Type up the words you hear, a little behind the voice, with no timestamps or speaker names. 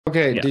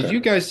Okay, Yeah. did you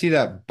guys see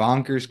that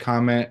bonkers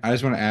comment? I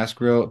just want to ask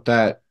real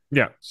that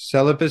Yeah.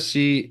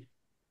 celibacy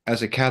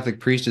as a Catholic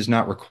priest is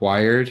not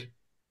required.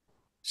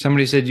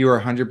 Somebody said you are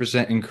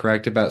 100%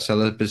 incorrect about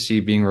celibacy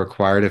being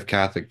required of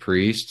Catholic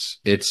priests.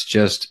 It's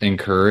just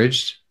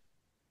encouraged.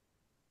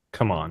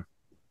 Come on.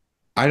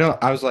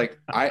 I was like,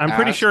 I'm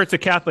pretty sure it's a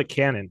Catholic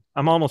canon.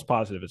 I'm almost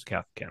positive it's a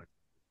Catholic canon.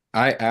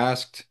 I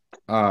asked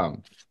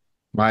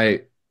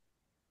my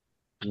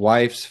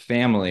wife's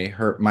family,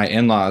 my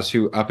in-laws,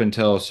 who up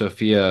until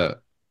Sophia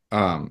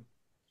um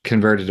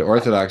converted to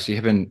Orthodoxy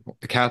have been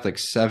Catholic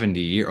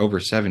over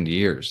 70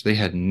 years. They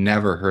had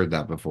never heard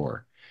that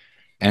before.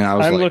 And I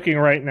was I'm like, looking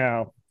right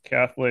now.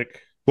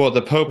 Catholic well,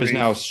 the Pope is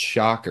now priest.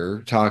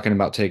 shocker talking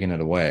about taking it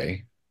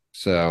away.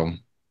 So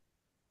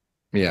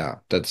yeah,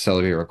 that's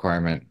celibacy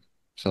requirement.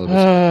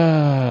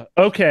 Celibacy.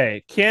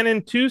 Okay.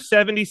 Canon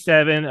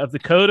 277 of the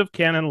Code of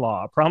Canon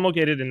Law,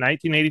 promulgated in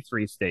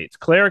 1983, states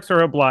clerics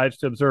are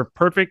obliged to observe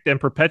perfect and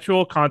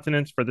perpetual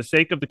continence for the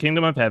sake of the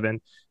kingdom of heaven,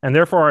 and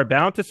therefore are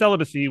bound to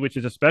celibacy, which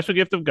is a special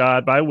gift of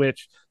God by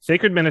which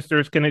sacred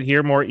ministers can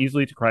adhere more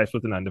easily to Christ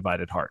with an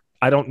undivided heart.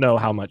 I don't know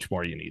how much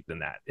more you need than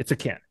that. It's a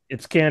canon.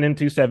 It's Canon Was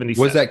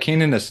 277, that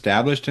canon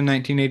established in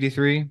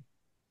 1983?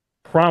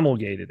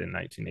 promulgated in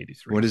What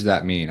 1983. does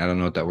that mean? I don't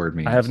know what that word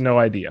I have means. no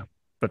idea,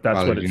 but that's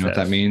Father, what do it you know what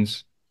that says.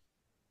 means?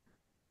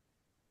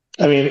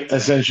 I mean,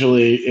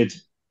 essentially,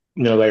 it's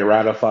like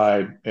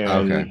ratified,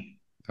 Okay. and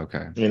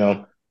Okay. you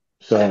know,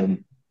 so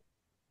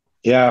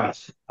yeah,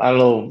 I don't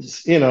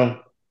know,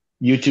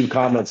 YouTube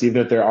comments.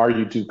 Even if there are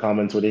YouTube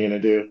comments, what are you gonna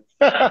do?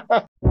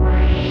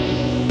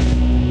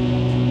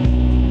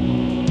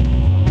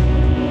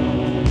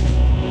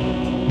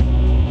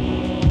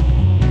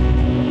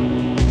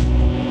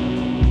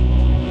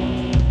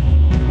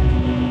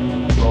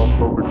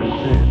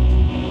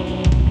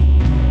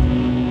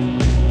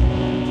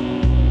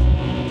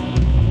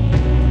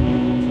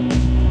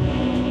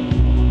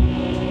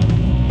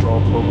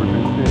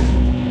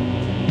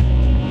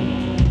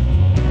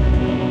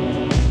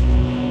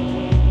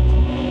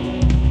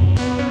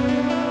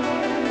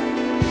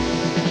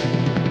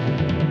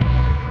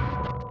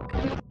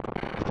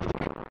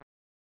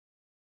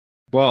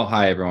 Well,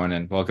 hi everyone,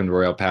 and welcome to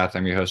Royal Path.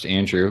 I'm your host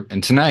Andrew,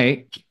 and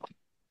tonight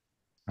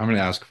I'm going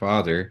to ask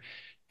Father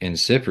and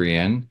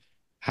Cyprian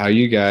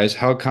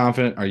how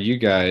confident are you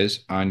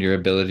guys on your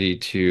ability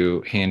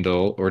to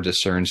handle or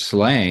discern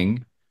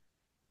slang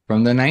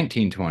from the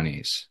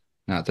 1920s,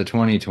 not the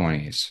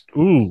 2020s,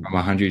 Ooh, from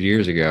 100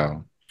 years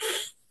ago?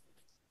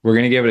 We're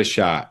going to give it a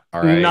shot,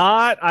 all right?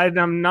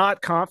 I'm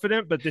not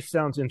confident, but this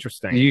sounds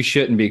interesting. You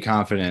shouldn't be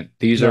confident.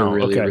 These are No,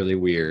 really, okay. really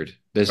weird.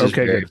 This is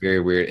Okay, very, good. very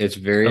weird. It's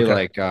very Okay.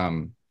 like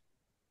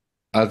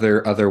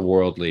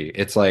otherworldly.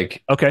 It's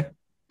like Okay.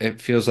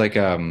 it feels like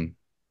an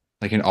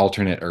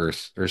alternate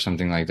Earth or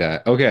something like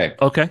that. Okay.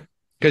 Okay.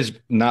 Because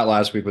not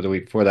last week, but the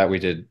week before that, we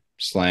did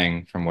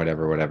slang from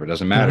whatever, whatever.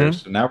 Doesn't matter. Mm-hmm.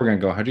 So now we're going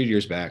to go 100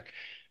 years back.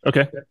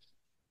 Okay.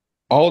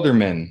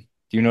 Alderman.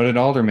 Do you know what an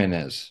alderman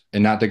is?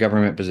 And not the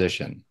government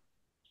position.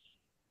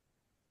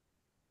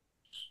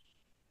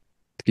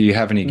 Do you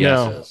have any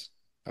No. guesses?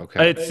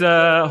 Okay. It's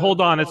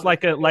hold on. It's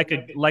like a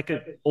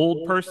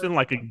old person,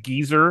 like a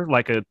geezer,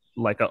 like a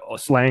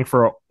slang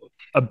for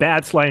a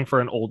bad slang for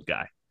an old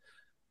guy.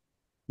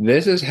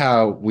 This is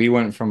how we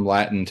went from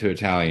Latin to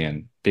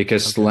Italian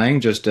because Okay. slang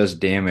just does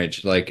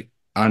damage, like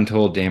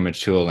untold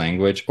damage to a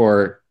language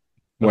or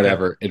Okay.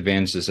 whatever,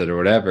 advances it or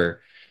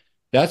whatever.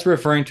 That's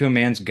referring to a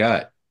man's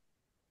gut.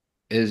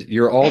 Is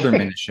your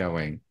alderman is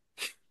showing.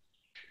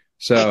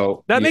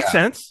 So That makes yeah.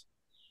 sense.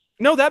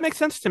 No, that makes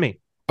sense to me.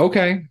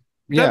 Okay.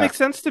 That Yeah. makes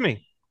sense to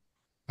me.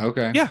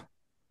 Okay. Yeah.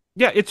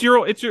 Yeah, it's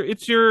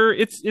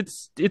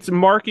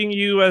marking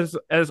you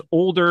as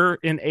older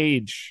in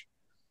age,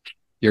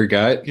 Your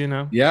gut. you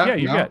know. Yeah, Yeah,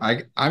 you no,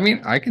 get. I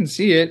mean I can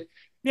see it.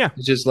 Yeah.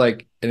 It's just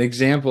like an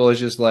example is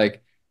just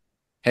like,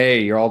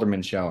 hey, your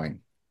alderman's showing.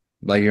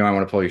 Like you might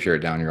want to pull your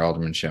shirt down, your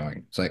alderman's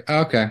showing. It's like,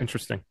 okay.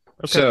 Interesting.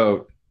 Okay.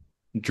 So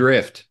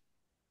drift.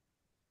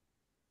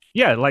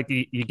 Yeah, like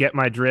you get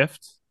my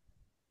drift.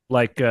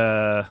 Like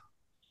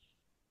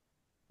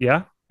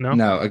yeah, no.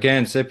 No,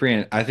 again,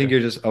 Cyprian, I think Okay.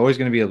 you're just always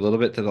going to be a little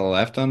bit to the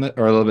left on it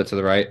or a little bit to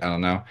the right. I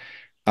don't know.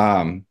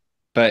 Um,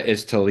 but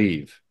it's to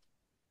leave.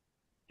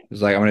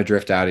 It's like I'm going to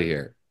drift out of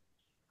here.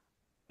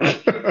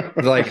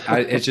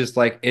 It's just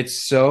like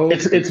it's so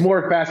it's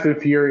more Fast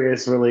and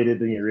Furious related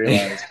than you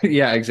realize.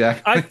 yeah,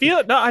 exactly. I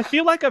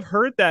feel like I've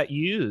heard that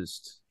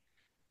used.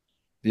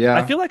 I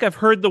Yeah. feel like I've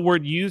heard the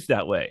word used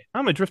that way.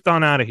 I'm gonna drift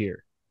on out of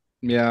here.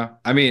 Yeah.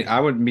 I mean, I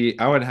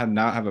would have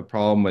not have a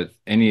problem with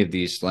any of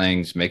these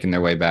slangs making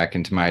their way back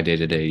into my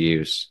day-to-day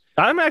use.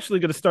 I'm actually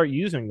gonna start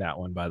using that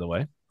one, by the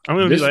way. I'm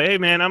gonna be This like, hey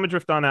man, I'm gonna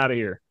drift on out of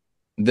here.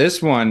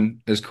 this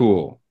one is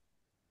cool.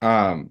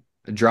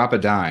 Drop a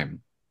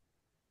dime.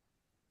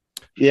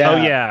 Oh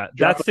Yeah, yeah,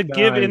 drop that's a to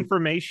give dime.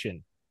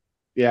 information.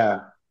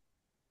 Yeah,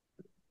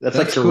 that's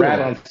like That's to rat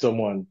cool. on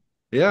someone.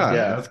 Yeah,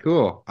 Yeah, that's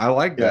cool. I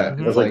like yeah. that. Hmm.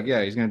 That's It's like, like,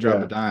 yeah, he's gonna drop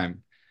a yeah.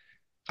 dime.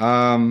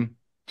 Um,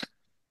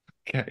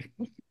 okay.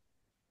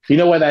 You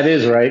know why that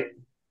is, right?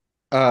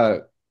 Uh,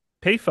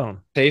 Payphone.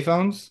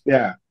 Payphones?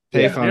 Yeah.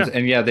 Yeah. Payphones.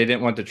 And yeah, they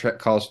didn't want the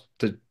calls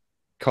to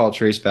call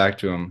trace back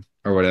to him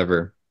or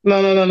whatever. No.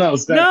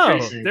 It's not No,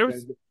 tracing. there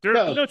was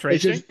No, no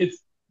tracing. it's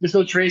there's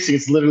no tracing.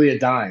 It's literally a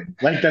dime.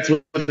 Like that's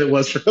what it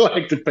was for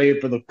like to pay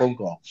for the phone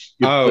call.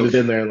 You put Oh, it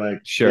in there, like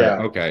sure. yeah.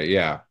 Okay.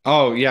 Yeah.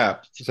 Oh, yeah.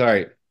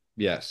 Sorry.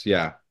 Yes.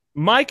 Yeah.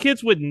 My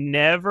kids would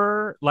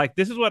never like.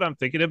 This is what I'm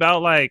thinking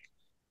about. Like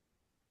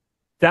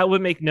that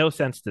would make no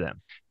sense to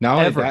them Not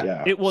only ever. that,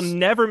 Yeah. It will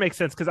never make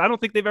sense because I don't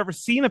think they've ever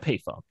seen a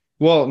payphone.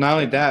 well, not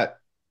only Yeah. that,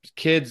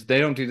 kids, they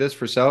don't do this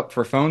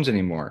for phones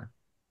anymore.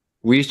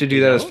 We used to They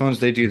do that as don't. phones.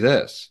 They do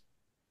this.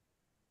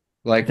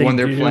 Like They when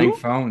they're playing do.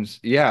 phones.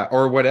 Yeah,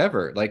 or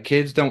whatever. Like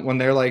kids don't when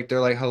they're like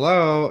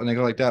hello and they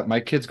go like that.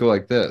 My kids go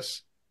like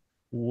this.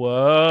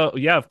 Whoa.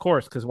 Yeah, of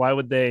course. Because why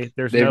would they?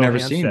 There's They've no never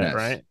seen handset, this.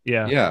 right?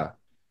 Yeah. Yeah.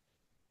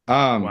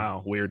 Um,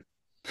 Wow. Weird.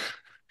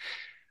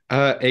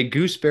 a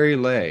gooseberry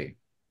lay.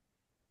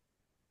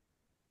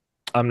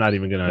 I'm not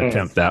even going to Mm.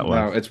 attempt that one.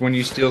 No, it's when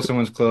you steal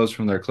someone's clothes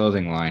from their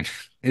clothing line.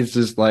 It's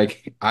just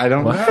like I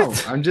don't know.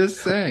 What? I'm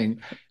just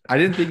saying. I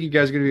didn't think you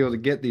guys were gonna be able to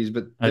get these,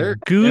 but A they're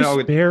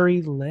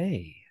gooseberry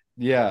lay.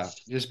 yeah.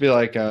 Just be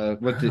like what I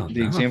don't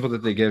the know. example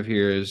that they give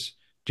here is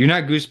do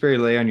not gooseberry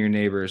lay on your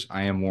neighbors.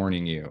 I am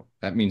warning you.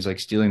 That means like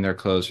stealing their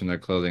clothes from their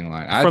clothing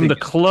line. I From think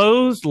the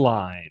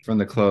clothesline. from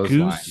the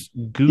clothesline.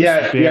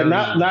 Yeah. Gooseberry.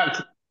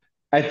 Not.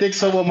 I think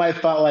someone might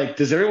thought like,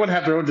 does everyone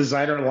have their own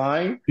designer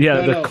line? Yeah,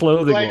 No, the no.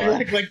 clothing Like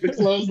line. like the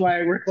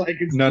clothesline where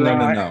like it's No, no,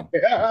 no,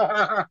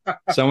 dry. no.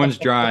 Someone's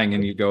drying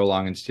and you go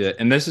along and steal it.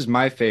 And this is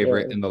my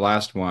favorite, Yeah. and the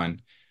last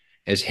one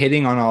is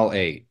hitting on all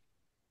eight.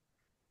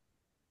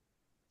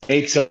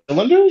 8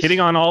 cylinders? Hitting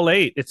on all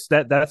eight.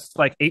 That's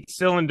like 8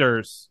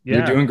 cylinders. You're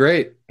Yeah. doing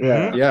great.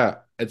 Yeah. Yeah.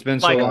 It's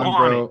been so Like long,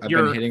 on bro. it. I've been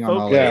You're hitting on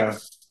all Yeah. eight.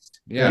 focused.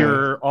 Yeah.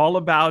 You're all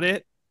about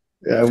it.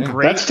 Yeah. It's Yeah.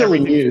 great. That's still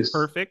in Everything's use.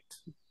 perfect.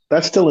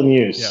 That's still in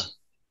use. Yeah.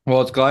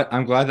 Well,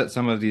 I'm glad that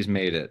some of these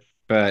made it.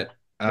 But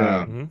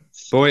Yeah. Mm-hmm.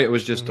 boy, it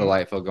was just Mm-hmm.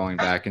 delightful going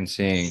back and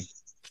seeing,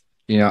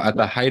 at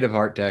the height of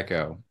Art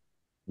Deco,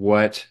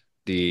 what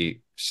the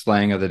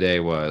slang of the day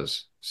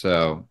was.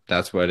 So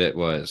that's what it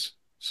was.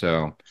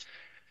 So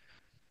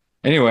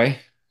anyway,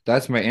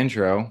 that's my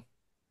intro.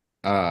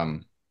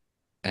 Um,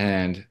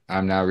 and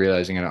I'm now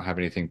realizing I don't have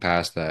anything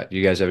past that.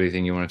 You guys have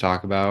anything you want to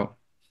talk about?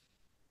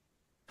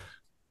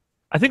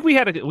 I think we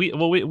had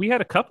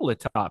a couple of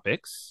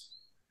topics.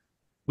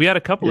 We had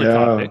a couple of Yeah.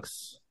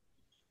 topics.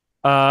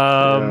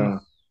 Yeah.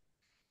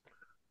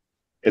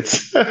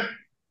 It's It's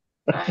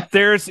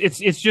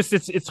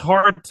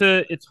hard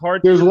to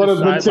There's to one in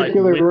decide like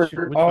particular which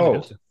where one to go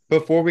Oh, to.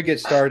 before we get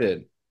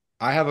started,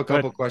 I have a Go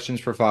ahead. couple questions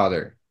for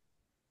Father.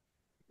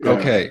 yeah.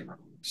 Okay,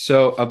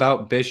 so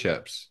about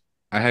bishops,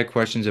 I had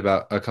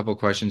a couple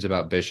questions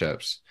about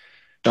bishops.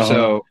 Uh-huh.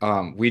 So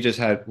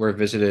we're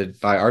visited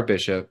by our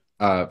bishop,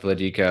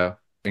 Vladika.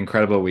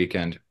 Incredible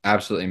weekend,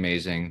 absolutely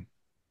amazing,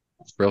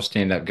 real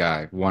stand-up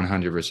guy,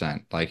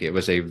 100%. Like it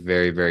was a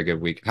very, very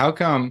good week. How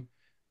come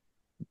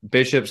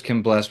bishops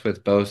can bless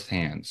with both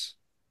hands?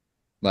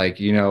 Like,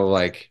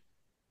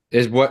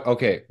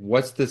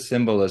 what's the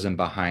symbolism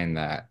behind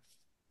that?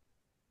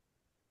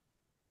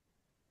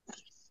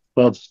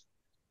 Well,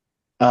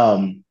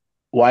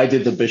 why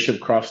did the bishop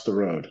cross the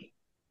road?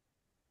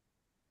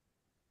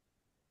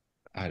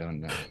 I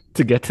don't know.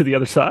 To get to the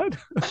other side?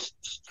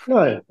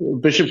 No,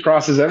 bishop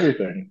crosses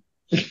everything.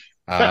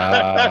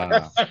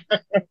 Ah,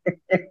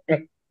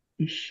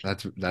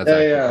 that's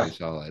actually Yeah. pretty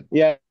solid.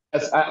 Yes,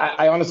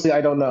 I honestly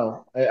I don't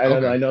know. I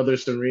don't know. Okay. I know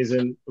there's some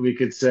reason we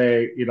could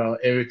say,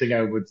 everything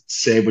I would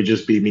say would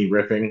just be me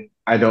riffing.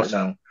 I don't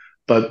know.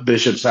 But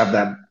bishops have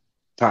that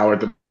power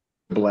to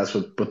bless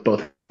with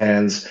both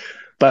hands.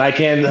 But I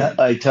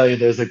tell you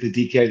there's like the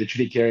DK, the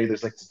Trinitary,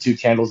 there's like the two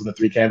candles and the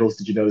three candles.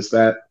 Did you notice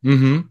that?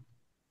 Mm-hmm.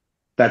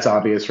 That's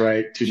obvious,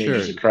 right? Two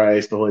natures Sure. of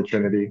Christ, the Holy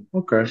Trinity.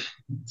 Okay.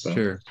 So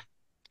Sure.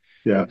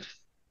 yeah.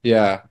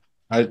 Yeah.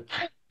 I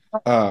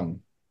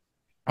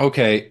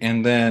okay,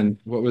 and then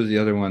what was the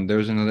other one? There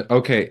was another.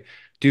 Okay.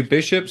 Do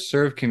bishops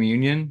serve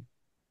communion?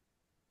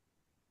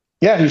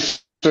 Yeah, he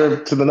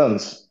served to the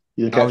nuns.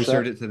 You didn't Oh, he catch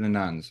served that? it to the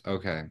nuns.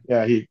 Okay.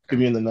 Yeah, he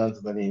communed the nuns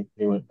and then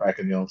he went back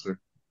in the altar.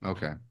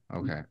 Okay.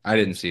 Okay. I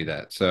didn't see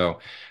that. So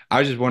I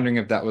was just wondering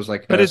if that was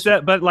like But us. is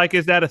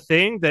that a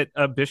thing that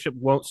a bishop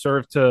won't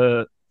serve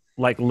to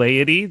like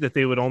laity, that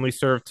they would only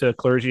serve to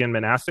clergy and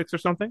monastics or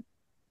something?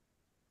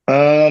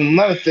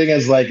 Not a thing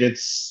as like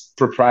it's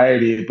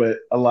propriety, but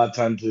a lot of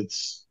times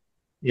it's,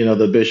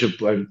 the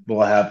bishop like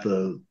will have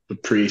the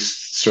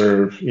priest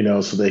serve,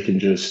 so they can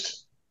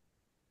just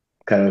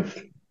kind of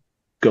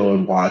go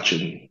and watch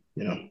and,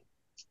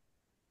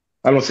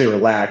 I don't say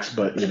relax,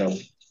 but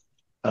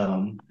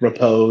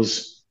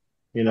repose,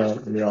 in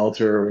the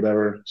altar or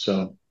whatever.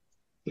 So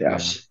yeah.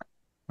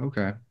 Yeah.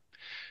 Okay.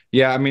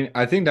 Yeah, I mean,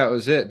 I think that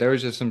was it. There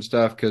was just some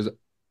stuff because,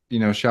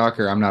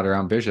 shocker, I'm not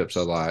around bishops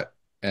a lot.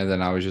 And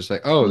then I was just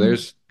like, oh,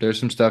 there's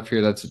some stuff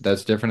here that's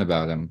different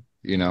about him,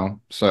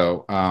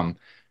 So Yeah. I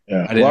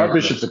Well, didn't our know.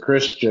 bishop's a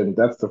Christian.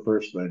 That's the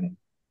first thing.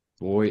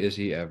 Boy, is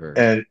he ever.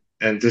 And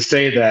And to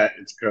say that,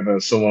 it's kind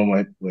of someone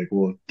might like,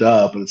 well,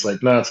 duh, but it's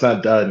like, no, it's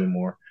not duh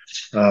anymore.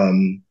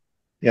 Um,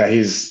 yeah,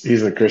 he's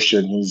a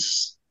Christian.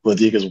 He's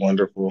Ladik is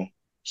wonderful.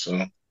 So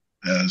yeah,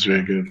 it's very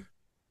Yeah. good.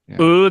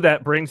 Yeah. Ooh,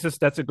 that brings us.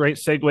 That's a great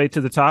segue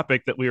to the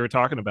topic that we were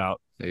talking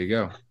about. There you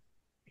go.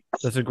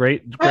 That's a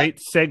great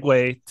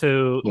segue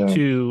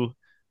to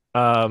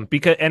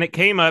because and it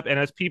came up, and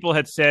as people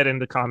had said in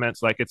the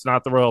comments, like it's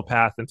not the royal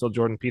path until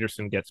Jordan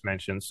Peterson gets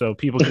mentioned, so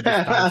people could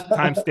just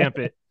timestamp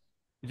it,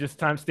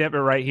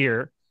 right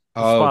here.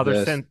 His Oh,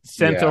 father this.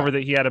 sent Yeah. over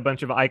that he had a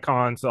bunch of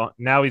icons on.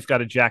 Now he's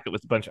got a jacket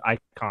with a bunch of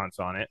icons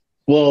on it.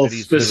 Well, That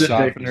he's- The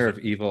specific, softener of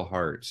evil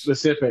hearts.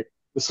 specific,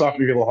 the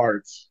soft evil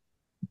hearts.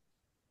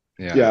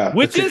 Yeah. Yeah,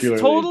 Which is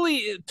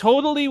particularly.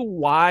 totally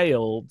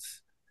wild,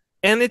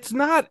 and it's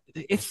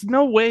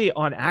no way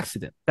on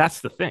accident. That's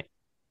the thing.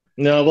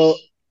 No, well,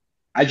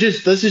 let's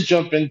just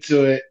jump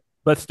into it.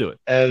 Let's do it.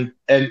 And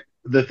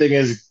the thing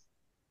is,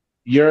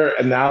 your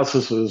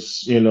analysis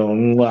was,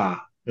 mwah,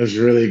 it was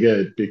really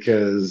good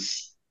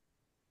because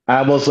I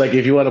almost like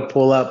if you want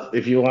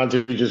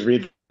to just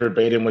read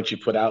verbatim what you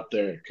put out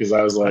there, because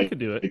I was I like, could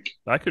do it.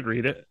 I could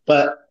read it.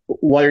 but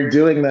while you're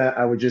doing that,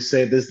 I would just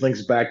say this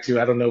links back to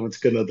I don't know if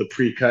the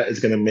pre-cut is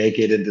gonna make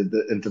it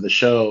into the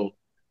show,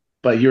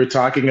 but you're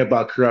talking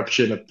about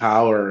corruption of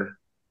power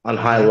on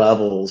high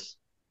levels,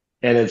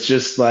 and it's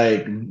just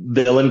like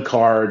villain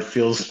card on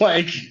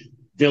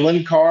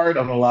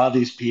a lot of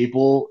these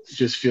people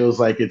just feels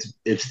like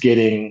it's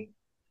getting,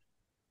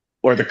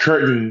 or the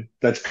curtain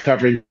that's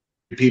covering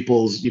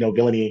people's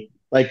villainy,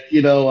 like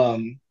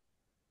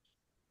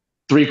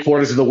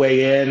three-quarters of the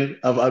way in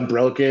of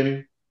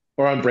Unbroken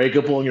or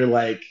Unbreakable, and you're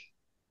like,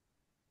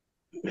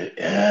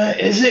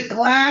 is it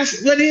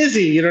Glass? What is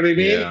he? You know what I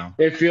mean? Yeah.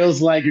 It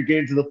feels like you're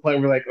getting to the point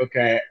where like,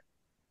 okay,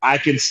 I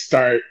can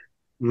start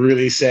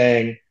really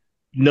saying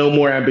no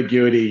more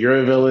ambiguity. You're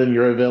a villain.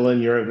 You're a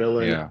villain. You're a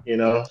villain. Yeah.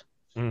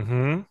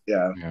 Mm-hmm.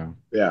 Yeah. Yeah.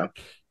 Yeah.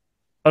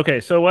 Okay,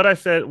 so what I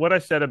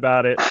said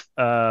about it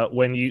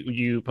when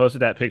you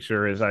posted that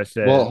picture is I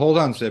said, Well, hold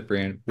on,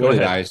 Cyprian. Go What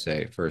did ahead. I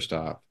say first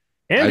off?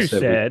 Andrew I said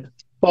said,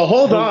 Well,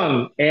 hold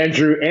on,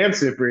 Andrew and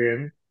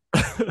Cyprian.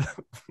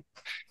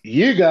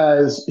 You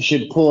guys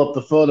should pull up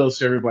the photo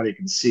so everybody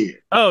can see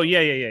it. "Oh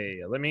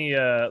yeah. Let me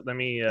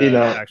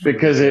actually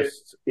because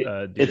just, it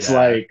do it's that.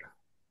 like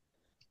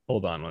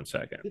Hold on one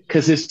second.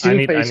 because his I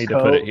need two-faced to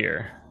put it coat,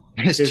 here.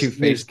 his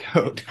two-faced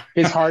coat.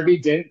 his Harvey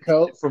Dent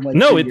coat from like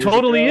No, 2 it years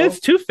totally ago is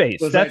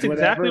Two-Face. was That's like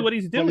exactly whatever, what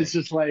he's but doing. it's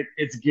just like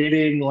it's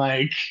getting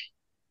like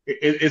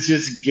it's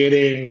just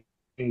getting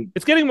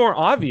It's getting more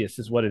obvious,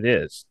 is what it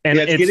is, and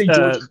it's getting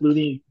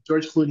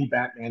George Clooney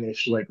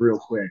Batman-ish like real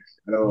quick.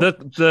 I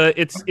don't,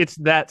 it's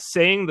that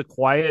saying the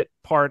quiet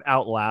part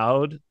out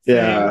loud thing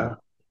yeah,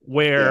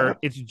 where yeah.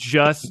 it's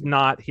just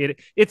not hitting.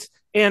 It's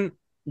and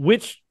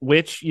which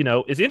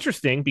is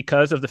interesting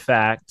because of the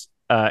fact,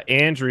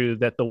 Andrew,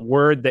 that the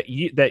word that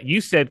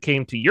you said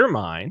came to your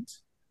mind,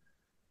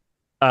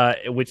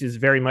 which is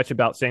very much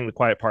about saying the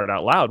quiet part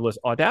out loud, was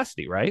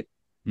audacity, right?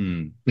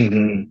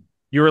 Mm-hmm.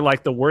 You were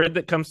like, the word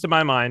that comes to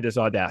my mind is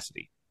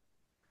audacity.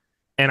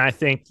 And I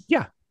think,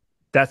 yeah,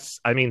 that's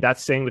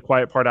saying the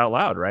quiet part out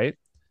loud, right?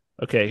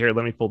 Okay, here,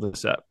 let me pull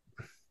this up.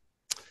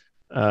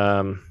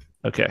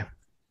 Okay.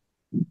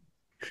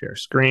 Share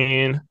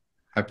screen.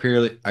 I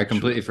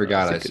completely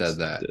forgot I said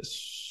that.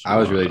 I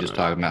was really just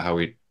talking about how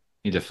we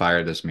need to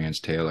fire this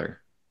man's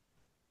tailor.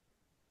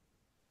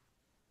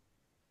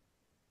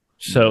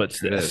 So it's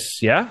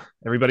this. Yeah?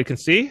 Everybody can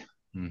see?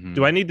 Mm-hmm.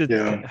 Do I need to?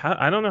 Yeah.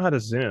 I don't know how to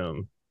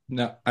zoom.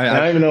 No, I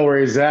don't even know where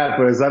he's at,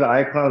 but is that an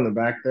icon in the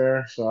back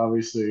there? So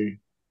obviously,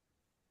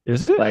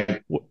 is it?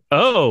 Like,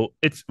 no,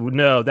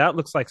 that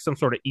looks like some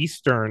sort of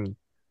Eastern.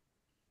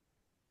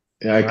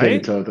 yeah, I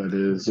can't tell what that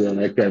is. Yeah,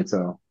 I can't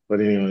tell.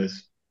 But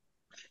anyways,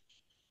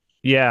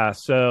 yeah.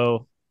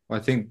 So I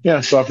think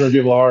softer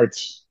evil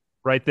hearts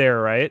right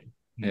there, right?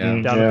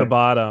 Yeah, down at the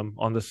bottom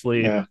on the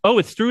sleeve. Yeah. Oh,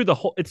 it's through the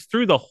whole. It's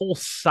through the whole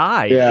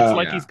side. Yeah. It's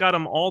like he's got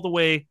them all the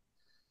way.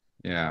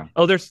 Yeah.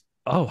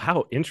 Oh,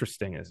 how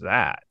interesting is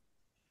that?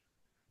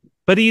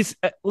 But he's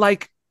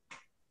like,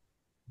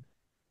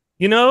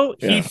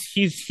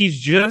 he's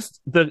just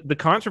the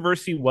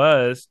controversy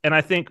was, and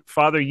I think,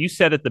 Father, you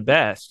said it the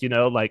best,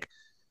 like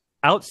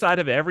outside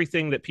of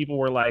everything that people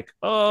were like,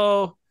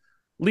 oh,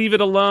 leave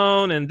it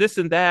alone and this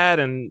and that,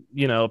 and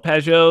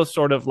Pajot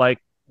sort of like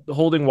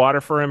holding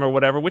water for him or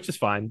whatever, which is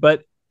fine.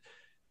 But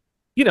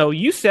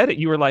you said it,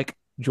 you were like,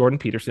 Jordan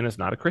Peterson is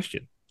not a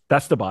Christian.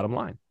 That's the bottom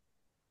line.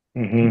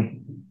 Mm-hmm.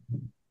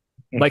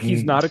 Like,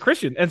 he's not a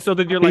Christian. And so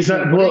then you're like,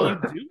 what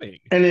are you doing?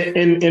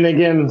 And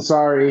again,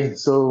 sorry.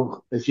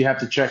 So if you have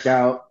to check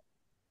out,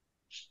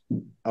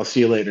 I'll see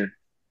you later,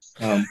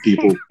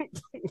 people.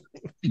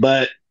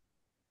 But,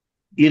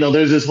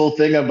 there's this whole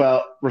thing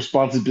about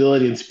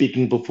responsibility and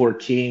speaking before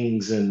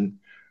kings. And,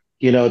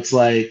 it's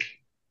like,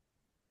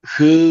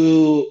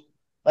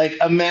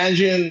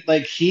 imagine,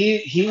 like,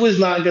 he was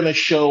not going to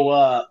show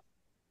up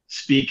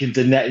speaking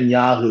to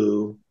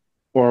Netanyahu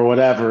or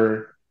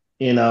whatever,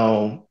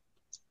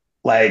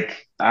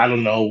 like, I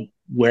don't know,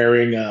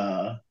 wearing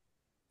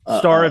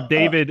Star of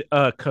David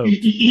coat.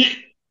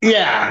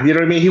 Yeah, you know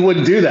what I mean. He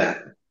wouldn't do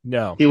that.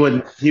 No, He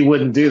wouldn't. He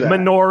wouldn't do that.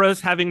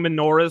 having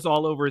menorahs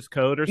all over his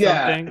coat or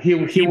Yeah, something.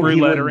 Hebrew he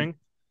wouldn't. lettering.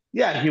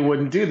 Yeah, he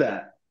wouldn't do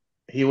that.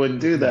 He wouldn't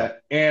do No.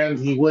 that, and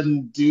he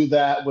wouldn't do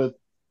that with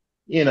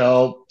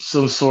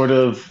some sort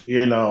of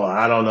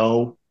I don't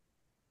know.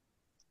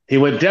 He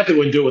would definitely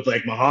wouldn't do it with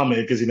like Muhammad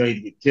because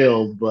he'd get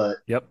killed, but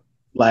Yep.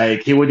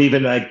 like he wouldn't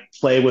even like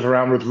play with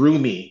around with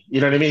Rumi.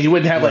 You know what I mean? He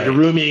wouldn't have like a Right.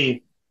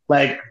 Rumi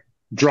like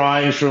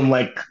drawings from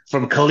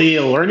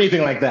Khalil or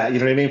anything like that. You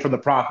know what I mean? From the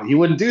Prophet. He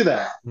wouldn't do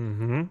that.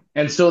 Mm-hmm.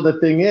 And so the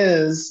thing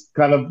is,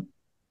 kind of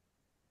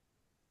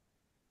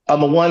on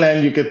the one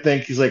end, you could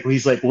think he's like,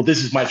 well,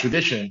 this is my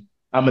tradition.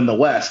 I'm in the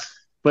West,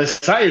 but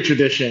it's not your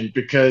tradition No.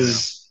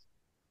 because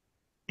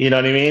you know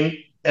what I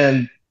mean.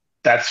 And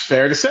that's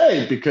fair to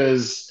say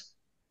because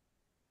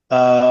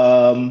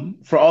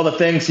for all the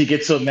things he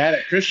gets so mad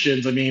at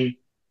Christians. I mean,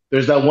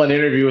 there's that one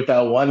interview with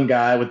that one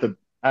guy with the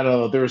I don't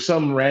know. There was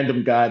some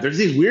random guy. There's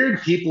these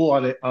weird people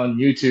on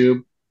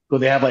YouTube who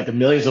they have like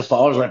millions of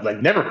followers. I've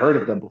like never heard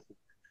of them before,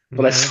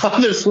 but I Mm-hmm. saw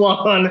this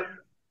one,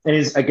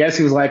 and I guess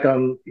he was like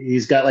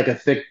he's got like a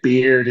thick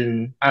beard,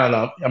 and I don't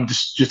know. I'm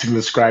just going to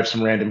describe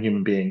some random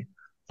human being.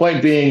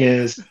 Point being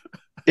is,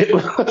 it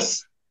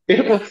was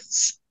it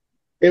was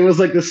it was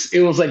like this.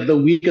 It was like the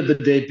week of the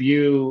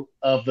debut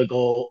of the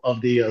goal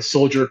of the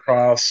Soldier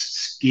Cross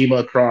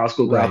schema cross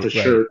Golgotha Right.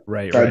 Right. shirt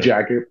Right. Right.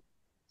 jacket,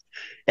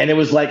 and it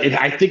was like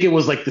I think it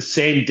was like the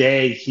same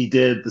day he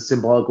did the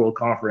Symbolic World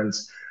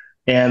Conference.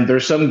 And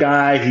there's some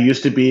guy who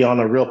used to be on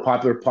a real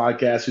popular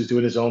podcast who's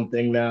doing his own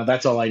thing now.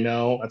 That's all I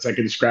know. That's how I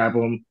can describe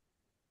him.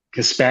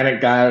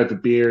 Hispanic guy with a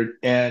beard,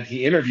 and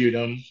he interviewed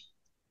him,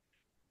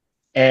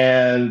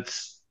 and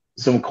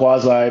some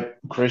quasi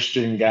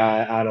Christian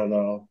guy. I don't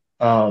know.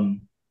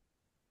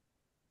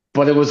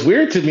 But it was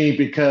weird to me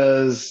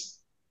because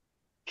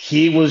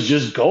he was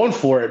just going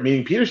for it.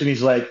 Meeting Peterson,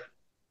 he's like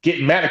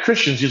getting mad at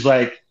Christians. He's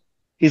like,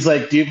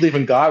 do you believe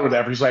in God or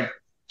whatever? He's like,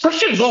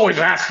 Christians always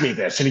ask me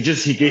this, and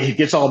he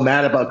gets all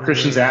mad about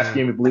Christians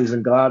asking him if he believes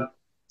in God.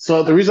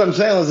 So the reason I'm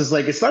saying is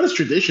like it's not his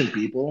tradition,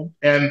 people.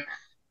 And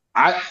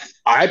I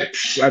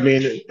I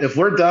mean, if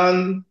we're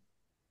done,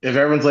 if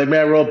everyone's like,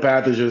 man, Royal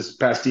Path is just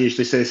pastiche,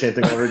 they say the same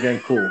thing over again,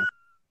 cool.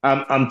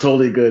 I'm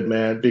totally good,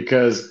 man,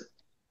 because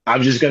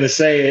I'm just gonna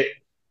say it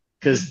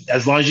because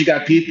as long as you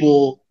got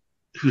people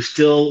who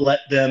still let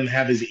them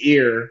have his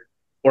ear,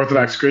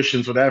 Orthodox Mm.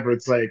 Christians, whatever,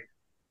 it's like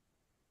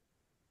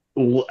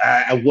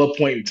at what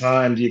point in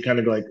time do you kind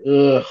of go like,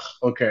 ugh,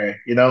 okay,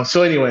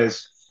 So,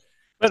 anyways,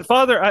 But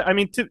Father, I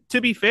mean,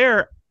 to be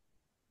fair,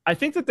 I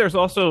think that there's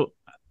also,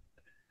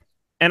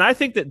 and I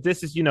think that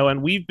this is,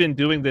 and we've been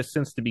doing this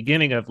since the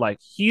beginning of like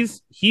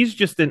he's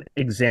just an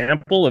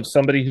example of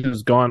somebody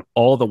who's gone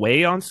all the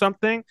way on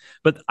something.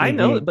 But I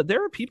know, mm-hmm, but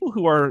there are people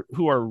who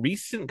are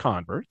recent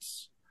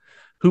converts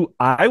who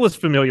I was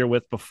familiar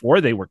with before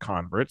they were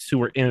converts, who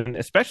were in,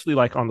 especially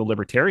like on the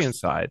libertarian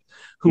side,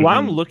 who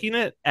I'm mm-hmm, looking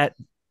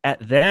at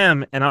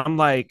them, and I'm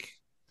like,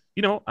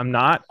 I'm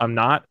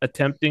not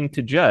attempting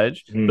to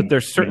judge, but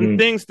there's certain mm-hmm,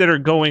 things that are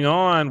going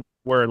on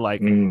where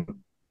like mm-hmm,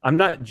 I'm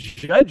not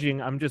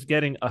judging, I'm just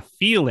getting a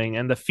feeling,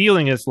 and the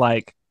feeling is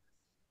like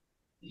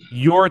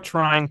you're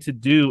trying to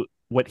do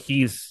what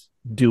he's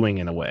doing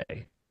in a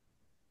way.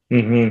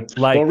 mm-hmm.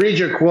 Well, Like read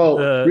your quote.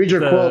 the Read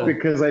your quote the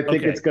because I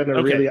think it's okay, going to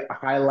okay. really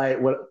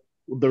highlight what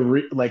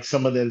like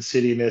some of the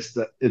insidiousness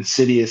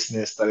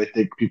that I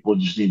think people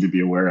just need to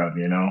be aware of.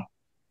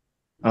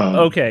 Um,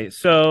 Okay,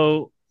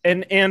 so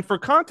and for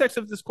context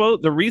of this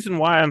quote, the reason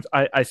why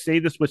I say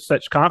this with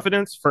such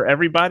confidence for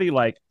everybody,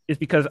 like, is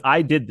because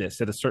I did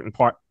this at a certain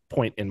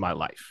point in my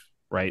life,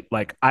 right?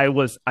 Like I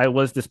was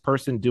this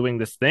person doing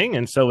this thing,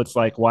 and so it's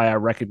like why I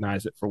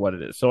recognize it for what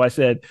it is. So I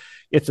said,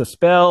 it's a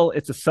spell,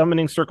 it's a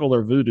summoning circle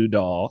or voodoo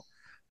doll.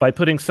 By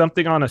putting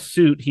something on a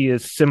suit, he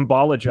is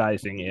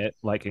symbologizing it,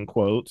 like in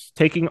quotes,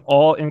 taking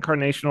all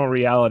incarnational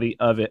reality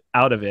of it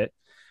out of it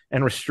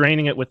and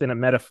restraining it within a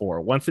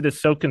metaphor. Once it is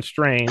so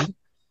constrained,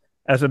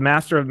 as a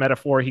master of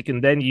metaphor, he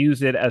can then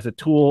use it as a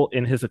tool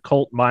in his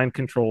occult mind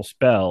control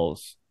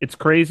spells. It's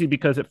crazy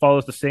because it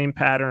follows the same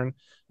pattern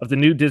of the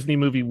new Disney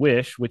movie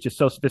Wish, which is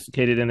so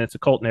sophisticated in its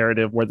occult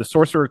narrative, where the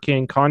Sorcerer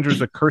King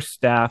conjures a cursed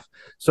staff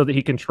so that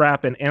he can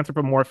trap an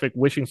anthropomorphic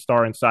wishing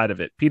star inside of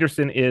it.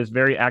 Peterson is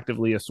very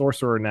actively a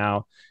sorcerer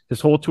now.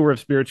 His whole tour of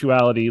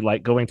spirituality,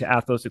 like going to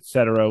Athos,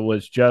 etc.,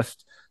 was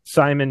just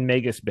Simon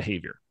Magus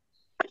behavior.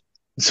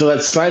 so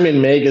that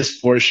Simon Magus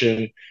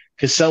portion,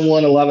 because a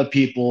lot of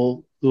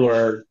people who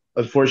are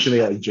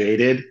unfortunately like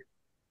jaded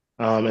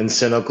and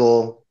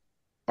cynical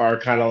are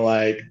kind of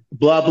like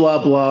blah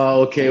blah blah.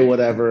 Okay,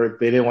 whatever.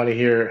 They didn't want to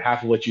hear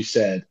half of what you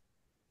said,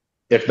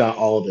 if not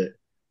all of it.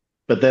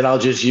 But then I'll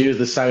just use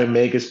the Simon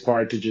Magus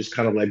part to just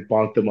kind of like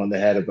bonk them on the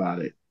head about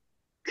it.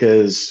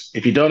 Because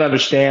if you don't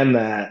understand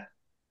that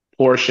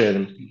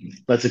portion,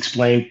 let's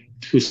explain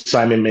who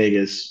Simon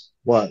Magus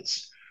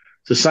was.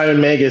 So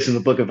Simon Magus in the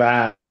Book of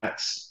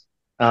Acts,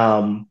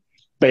 um,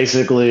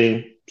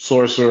 basically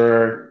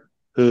sorcerer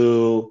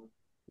who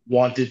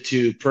wanted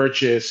to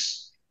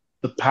purchase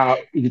the power,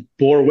 he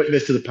bore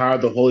witness to the power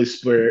of the Holy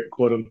Spirit,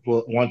 quote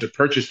unquote, wanted to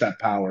purchase that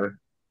power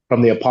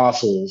from the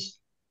apostles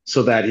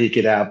so that he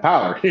could have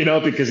power,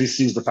 because he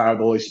sees the power of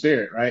the Holy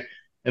Spirit, right?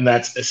 And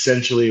that's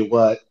essentially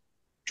what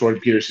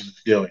Jordan Peterson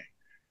is doing.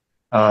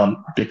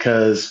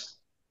 Because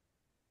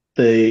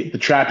the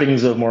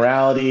trappings of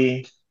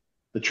morality,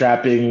 the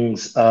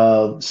trappings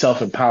of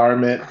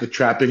self-empowerment, the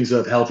trappings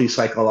of healthy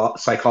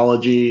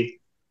psychology,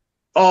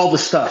 all the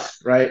stuff,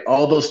 right?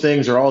 All those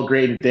things are all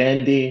great and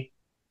dandy,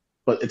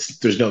 but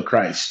there's no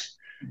Christ.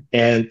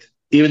 And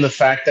even the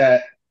fact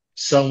that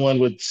someone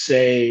would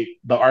say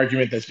the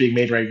argument that's being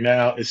made right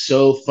now is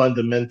so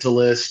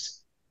fundamentalist,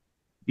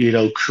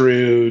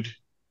 crude,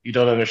 you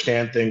don't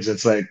understand things.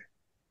 It's like,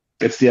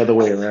 it's the other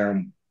way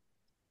around.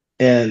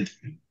 And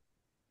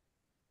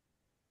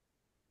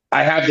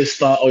I have this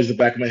thought always in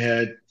the back of my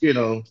head,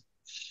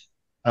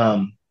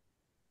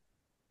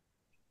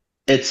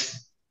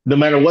 it's no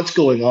matter what's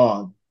going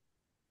on,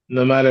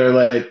 no matter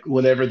like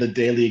whatever the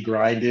daily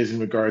grind is in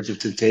regards of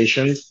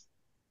temptations,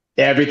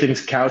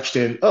 everything's couched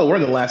in, oh, we're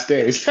in the last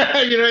days. You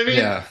know what I mean?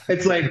 Yeah.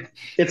 It's like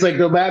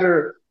no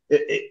matter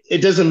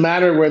it doesn't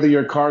matter whether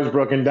your car's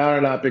broken down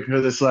or not,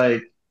 because it's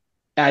like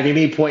at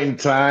any point in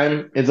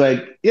time, it's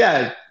like,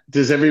 yeah,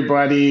 does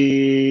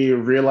everybody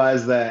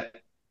realize that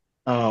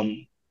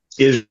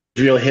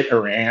Israel hit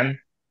Iran?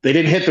 They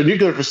didn't hit the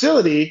nuclear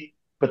facility,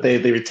 but they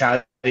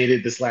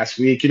retaliated this last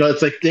week.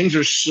 It's like things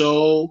are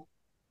so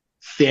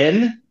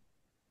thin,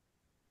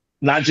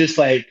 not just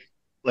like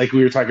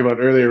we were talking about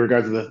earlier in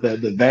regards to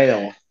the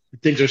veil.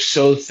 Things are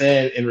so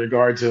thin in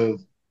regards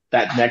of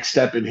that next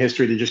step in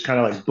history to just kind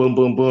of like boom,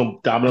 boom, boom,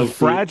 domino.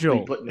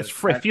 Fragile.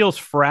 It feels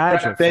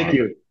fragile. Thank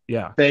you.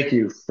 Yeah. Thank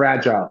you.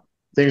 Fragile.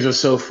 Things are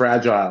so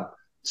fragile.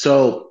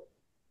 So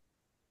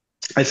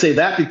I say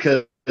that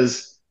because,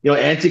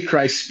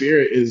 Antichrist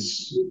spirit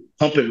is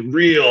pumping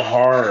real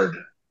hard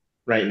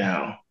right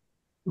now,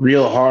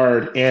 real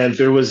hard. And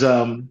there was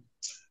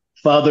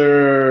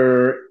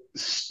Father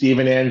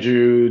Stephen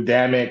Andrew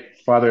Damick,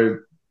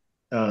 Father,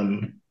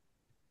 I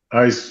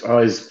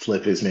always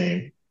flip his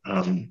name.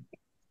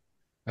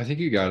 I think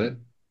you got it.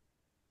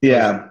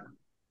 Yeah.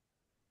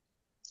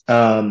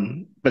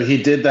 But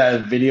he did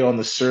that video on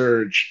the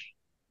surge,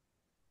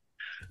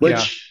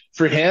 which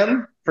for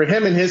him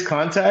in his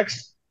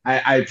context,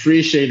 I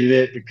appreciated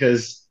it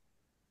because,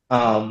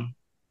 some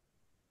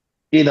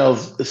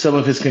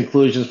of his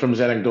conclusions from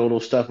his anecdotal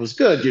stuff was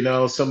good.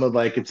 Some of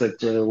like, it's like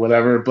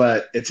whatever,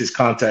 but it's his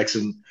context.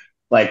 And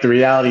like, the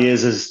reality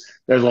is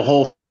there's a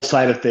whole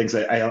side of things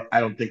that I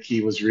don't think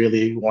he was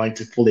really wanting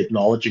to fully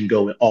acknowledge and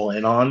go all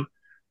in on.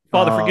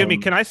 Father, forgive me.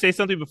 Can I say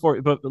something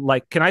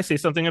can I say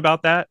something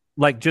about that?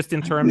 Like, just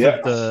in terms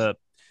of the.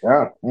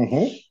 Yeah.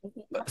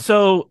 Mm-hmm.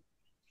 So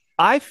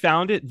I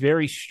found it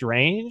very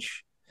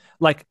strange.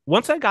 Like,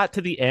 once I got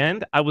to the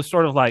end, I was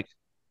sort of like,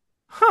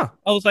 I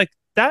was like,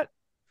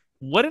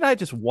 what did I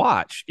just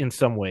watch in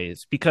some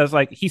ways? Because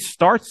like, he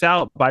starts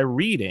out by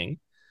reading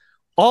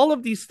all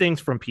of these things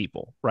from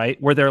people, right?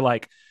 Where they're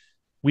like,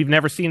 we've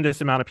never seen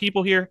this amount of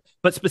people here.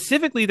 But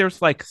specifically,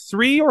 there's like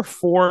 3 or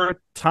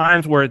 4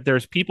 times where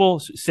there's people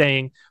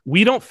saying,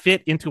 we don't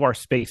fit into our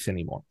space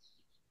anymore.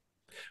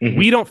 Mm-hmm.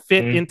 We don't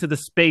fit into the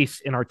space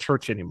in our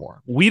church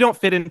anymore. We don't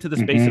fit into the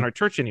space in our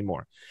church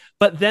anymore.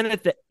 But then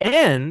at the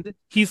end,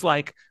 he's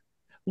like,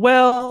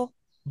 well,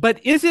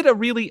 but is it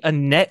really a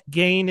net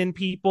gain in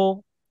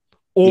people?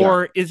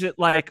 Or is it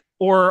like,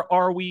 or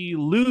are we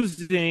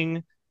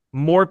losing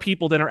more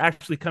people than are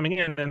actually coming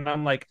in? And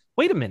I'm like,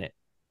 wait a minute.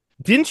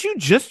 Didn't you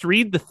just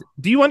read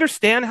do you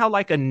understand how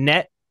like a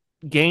net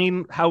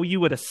gain, how you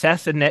would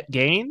assess a net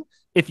gain?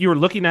 If you were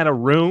looking at a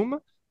room,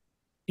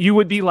 you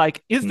would be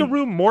like, is the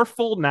room more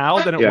full now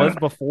than it was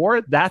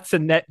before? That's a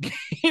net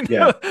gain.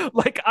 Yeah.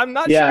 Like, I'm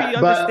not sure he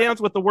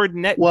understands what the word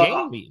net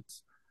gain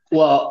means.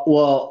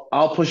 Well,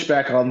 I'll push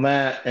back on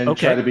that and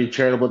try to be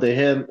charitable to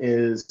him,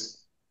 is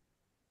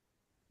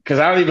because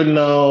I don't even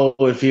know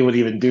if he would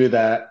even do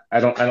that. I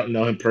don't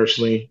know him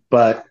personally,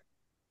 but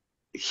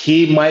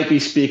he might be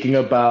speaking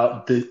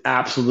about the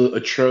absolute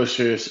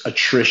atrocious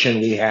attrition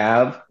we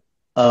have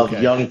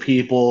of young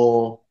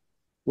people.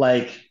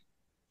 Like,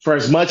 for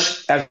as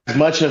much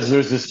as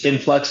there's this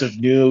influx of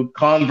new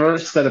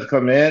converts that have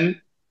come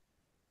in,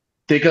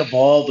 think of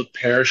all the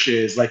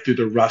parishes like through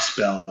the Rust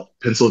Belt,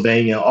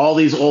 Pennsylvania, all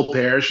these old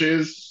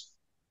parishes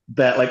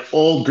that like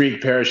old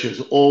Greek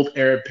parishes, old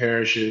Arab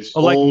parishes,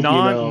 like old,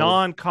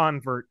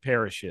 non-convert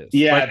parishes.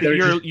 Yeah, like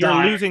you're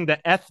losing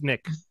the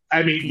ethnic.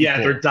 I mean,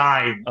 people. they're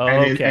dying. Oh,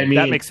 okay,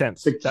 that makes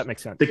sense. That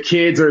makes sense. The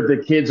kids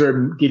are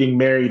getting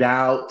married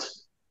out.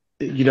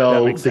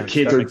 The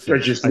kids are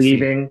just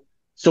leaving.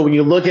 So when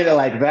you look at it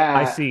like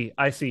that,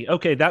 I see.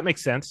 Okay, that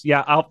makes sense.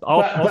 Yeah,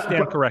 I'll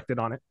stand corrected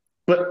on it.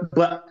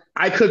 But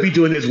I could be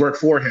doing his work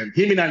for him.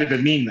 He may not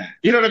even mean that.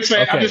 You know what I'm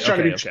saying? Okay, I'm just trying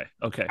to be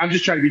okay. I'm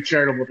just trying to be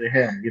charitable to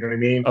him. You know what I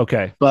mean?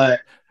 Okay.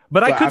 But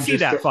I could see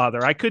that,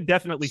 Father. I could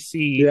definitely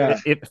see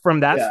it from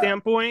that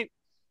standpoint.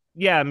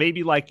 yeah,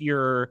 maybe like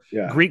your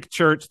Yeah. Greek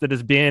church that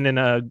has been in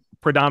a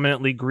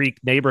predominantly Greek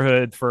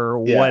neighborhood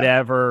for Yeah.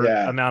 whatever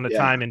Yeah. amount of Yeah.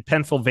 time in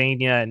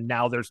Pennsylvania, and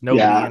now there's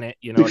nobody Yeah. in it.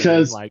 You know what I mean?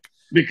 Because Like,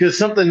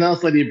 something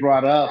else that he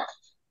brought up,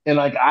 and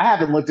like I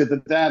haven't looked at the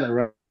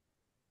data,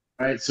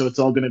 right? So it's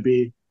all going to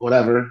be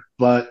whatever.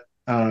 But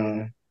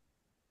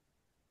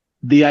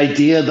the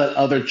idea that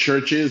other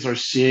churches are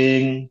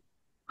seeing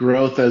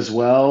growth as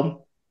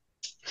well,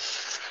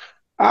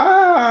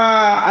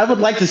 I would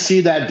like to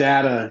see that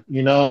data,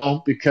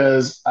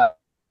 because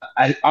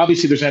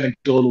obviously there's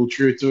anecdotal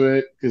truth to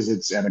it because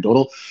it's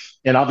anecdotal,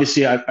 and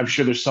obviously I'm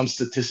sure there's some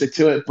statistic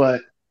to it,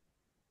 but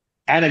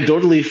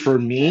anecdotally for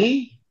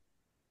me,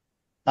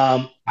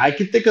 I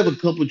can think of a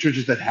couple of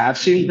churches that have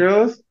seen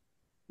growth,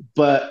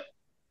 but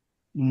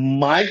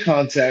my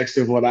context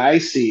of what I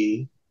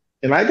see,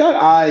 and I got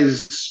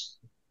eyes,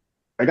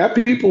 I got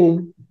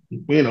people,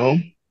 you know,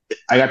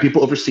 I got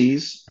people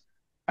overseas,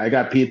 I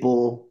got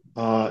people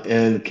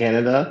in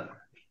Canada.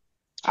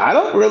 I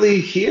don't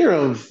really hear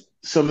of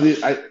some of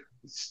the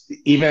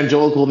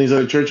evangelical and these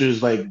other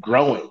churches like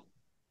growing.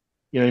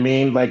 You know what I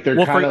mean? Like they're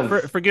well, kind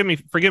of forgive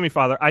me,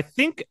 Father. I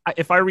think,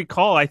 if I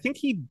recall, I think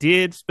he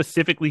did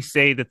specifically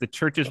say that the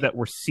churches that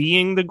were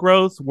seeing the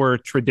growth were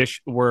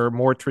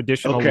more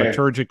traditional okay.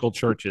 liturgical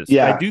churches. I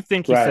Yeah, do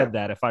think he right, said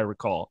that, if I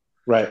recall.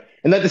 right.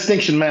 And that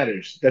distinction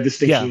matters. That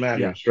distinction Yeah, yeah.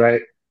 matters,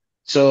 right?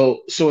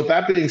 So with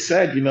that being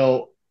said,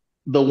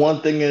 the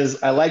one thing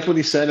is I liked what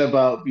he said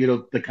about,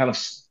 the kind of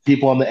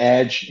people on the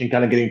edge and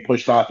kind of getting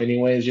pushed off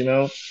anyways.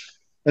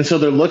 And so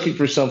they're looking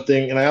for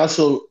something. And I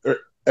also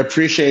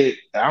appreciate,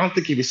 I don't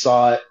think if he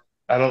saw it,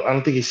 I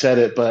don't think he said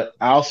it, but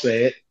I'll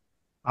say it.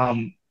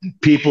 Um,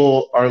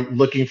 People are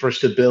looking for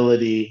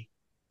stability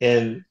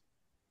and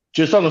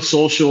just on a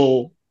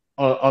social,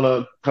 on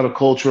a kind of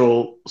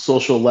cultural,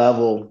 social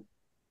level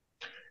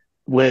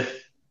with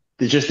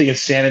just the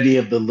insanity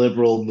of the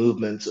liberal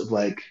movements of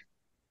like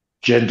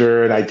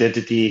gender and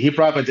identity. He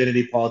brought up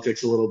identity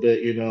politics a little bit.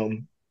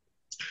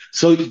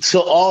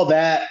 So all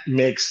that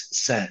makes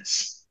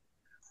sense.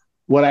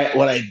 What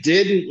I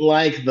didn't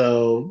like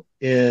though,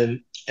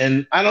 and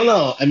I don't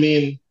know. I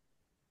mean,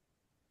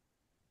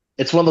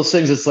 it's one of those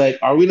things. It's like,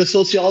 are we in a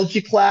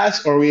sociology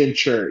class or are we in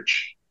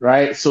church?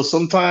 Right. So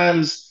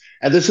sometimes,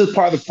 and this is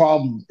part of the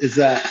problem, is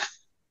that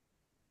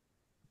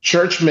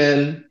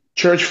churchmen,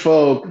 church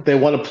folk, they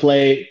want to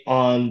play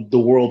on the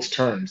world's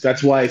terms.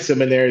 That's why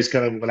seminaries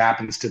kind of what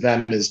happens to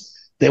them is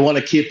they want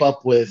to keep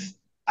up with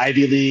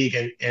Ivy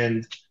League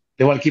and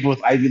they want to keep up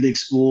with Ivy League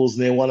schools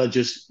and they want to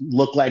just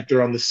look like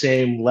they're on the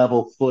same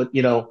level foot.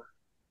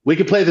 We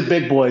can play the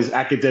big boys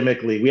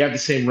academically. We have the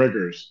same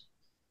rigors.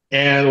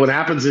 And what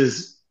happens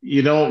is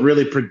you don't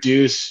really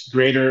produce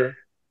greater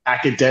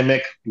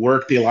academic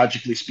work,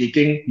 theologically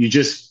speaking. You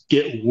just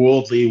get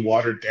worldly,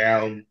 watered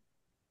down,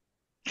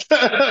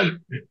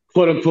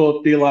 quote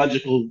unquote,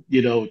 theological,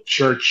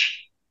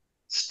 church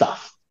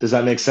stuff. Does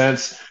that make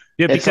sense?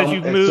 Yeah, It's because um,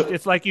 you've it's moved.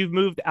 It's like you've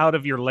moved out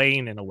of your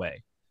lane in a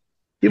way.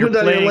 you've You're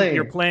been down your playing.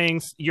 You're lane.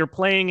 playing. You're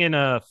playing in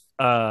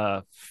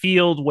a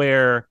field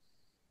where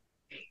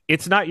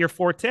it's not your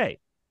forte.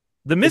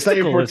 The It's not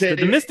your mystical is forte,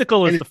 the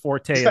mystical is and the it's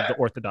forte of not. the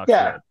Orthodox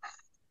Yeah, world.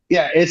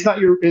 yeah.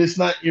 It's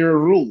not your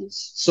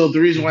rules. So the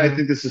reason why I Mm-hmm.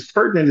 think this is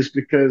pertinent is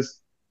because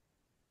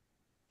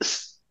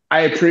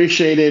I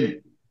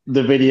appreciated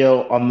the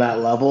video on that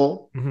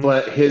level, Mm-hmm.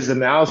 but his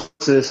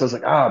analysis, I was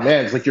like, oh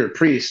man, it's like you're a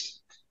priest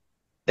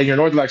and you're an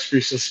Orthodox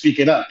priest, so speak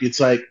it up. It's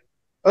like,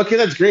 okay,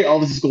 that's great, all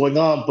this is going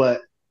on,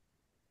 but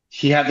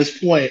he had this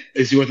point: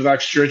 is the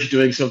Orthodox Church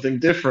doing something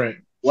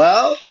different?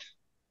 Well,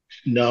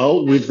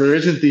 no, there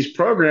isn't these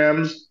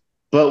programs,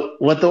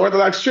 but what the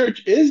Orthodox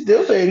Church is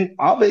doing,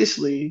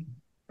 obviously,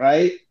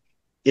 right,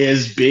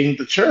 is being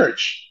the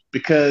church.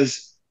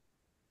 Because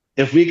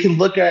if we can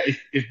look at,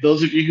 if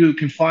those of you who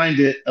can find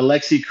it,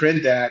 Alexei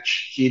Krindach,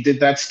 he did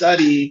that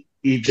study,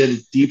 he did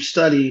a deep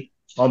study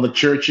on the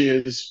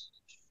churches,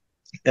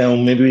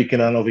 and maybe we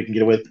can, I don't know if we can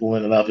get away with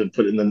pulling it up and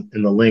put it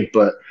in the link,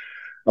 but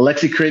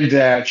Alexei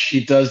Krindach, he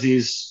does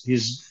these.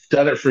 He's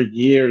done it for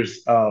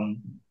years.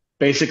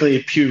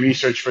 Basically, Pew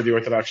Research for the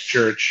Orthodox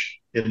Church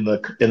in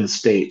the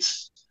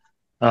states,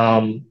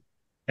 um,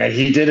 and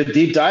he did a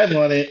deep dive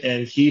on it,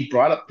 and he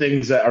brought up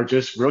things that are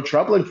just real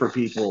troubling for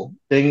people.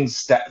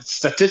 Things that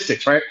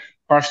statistics, right?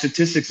 Our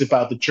statistics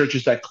about the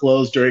churches that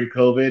closed during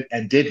COVID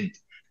and didn't.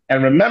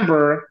 And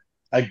remember,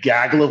 a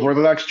gaggle of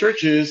Orthodox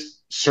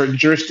churches, certain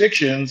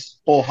jurisdictions,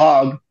 whole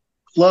hog,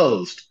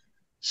 closed.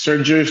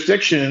 Certain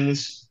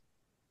jurisdictions,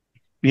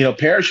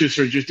 parishes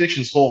or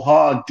jurisdictions, whole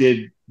hog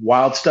did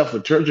wild stuff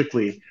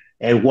liturgically.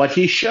 And what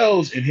he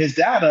shows in his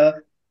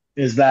data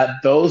is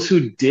that those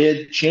who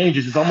did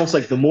changes, it's almost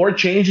like the more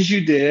changes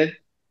you did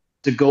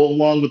to go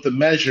along with the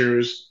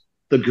measures,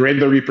 the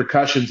greater the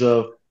repercussions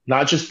of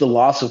not just the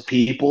loss of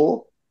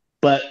people,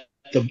 but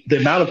the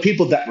amount of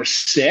people that were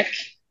sick,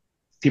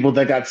 people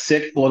that got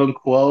sick, quote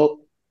unquote,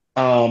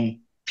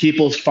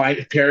 people's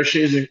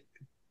parishes and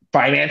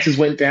finances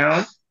went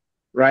down,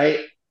 right?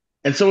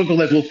 And someone goes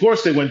like, well, of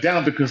course they went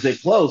down because they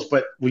closed.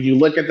 But when you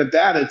look at the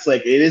data, it's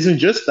like, it isn't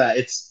just that.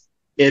 It's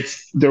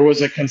there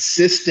was a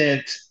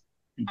consistent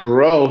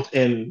growth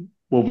in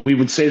what we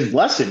would say is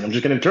blessing. I'm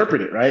just going to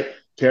interpret it, right?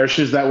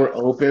 Parishes that were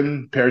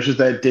open, parishes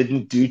that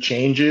didn't do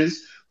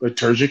changes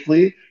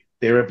liturgically,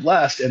 they were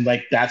blessed. And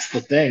like, that's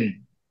the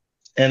thing.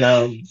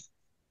 And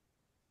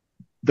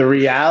the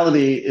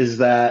reality is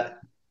that,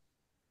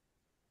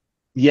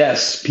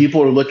 yes,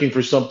 people are looking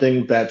for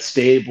something that's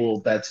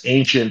stable, that's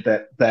ancient,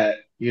 that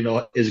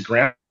is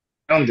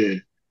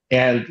grounded.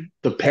 And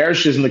the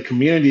parishes and the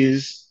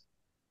communities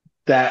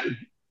that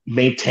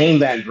maintain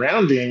that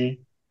grounding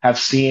have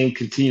seen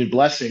continued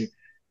blessing.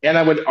 And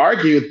I would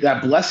argue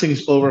that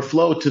blessings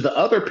overflow to the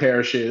other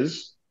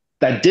parishes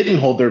that didn't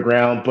hold their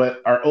ground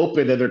but are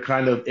open and they're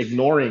kind of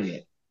ignoring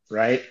it,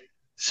 right?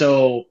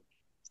 So,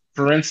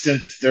 for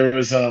instance, there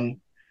was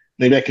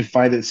maybe I can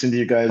find it and send to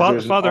you guys.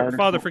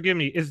 Father, forgive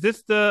me. Is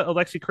this the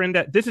Alexi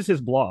Krendat? This is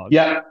his blog.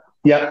 Yeah.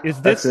 Is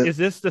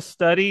this the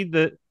study,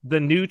 the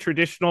new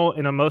traditional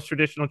in a most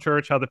traditional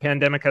church, how the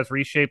pandemic has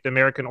reshaped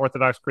American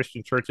Orthodox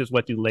Christian churches?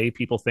 What do lay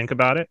people think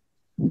about it?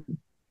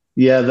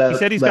 Yeah, he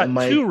said he's got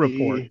two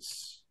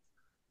reports.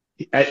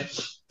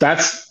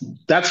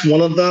 That's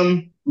one of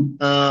them.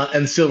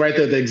 And so right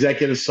there, the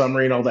executive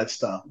summary and all that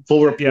stuff,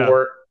 full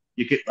report. Yeah.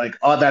 You could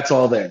that's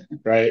all there,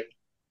 right?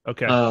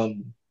 Okay.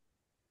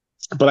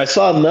 But I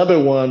saw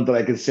another one that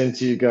I could send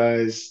to you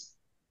guys.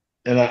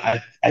 And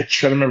I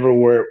try to remember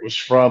where it was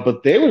from,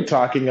 but they were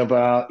talking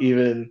about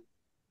even,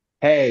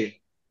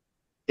 hey,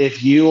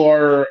 if you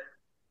are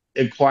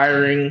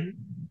inquiring,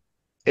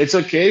 it's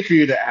okay for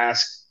you to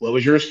ask, what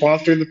was your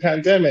response during the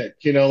pandemic?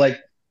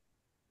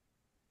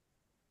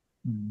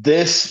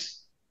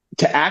 This,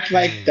 to act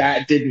like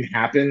that didn't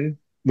happen,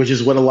 which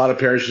is what a lot of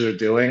parishes are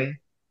doing.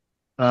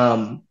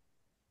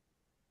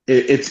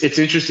 It's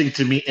interesting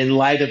to me in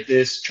light of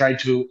this, trying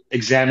to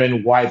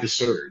examine why the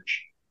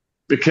surge,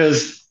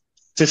 because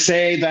to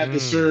say that the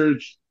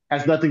surge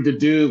has nothing to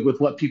do with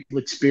what people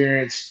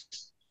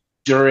experienced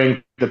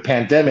during the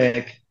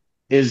pandemic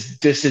is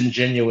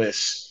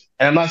disingenuous.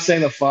 And I'm not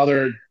saying the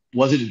father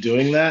wasn't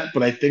doing that,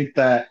 but I think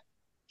that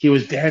he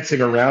was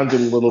dancing around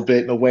it a little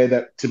bit in a way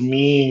that, to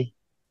me,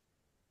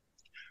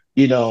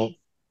 and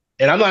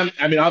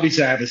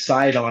obviously I have a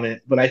side on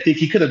it, but I think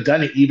he could have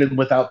done it even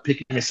without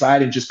picking a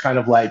side and just kind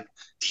of like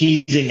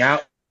teasing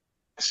out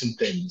some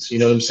things, you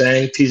know what I'm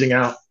saying? Teasing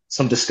out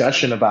some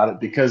discussion about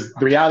it, because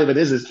the reality of it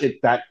is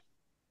that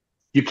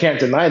you can't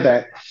deny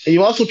that. And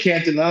you also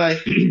can't deny,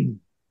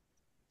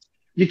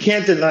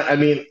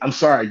 I'm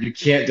sorry, you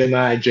can't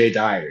deny Jay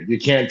Dyer. You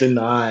can't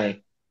deny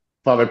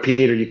Father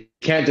Peter. You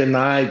can't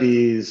deny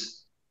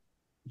these,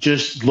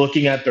 just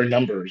looking at their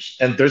numbers.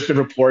 And there's been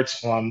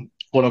reports on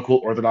quote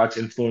unquote Orthodox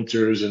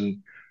influencers,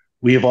 and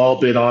we've all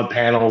been on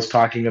panels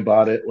talking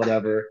about it,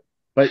 whatever.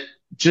 But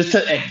just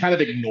to kind of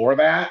ignore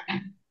that,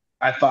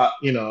 I thought,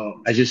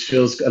 I just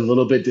feels a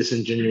little bit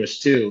disingenuous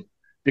too,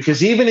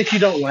 because even if you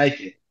don't like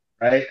it,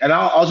 right? And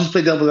I'll just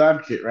play devil's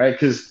advocate, right?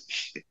 Because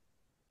I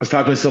was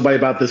talking to somebody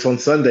about this on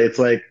Sunday. It's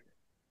like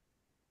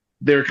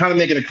they were kind of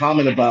making a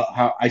comment about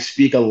how I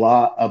speak a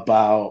lot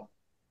about,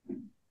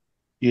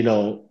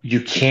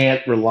 you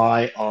can't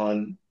rely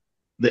on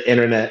the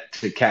internet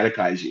to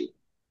catechize you,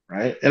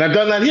 right? And I've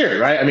done that here,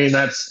 right? I mean,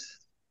 that's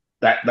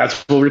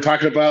what we were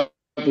talking about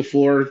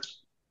before,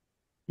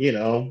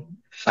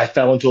 I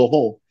fell into a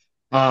hole.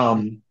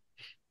 But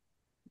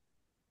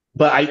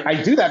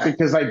I do that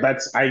because I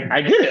get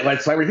it.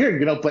 That's why we're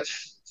here, but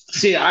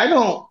see,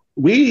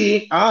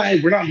 we're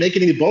not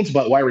making any bones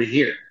about why we're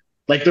here.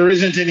 Like, there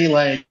isn't any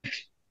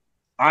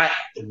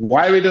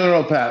why are we doing the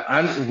Royal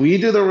Path? We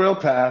do the Royal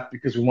Path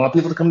because we want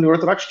people to come to the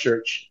Orthodox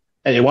Church,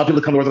 and we want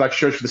people to come to the Orthodox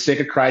Church for the sake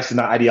of Christ and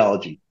not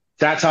ideology.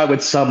 That's how I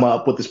would sum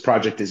up what this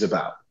project is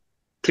about,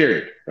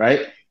 period,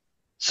 right?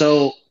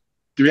 So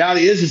the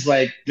reality is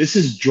this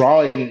is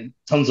drawing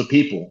tons of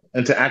people,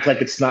 and to act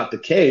like it's not the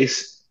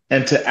case,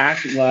 and to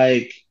act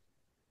like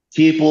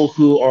people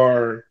who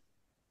are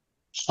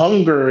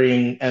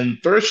hungering and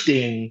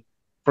thirsting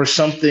for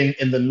something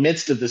in the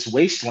midst of this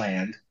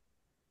wasteland,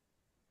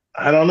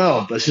 I don't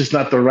know. That's just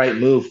not the right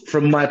move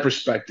from my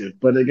perspective.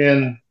 But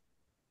again,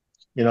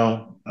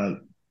 I'm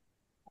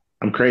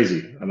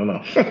crazy. I don't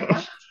know.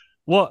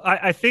 Well,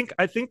 I think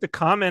the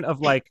comment of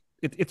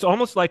it's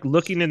almost like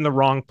looking in the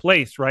wrong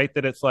place, right?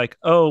 That it's like,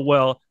 oh,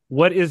 well,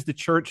 what is the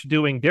church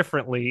doing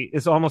differently?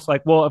 Is almost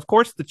like, well, of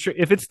course,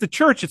 if it's the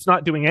church, it's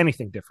not doing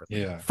anything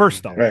differently. Yeah.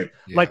 First off, right.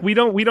 Yeah. We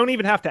don't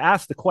even have to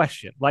ask the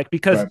question,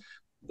 because right.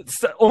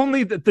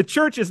 Only the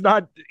church is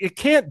not, it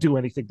can't do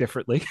anything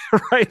differently,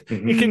 right?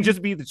 Mm-hmm. It can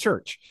just be the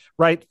church,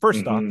 right?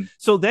 First off.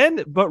 So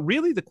then, but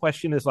really the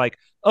question is oh,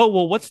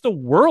 well, what's the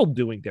world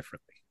doing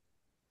differently?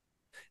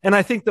 And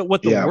I think that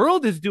what the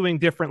world is doing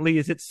differently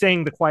is it's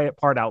saying the quiet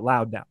part out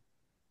loud now.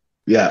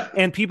 Yeah.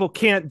 And people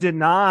can't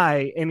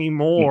deny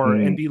anymore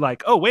and be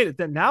like, oh, wait,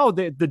 now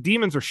the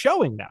demons are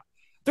showing now.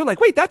 They're like,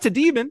 wait, that's a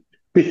demon.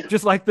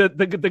 Just like the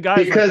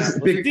guy, because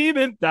that was a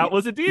demon. That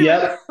was a demon.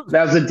 Yeah,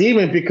 that was a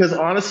demon. Because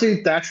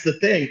honestly, that's the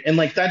thing. And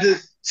that's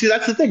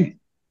the thing.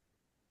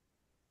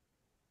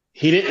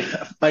 he didn't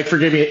like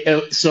forgive me.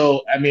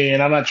 So I mean,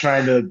 I'm not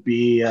trying to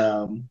be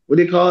what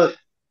do you call it?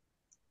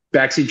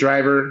 Backseat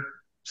driver,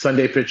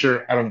 Sunday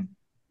pitcher. I don't know.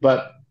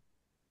 But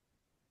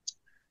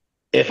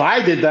if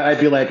I did that, I'd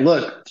be like,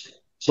 look,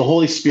 the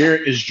Holy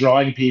Spirit is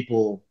drawing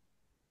people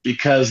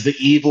because the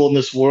evil in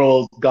this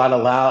world God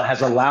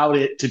has allowed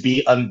it to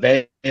be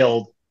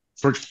unveiled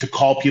for to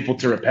call people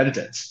to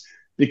repentance.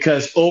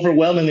 Because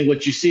overwhelmingly,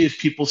 what you see is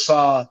people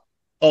saw,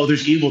 oh,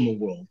 there's evil in the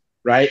world,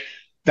 right?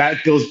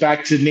 That goes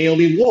back to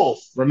Naomi Wolf.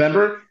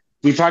 Remember,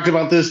 we talked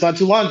about this not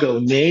too long ago.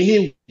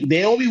 Naomi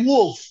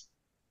Wolf,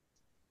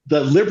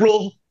 the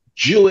liberal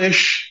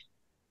Jewish,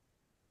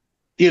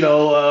 you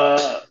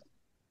know,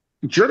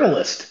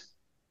 journalist.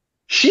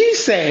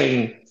 She's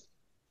saying,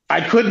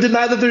 I couldn't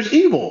deny that there's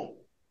evil,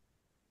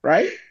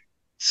 right?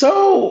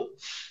 So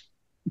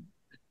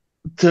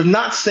to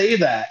not say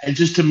that and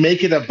just to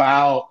make it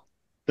about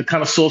the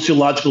kind of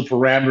sociological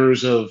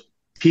parameters of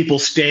people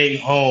staying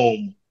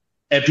home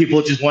and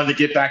people just wanting to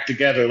get back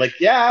together, like,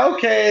 yeah,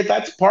 okay,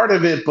 that's part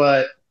of it,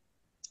 but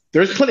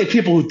there's plenty of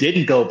people who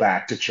didn't go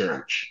back to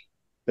church.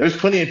 There's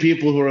plenty of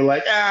people who are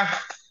like,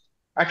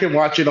 I can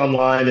watch it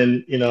online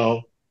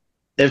and,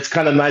 it's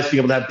kind of nice being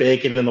able to have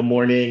bacon in the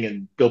morning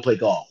and go play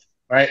golf,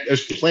 right?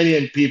 There's plenty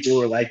of people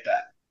who are like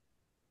that.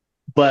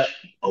 But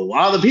a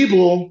lot of the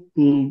people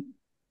who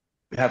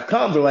have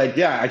come, they're like,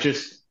 yeah,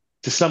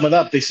 to sum it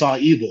up, they saw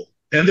evil.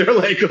 And they're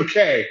like,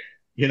 okay,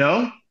 you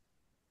know?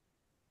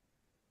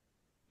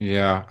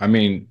 Yeah, I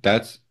mean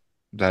that's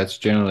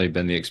generally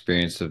been the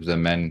experience of the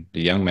men,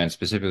 the young men,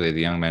 specifically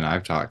the young men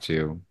I've talked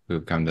to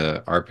who've come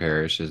to our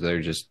parish, is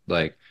they're just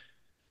like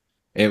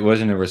it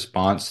wasn't a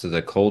response to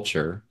the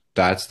culture.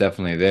 That's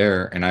definitely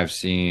there. And I've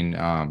seen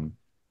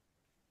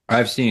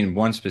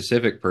one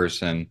specific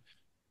person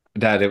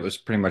that it was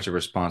pretty much a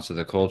response to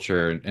the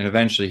culture. And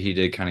eventually he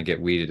did kind of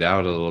get weeded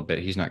out a little bit.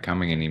 He's not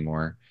coming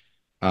anymore.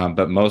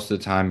 But most of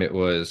the time it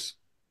was,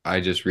 I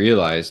just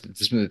realized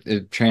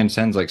it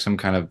transcends like some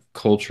kind of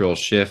cultural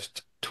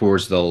shift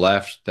towards the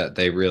left that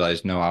they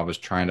realized, no, I was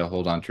trying to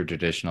hold on to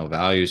traditional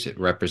values. It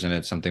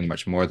represented something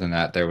much more than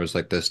that. There was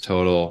like this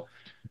total,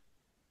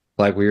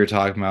 like we were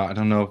talking about, I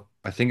don't know,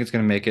 I think it's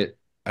going to make it,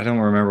 I don't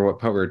remember what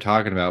part we were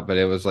talking about, but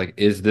it was like,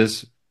 is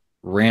this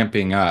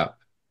ramping up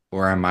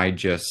or am I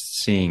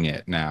just seeing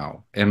it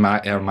now? Are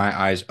my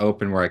eyes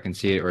open where I can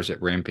see it or is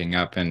it ramping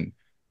up? And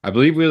I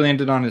believe we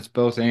landed on it's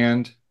both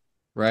and,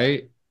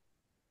 right?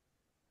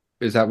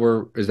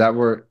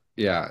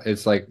 Yeah,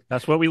 it's like,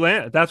 That's what we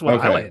land. That's what I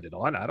okay. landed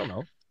on. I don't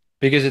know.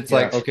 Because it's Yeah.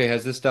 like, okay,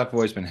 has this stuff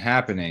always been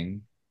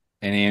happening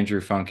and Andrew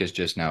Funk is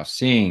just now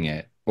seeing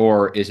it?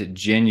 Or is it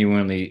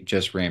genuinely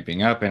just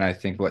ramping up? And I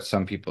think what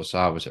some people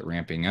saw was it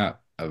ramping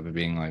up of it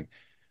being like,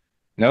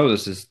 no,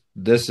 this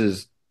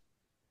is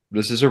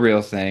a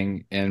real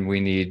thing and we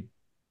need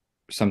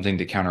something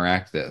to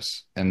counteract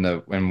this. And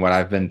what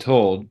I've been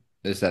told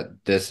is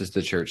that this is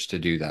the church to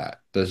do that.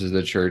 This is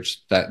the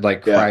church that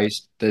like Yeah.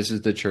 Christ, this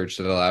is the church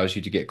that allows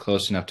you to get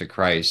close enough to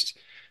Christ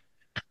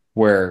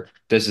where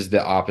this is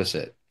the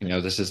opposite.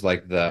 This is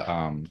like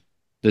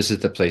this is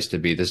the place to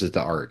be. This is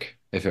the ark,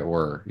 if it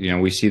were.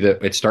 We see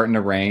that it's starting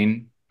to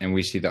rain and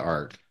we see the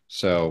ark.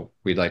 So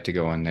we'd like to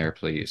go in there,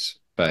 please.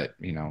 But,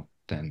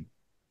 then,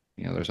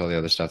 there's all the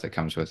other stuff that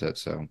comes with it.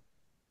 So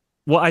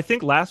Well, I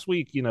think last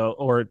week,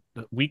 or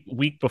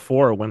week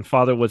before, when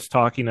Father was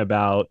talking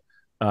about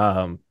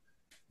um,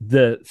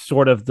 the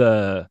sort of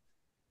the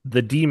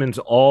demons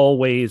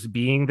always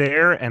being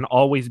there and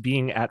always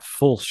being at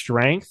full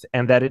strength,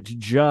 and that it's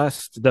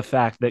just the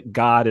fact that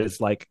God is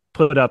like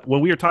put up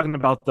when we were talking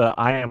about the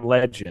I am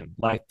legend,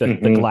 like the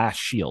Mm-hmm. glass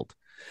shield.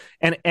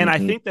 And I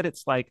Mm-hmm. think that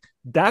it's like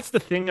that's the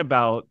thing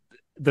about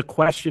the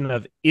question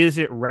of is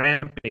it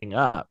ramping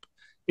up?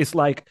 It's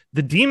like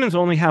the demons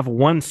only have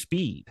one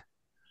speed.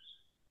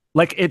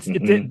 Like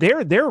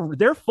Mm-hmm.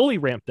 they're fully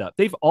ramped up.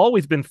 They've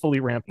always been fully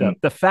ramped up.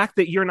 The fact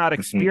that you're not Mm-hmm.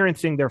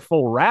 experiencing their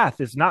full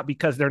wrath is not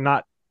because they're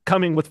not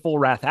coming with full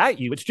wrath at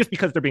you. It's just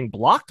because they're being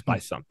blocked by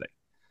something.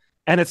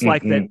 And it's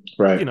like that,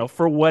 Mm-hmm. Right.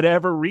 for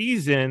whatever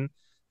reason,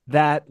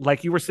 that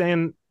like you were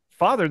saying,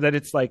 Father, that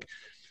it's like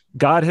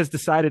God has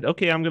decided,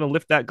 okay, I'm going to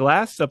lift that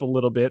glass up a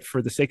little bit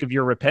for the sake of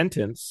your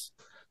repentance,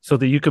 so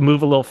that you can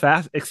move a little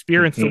fast,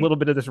 experience a Mm-hmm. little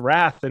bit of this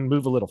wrath, and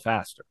move a little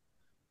faster.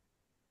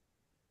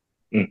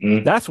 Mm-hmm.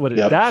 Yep. That's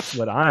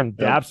what I'm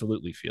Yep.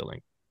 absolutely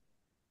feeling.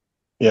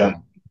 Yeah.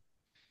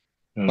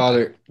 yeah.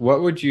 Father,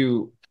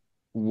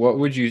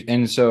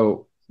 and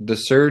so the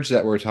surge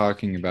that we're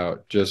talking about,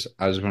 I just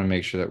want to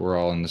make sure that we're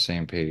all on the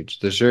same page.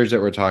 The surge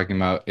that we're talking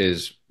about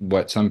is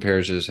what some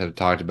parishes have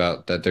talked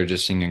about, that they're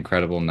just seeing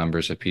incredible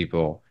numbers of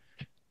people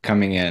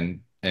coming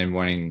in and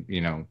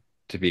wanting,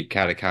 to be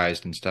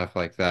catechized and stuff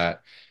like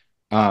that.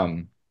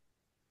 Um,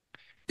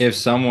 if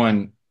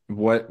someone,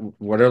 what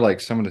are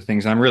like some of the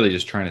things, I'm really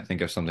just trying to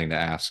think of something to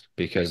ask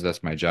because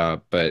that's my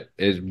job, but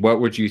what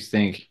would you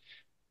think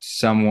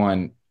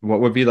what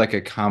would be like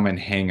a common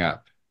hang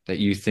up that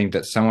you think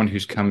that someone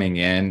who's coming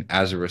in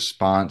as a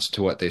response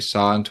to what they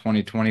saw in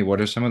 2020,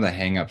 what are some of the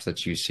hang ups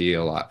that you see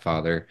a lot,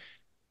 Father?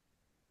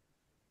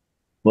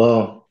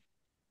 Well,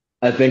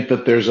 I think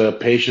that there's a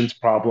patience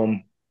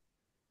problem.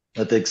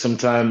 I think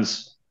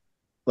sometimes,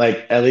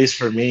 like at least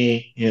for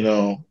me,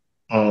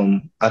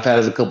 I've had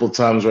it a couple of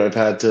times where I've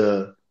had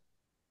to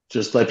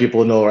just let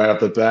people know right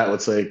off the bat.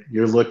 It's like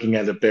you're looking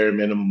at a bare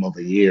minimum of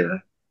a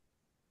year,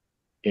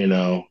 you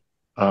know.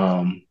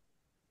 Um,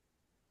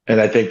 and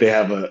I think they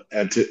have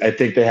I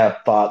think they have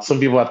thoughts. Some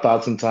people have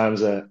thoughts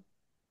sometimes that,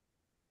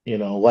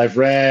 well, I've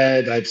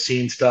read, I've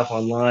seen stuff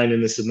online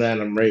and this and that,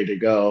 and I'm ready to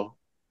go.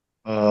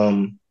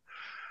 Um,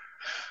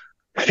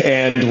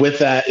 and with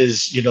that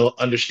is,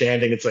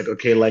 understanding it's like,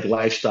 okay, like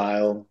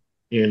lifestyle,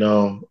 you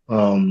know,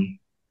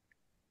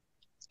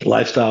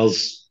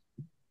 lifestyles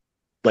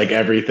like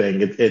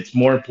everything. It's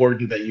more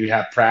important that you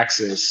have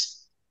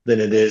praxis than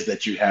it is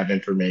that you have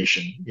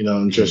information,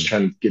 and just Mm.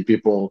 trying to get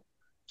people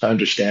to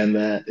understand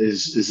that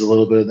is a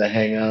little bit of the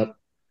hang up.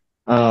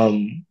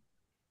 Um,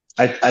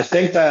 I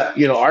think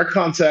that, our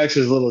context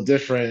is a little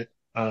different,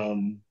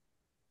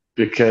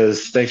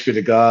 because thanks be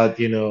to God,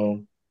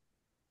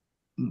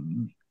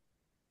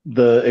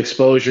 the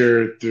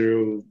exposure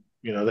through,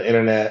 the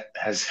internet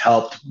has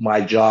helped my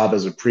job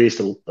as a priest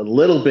a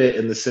little bit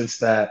in the sense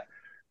that,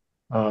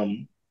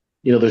 um,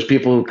 there's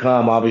people who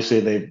come, obviously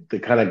they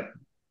kind of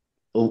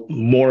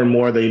more and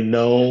more they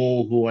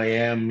know who I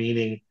am,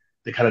 meaning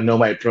they kind of know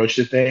my approach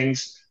to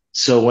things.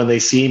 So when they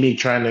see me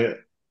trying to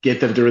get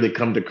them to really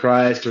come to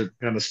Christ or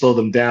kind of slow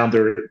them down,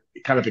 they're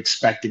kind of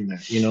expecting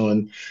that,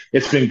 and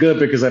it's been good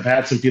because I've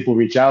had some people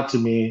reach out to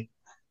me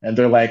and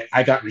they're like,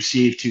 I got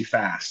received too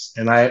fast.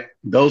 And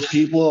those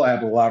people I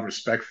have a lot of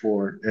respect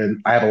for,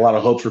 and I have a lot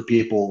of hope for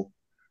people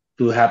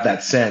who have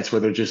that sense where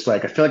they're just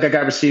like, I feel like I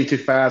got received too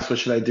fast. What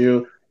should I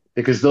do?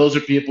 Because those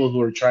are people who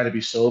are trying to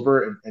be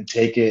sober and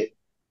take it,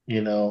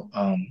 you know,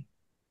 um,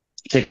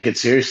 take it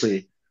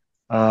seriously.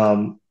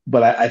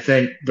 But I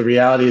think the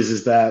reality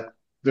is that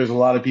there's a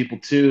lot of people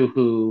too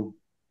who,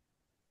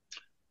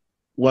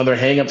 one of their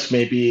hangups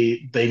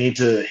maybe they need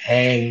to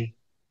hang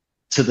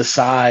to the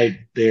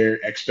side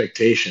their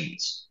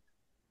expectations.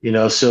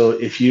 So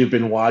if you've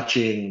been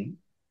watching,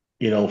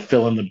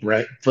 fill in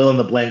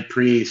the blank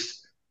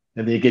priest,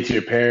 and then you get to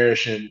your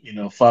parish and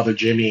Father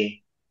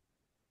Jimmy,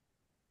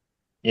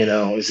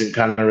 isn't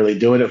kind of really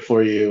doing it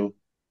for you.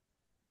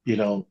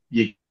 You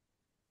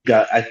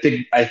got. I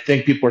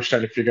think people are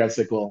starting to figure out. It's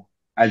like, well,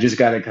 I just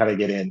got to kind of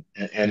get in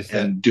and Is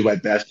that and do my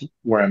best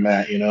where I'm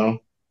at.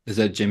 is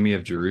that Jimmy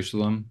of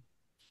Jerusalem?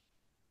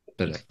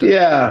 Da-da-da.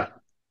 Yeah,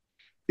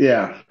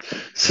 yeah.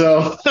 Gotcha.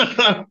 So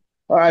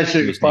I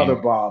should First name, Father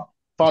Bob.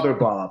 Father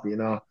Bob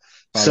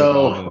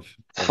So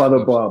Father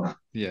of Bob.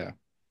 yeah.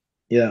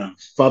 Yeah,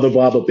 Father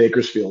Bob of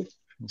Bakersfield.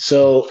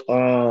 So,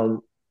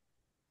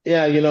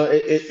 yeah,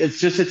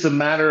 it's a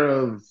matter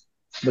of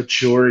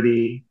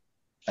maturity.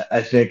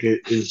 I think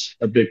it is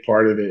a big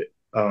part of it.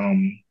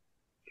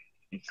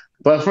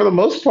 But for the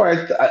most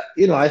part,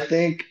 I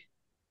think,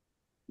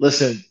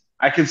 listen,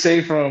 I can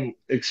say from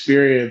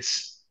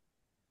experience,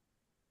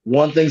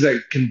 one thing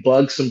that can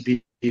bug some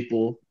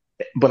people,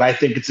 but I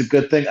think it's a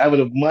good thing. I would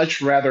have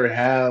much rather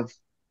have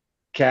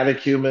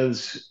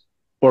catechumens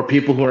or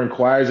people who are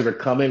inquirers that are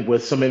coming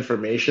with some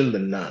information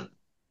than none.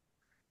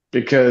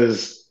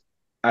 Because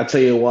I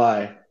tell you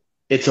why,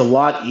 it's a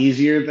lot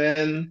easier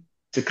then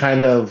to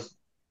kind of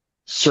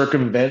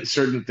circumvent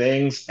certain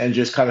things and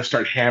just kind of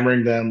start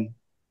hammering them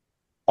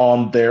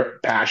on their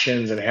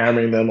passions and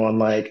hammering them on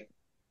like,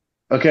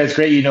 okay, it's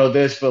great you know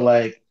this, but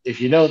like if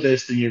you know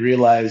this, then you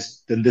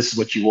realize then this is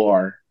what you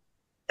are.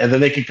 And then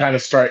they can kind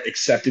of start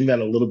accepting that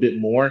a little bit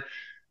more.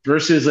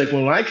 Versus like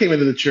when I came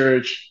into the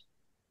church,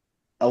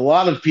 a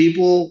lot of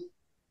people,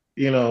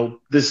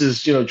 this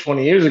is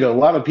 20 years ago, a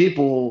lot of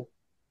people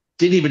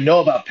didn't even know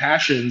about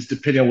passions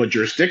depending on what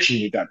jurisdiction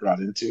you got brought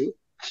into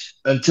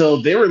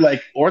until they were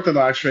like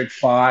Orthodox for like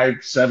 5,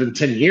 7,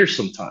 10 years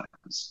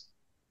sometimes,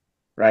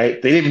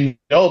 right? They didn't even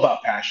know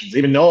about passions.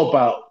 They didn't know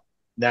about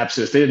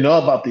napsis. They didn't know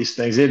about these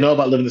things. They didn't know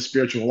about living the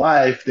spiritual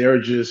life. They were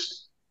just,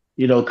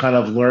 kind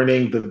of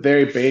learning the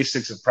very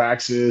basics of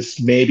praxis,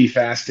 maybe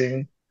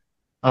fasting.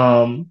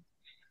 Um,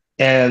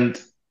 and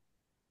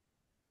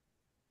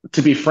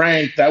to be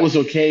frank, that was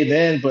okay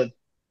then, but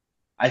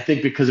I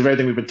think because of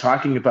everything we've been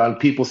talking about,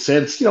 people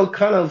since,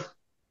 kind of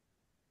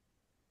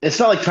it's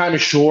not like time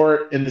is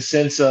short in the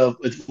sense of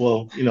it's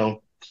well,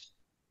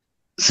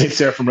 Saint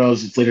Seraphim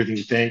Rose, it's later than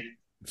you think.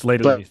 It's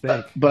later than But you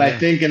think. but I Yeah.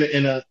 think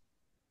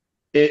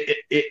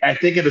I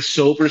think in a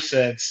sober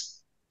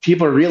sense,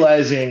 people are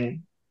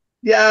realizing,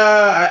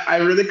 yeah, I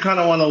really kind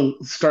of want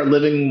to start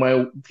living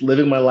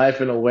my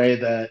life in a way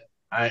that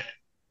I,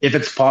 if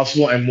it's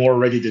possible, I'm more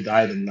ready to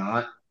die than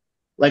not.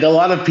 Like a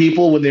lot of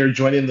people when they were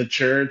joining the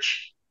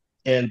church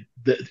in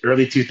the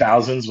early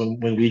 2000s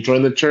when we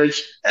joined the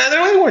church, and they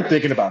really weren't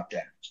thinking about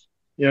that.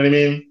 You know what I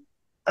mean?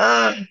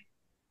 Uh,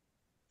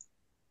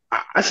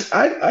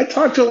 I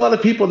talk to a lot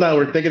of people now who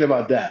are thinking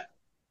about that.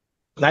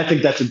 And I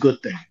think that's a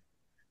good thing.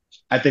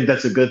 I think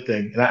that's a good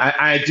thing. And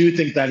I do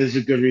think that is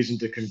a good reason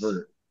to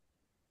convert.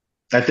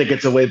 I think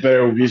it's a way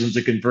better reason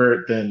to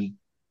convert than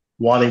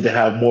wanting to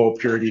have moral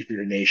purity for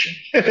your nation.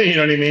 You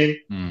know what I mean?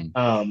 Mm.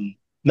 Um,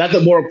 Not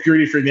that moral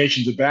purity for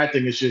nations is a bad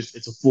thing. It's just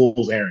it's a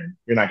fool's errand.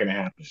 You're not going to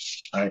happen.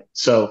 Right.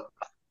 So,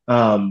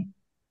 um,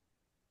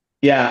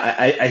 yeah,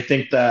 I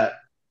think that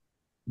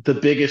the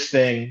biggest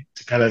thing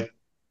to kind of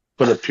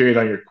put a period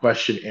on your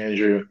question,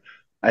 Andrew,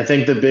 I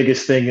think the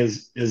biggest thing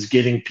is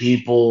getting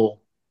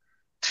people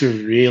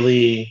to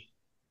really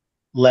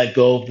let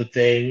go of the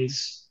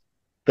things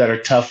that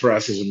are tough for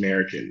us as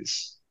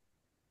Americans,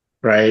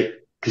 right?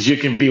 Because you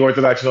can be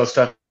Orthodox and all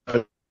stuff,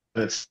 but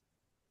it's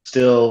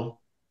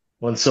still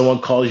when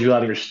someone calls you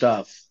out of your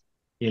stuff,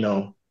 you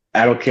know,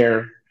 I don't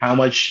care how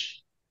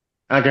much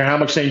I don't care how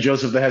much St.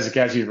 Joseph the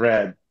Hezekiah you've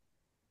read,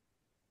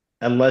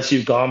 unless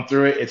you've gone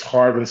through it, it's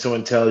hard when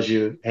someone tells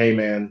you, "Hey,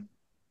 man,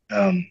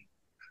 um,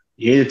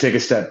 you need to take a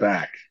step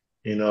back.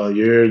 You know,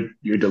 you're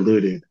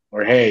deluded,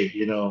 or hey,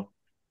 you know,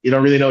 you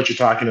don't really know what you're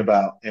talking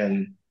about,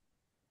 and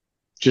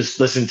just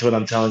listen to what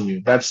I'm telling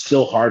you." That's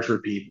still hard for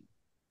people.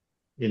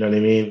 You know what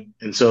I mean?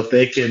 And so if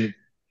they can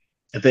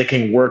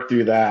work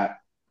through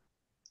that,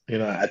 you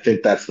know, I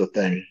think that's the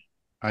thing.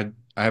 I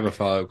have a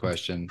follow-up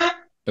question,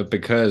 but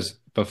because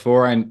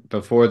before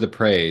the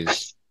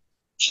praise,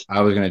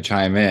 I was going to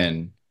chime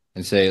in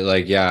and say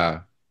like,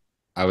 yeah,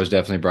 I was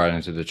definitely brought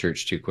into the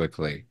church too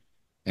quickly,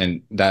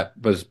 and that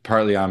was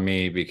partly on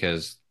me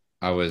because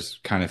I was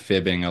kind of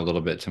fibbing a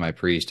little bit to my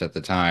priest at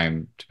the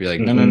time to be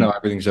like, no, no, no, Hmm.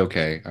 everything's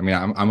okay. I mean,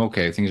 I'm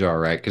okay. Things are all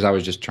right because I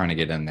was just trying to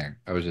get in there.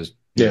 I was just,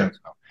 Yeah.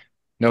 so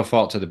no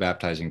fault to the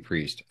baptizing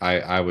priest.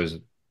 I was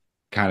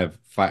kind of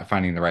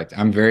finding the right.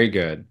 I'm very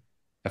good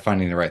at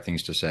finding the right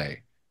things to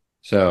say.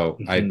 So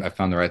Hmm. I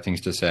found the right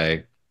things to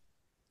say.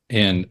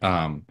 And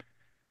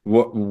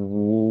what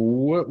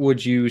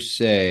would you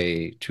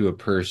say to a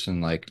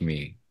person like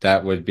me?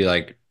 That would be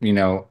like,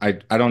 I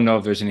don't know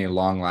if there's any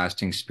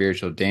long-lasting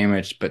spiritual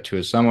damage, but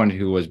to someone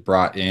who was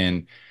brought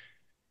in,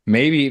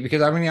 maybe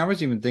because I mean I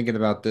was even thinking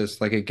about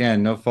this, like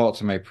again, no fault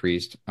to my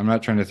priest. I'm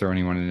not trying to throw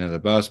anyone into the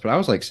bus, but I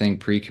was like saying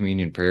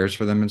pre-communion prayers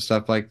for them and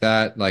stuff like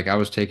that. Like I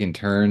was taking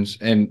turns,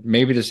 and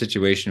maybe the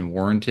situation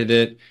warranted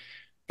it.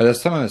 But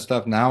that's some of the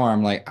stuff now where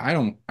I'm like, I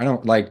don't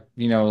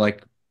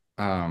like,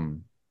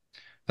 um,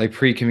 like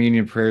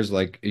pre-communion prayers,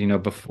 like,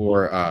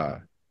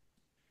 before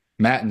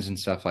matins and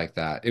stuff like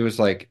that. It was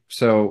like,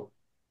 so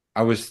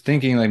I was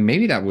thinking like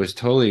maybe that was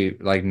totally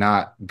like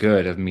not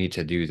good of me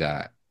to do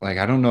that. Like,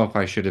 I don't know if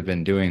I should have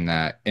been doing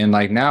that. And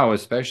like now,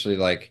 especially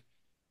like,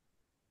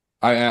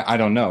 I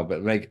don't know,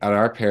 but like at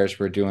our parish,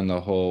 we're doing the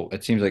whole,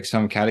 it seems like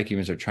some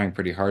catechumens are trying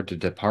pretty hard to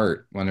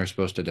depart when they're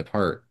supposed to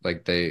depart.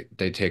 Like they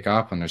take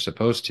off when they're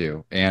supposed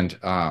to. And,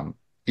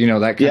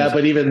 that kind Yeah, of,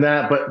 but even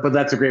that, but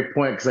that's a great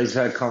point because I just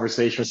had a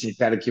conversation with some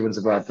catechumens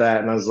about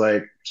that, and I was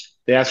like,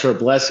 they asked for a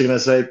blessing, and I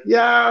was like,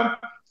 yeah,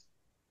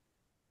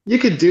 you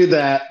could do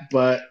that,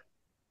 but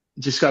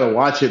you just got to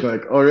watch it.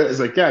 Like, oh, it's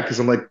like, yeah, because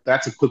I'm like,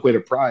 that's a quick way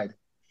to pride.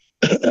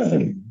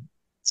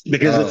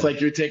 Because it's oh,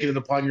 like you're taking it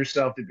upon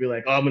yourself to be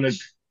like, oh, I'm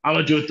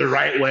gonna do it the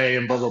right way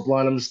and blah blah blah.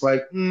 And I'm just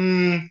like,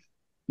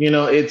 you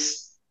know,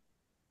 it's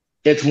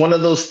one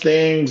of those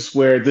things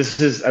where this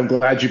is. I'm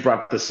glad you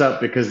brought this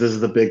up because this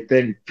is the big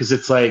thing. Because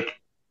it's like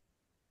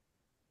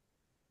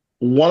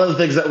one of the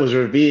things that was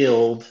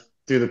revealed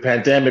through the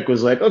pandemic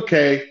was like,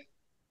 okay,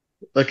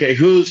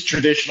 who's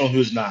traditional,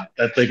 who's not.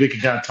 That like we can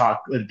kind of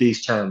talk in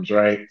these terms,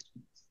 right?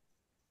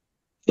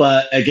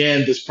 But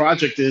again, this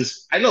project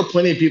is, I know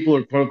plenty of people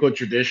are quote unquote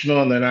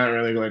traditional and they're not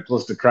really like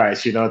close to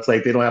Christ. You know, it's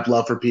like they don't have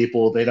love for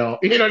people. They don't,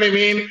 you know what I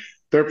mean?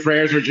 Their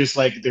prayers are just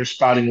like they're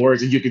spouting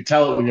words and you can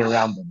tell it when you're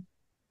around them.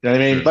 You know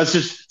what I mean? true. Let's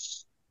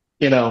just,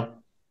 you know,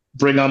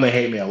 bring on the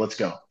hate mail. Let's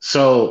go.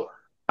 So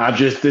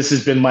this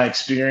has been my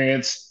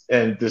experience.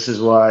 And this is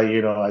why,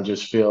 you know, I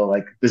just feel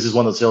like this is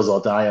one of those hills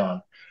I'll die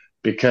on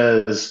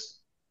because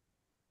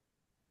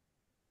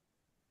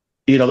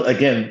you know,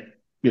 again,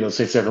 you know,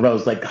 St. Stephen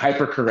Rose, like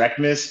hyper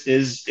correctness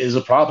is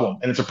a problem,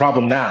 and it's a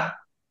problem now.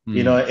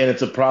 You know, Hmm. and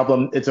it's a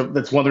problem. That's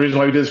one of the reasons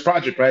why we did this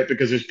project, right?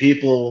 Because there's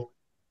people,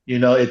 you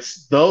know,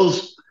 it's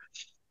those.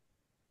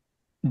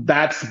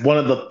 That's one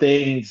of the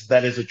things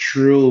that is a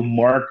true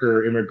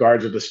marker in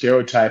regards to the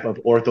stereotype of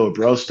ortho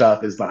bro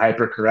stuff is the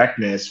hyper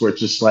correctness, where it's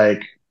just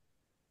like,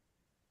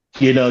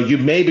 you know, you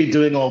may be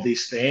doing all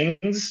these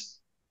things,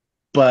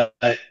 but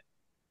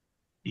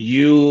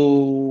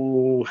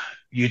you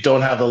you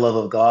don't have the love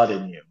of God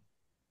in you,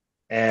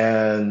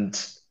 and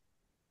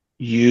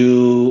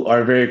you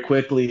are very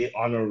quickly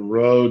on a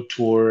road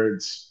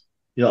towards,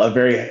 you know, a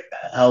very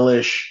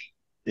hellish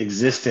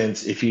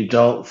existence if you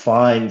don't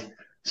find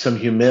some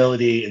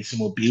humility and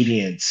some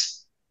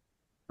obedience,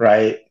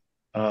 right?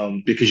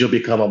 Because you'll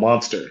become a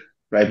monster,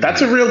 right?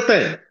 That's a Hmm. real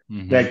thing.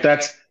 Hmm. Like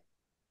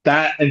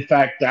that. In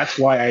fact, that's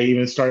why I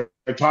even started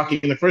talking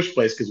in the first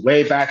place. Because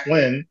way back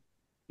when,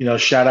 you know,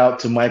 shout out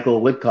to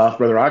Michael Whitcoff,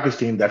 Brother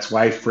Augustine. That's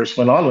why I first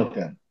went on with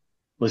him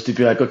was to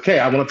be like, okay,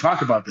 I want to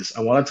talk about this.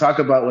 I want to talk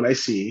about what I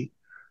see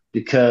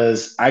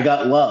because I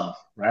got love,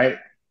 right?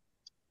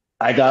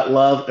 I got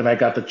love and I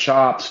got the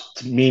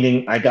chops,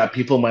 meaning I got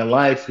people in my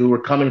life who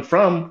were coming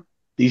from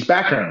these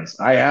backgrounds.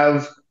 I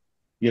have,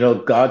 you know,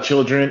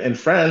 godchildren and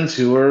friends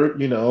who are,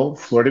 you know,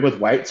 flirting with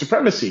white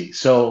supremacy.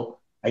 So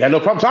I got no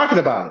problem talking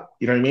about it.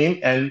 You know what I mean?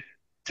 And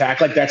to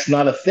act like that's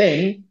not a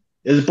thing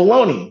is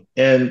baloney.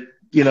 And,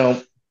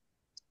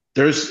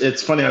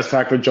 it's funny. I was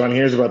talking with John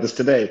Hears about this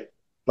today.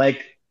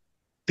 Like,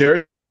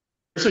 there's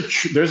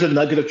there's a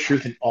nugget of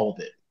truth in all of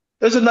it.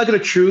 There's a nugget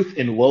of truth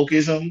in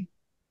wokeism.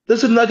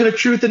 There's a nugget of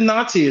truth in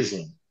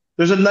Nazism.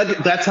 There's a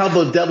nugget. That's how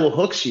the devil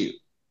hooks you,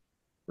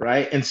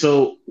 right? And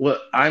so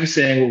what I'm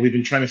saying, what we've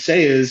been trying to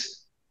say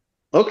is,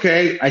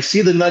 okay, I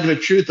see the nugget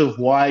of truth of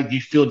why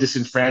you feel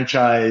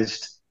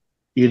disenfranchised,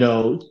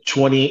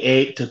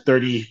 28 to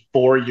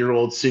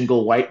 34-year-old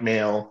single white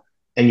male,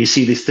 and you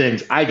see these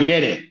things. I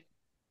get it.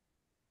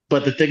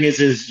 But the thing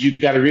is you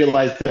got to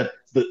realize that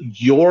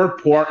your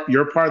part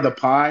of the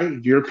pie,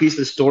 your piece of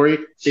the story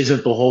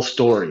isn't the whole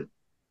story,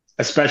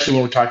 especially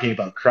when we're talking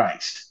about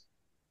Christ.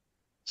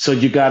 So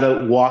you got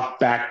to walk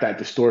back that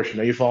distortion.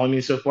 Are you following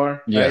me so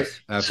far? Yes,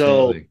 right?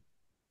 absolutely.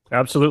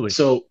 Absolutely.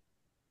 So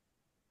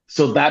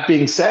that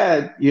being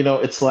said,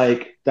 it's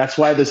like, that's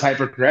why this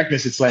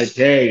hypercorrectness, it's like,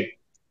 hey,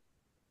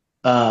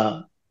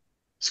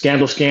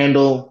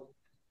 scandal.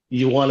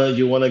 You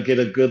wanna get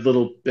a good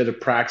little bit of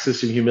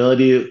praxis and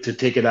humility to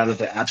take it out of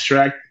the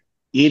abstract.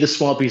 Eat a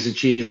small piece of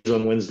cheese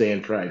on Wednesday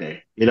and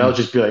Friday.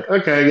 Just be like,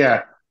 okay,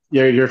 yeah,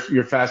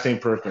 you're fasting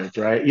perfect,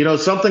 right?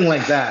 Something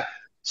like that.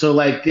 So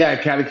like, yeah,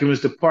 catechumens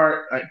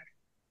depart.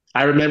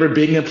 I remember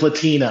being in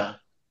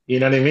Platina. You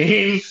know what I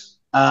mean?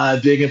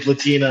 Being in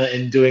Platina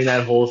and doing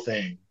that whole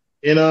thing.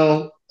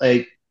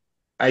 Like,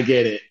 I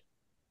get it,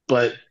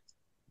 but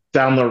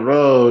down the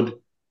road,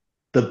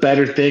 the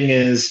better thing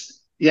is,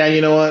 yeah,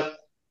 you know what?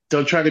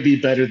 Don't try to be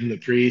better than the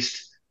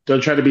priest. Don't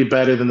try to be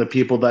better than the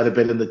people that have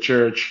been in the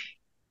church,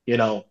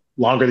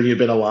 longer than you've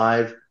been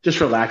alive.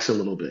 Just relax a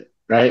little bit,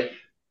 right?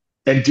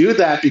 And do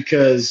that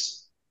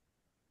because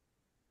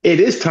it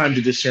is time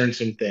to discern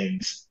some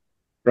things,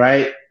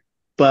 right?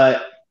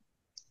 But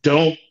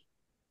don't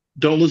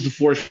don't lose the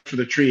forest for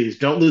the trees.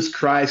 Don't lose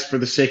Christ for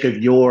the sake of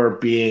your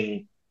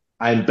being,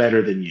 I'm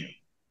better than you.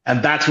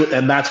 And that's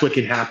what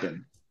can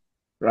happen,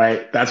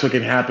 right? That's what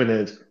can happen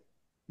is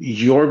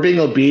you're being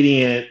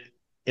obedient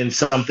in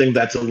something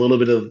that's a little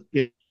bit of,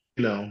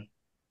 know,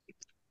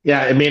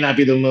 yeah, it may not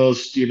be the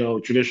most,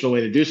 traditional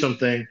way to do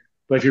something,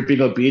 but if you're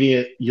being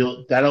obedient,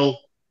 that'll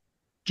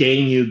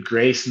gain you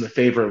grace and the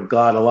favor of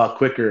God a lot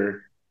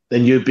quicker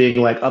than you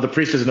being like, oh, the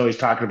priest doesn't know what he's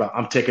talking about.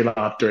 I'm taking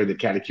off during the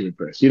catechumen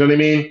verse. You know what I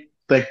mean?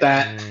 Like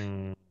that,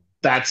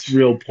 that's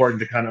real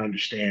important to kind of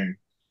understand.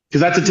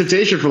 Because that's a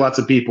temptation for lots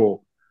of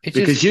people. It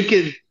Because just,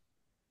 you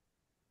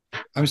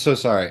can, I'm so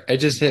sorry. It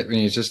just hit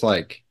me. It's just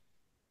like,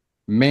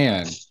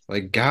 man,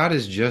 like God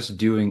is just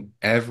doing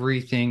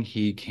everything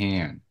he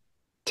can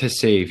to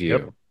save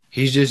Yep. you.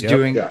 He's just Yep.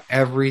 doing yeah,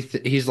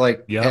 everything. He's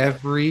like Yep.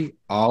 every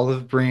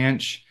olive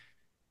branch,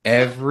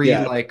 every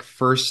yeah, like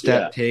first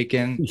yeah, step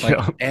taken, like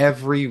Yep.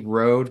 every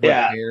road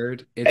yeah.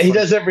 repaired. It's He like,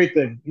 does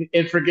everything.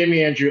 And forgive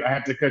me, Andrew, I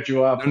have to cut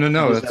you off no,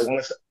 because that's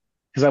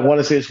I want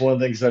to say it's one of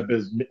the things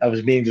I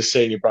was meaning to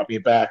say, and you brought me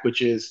back,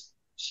 which is,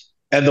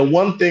 and the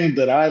one thing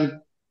that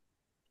I'm,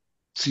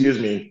 excuse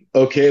me,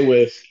 okay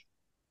with,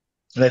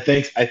 and I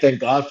thank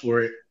God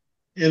for it.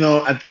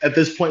 At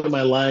this point in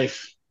my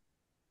life,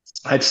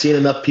 I've seen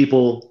enough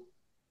people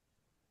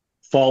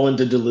fall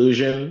into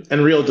delusion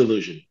and real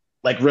delusion,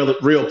 like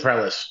real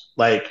prelace,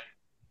 like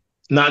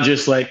not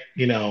just like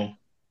oh,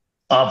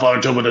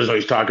 Father Tobo knows what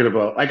he's talking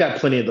about. I got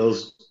plenty of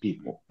those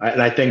people, and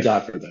I thank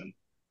God for them.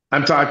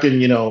 I'm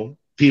talking,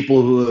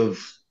 people who have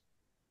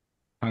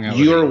hung out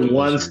with you're angels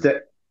one or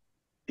step,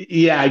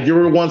 yeah,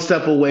 you're one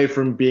step away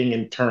from being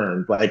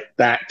interned, like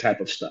that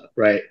type of stuff,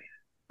 right?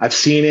 I've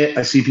seen it.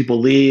 I see people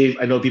leave.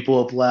 I know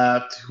people have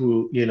left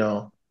who,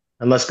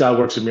 unless God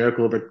works a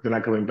miracle, but they're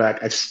not coming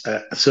back.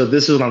 So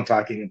this is what I'm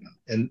talking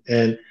about,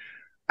 and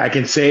I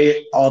can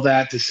say all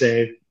that to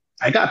say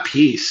I got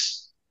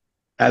peace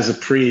as a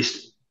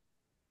priest.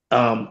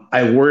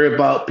 I worry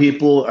about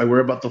people. I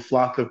worry about the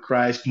flock of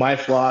Christ, my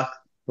flock,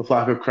 the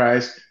flock of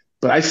Christ.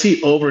 But I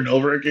see over and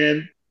over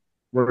again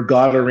where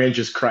God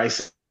arranges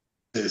crisis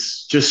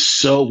just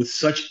so with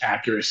such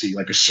accuracy,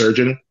 like a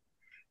surgeon.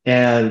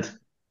 And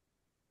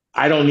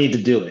I don't need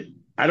to do it.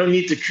 I don't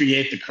need to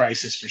create the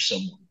crisis for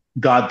someone.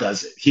 God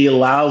does it. He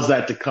allows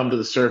that to come to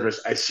the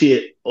surface. I see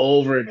it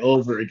over and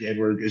over again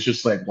where it's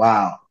just like,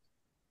 wow,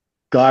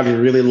 God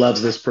really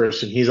loves this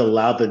person. He's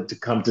allowed them to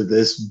come to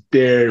this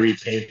very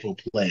painful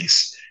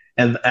place.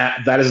 And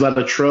that is not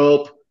a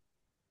trope.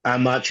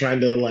 I'm not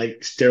trying to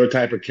like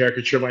stereotype or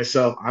caricature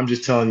myself. I'm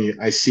just telling you,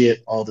 I see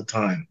it all the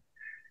time.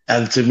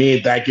 And to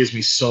me, that gives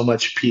me so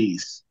much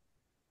peace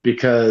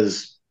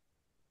because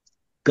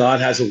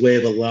God has a way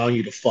of allowing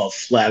you to fall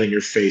flat on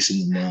your face in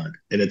the mud.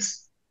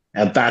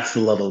 And that's the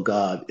love of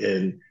God.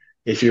 And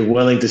if you're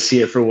willing to see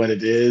it for what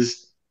it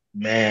is,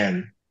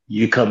 man,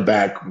 you come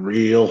back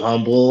real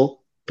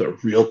humble,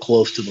 but real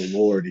close to the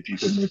Lord if you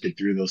can make it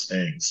through those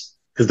things.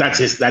 Because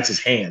that's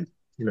his hand.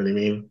 You know what I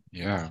mean?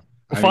 yeah.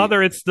 Well, I mean,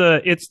 Father, it's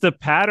the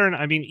pattern.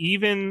 I mean,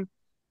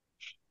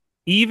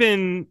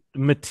 even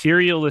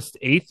materialist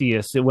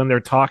atheists, when they're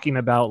talking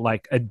about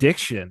like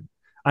addiction,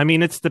 I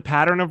mean, it's the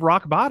pattern of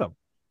rock bottom.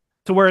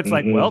 to where it's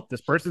like, Mm-hmm. well,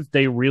 this person's,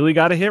 they really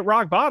got to hit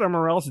rock bottom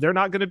or else they're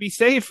not going to be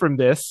saved from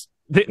this.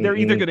 They're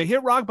either Mm-hmm. going to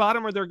hit rock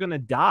bottom or they're going to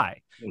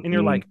die. And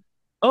you're Mm-hmm. like,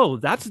 oh,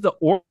 that's the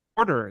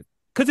order.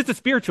 Because it's a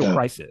spiritual Yeah.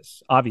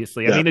 crisis,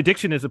 obviously. I Yeah. mean,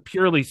 addiction is a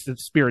purely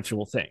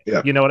spiritual thing.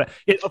 Yeah. You know what?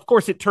 Of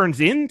course, it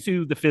turns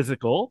into the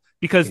physical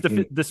because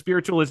Mm-hmm. the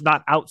spiritual is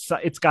not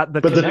outside. It's got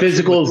the But the connection with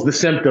physical is the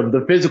symptom.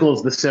 The physical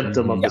is the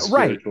symptom of Hmm. the yeah,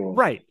 right, spiritual.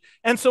 right.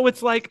 And so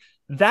it's like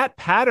that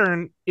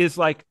pattern is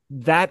like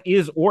that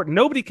is order.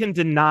 Nobody can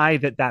deny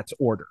that that's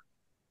order,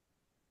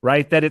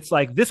 right? That it's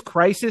like this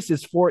crisis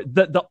is for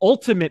the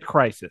ultimate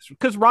crisis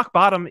because rock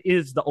bottom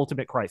is the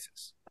ultimate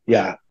crisis,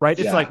 Yeah. right?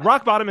 It's Yeah. like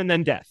rock bottom and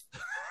then death,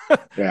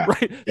 Yeah.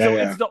 right? Yeah. So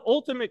Yeah. it's the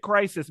ultimate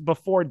crisis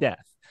before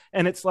death.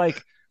 And it's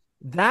like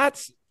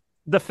that's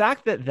the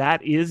fact that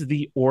that is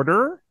the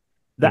order,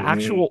 the Mm-hmm.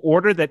 actual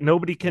order that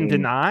nobody can Mm-hmm.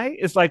 deny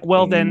is like,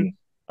 well, then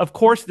Mm-hmm. of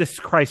course this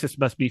crisis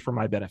must be for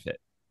my benefit.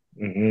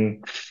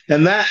 Mm-hmm.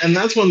 And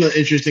that's one of the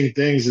interesting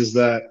things is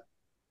that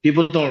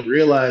people don't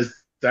realize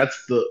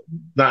that's the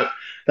not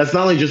that's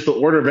not only just the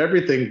order of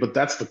everything, but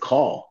that's the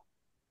call.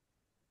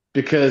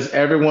 Because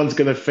everyone's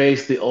gonna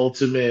face the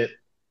ultimate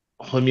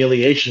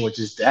humiliation, which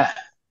is death.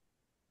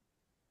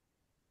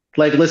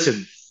 Like,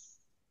 listen,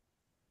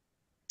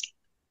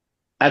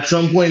 at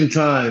some point in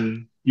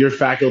time, your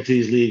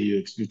faculties leave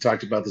you. We've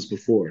talked about this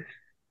before.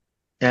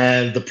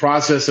 And the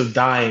process of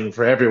dying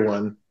for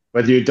everyone,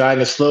 whether you die in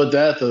a slow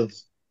death of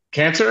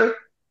cancer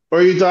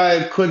or you die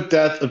a quick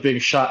death of being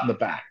shot in the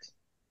back,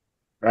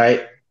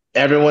 right?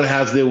 Everyone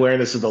has the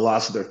awareness of the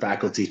loss of their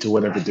faculty to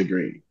whatever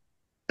degree.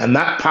 And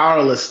that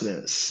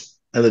powerlessness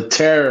and the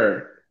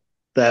terror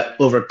that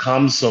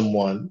overcomes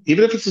someone,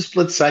 even if it's a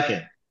split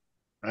second,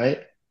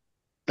 right?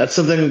 That's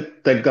something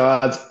that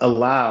God's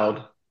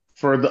allowed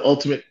for the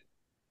ultimate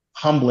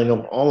humbling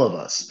of all of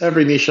us.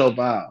 Every knee shall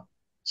bow.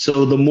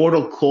 So the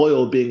mortal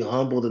coil being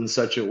humbled in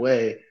such a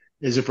way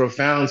is a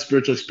profound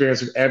spiritual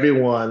experience that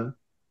everyone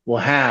will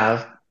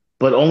have,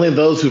 but only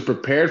those who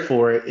prepared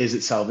for it is it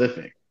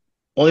salvific.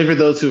 Only for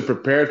those who have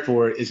prepared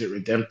for it is it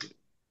redemptive.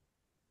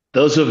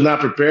 Those who have not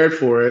prepared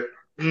for it,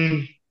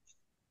 mm,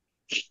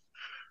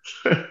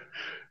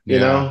 you Yeah.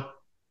 know,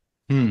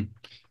 Hmm.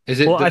 Is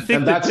Well, it I the think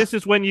and that that's this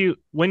is when you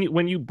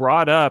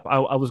brought up.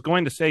 I was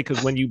going to say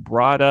because when you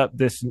brought up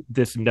this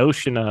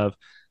notion of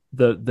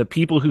the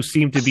people who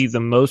seem to be the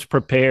most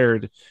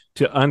prepared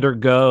to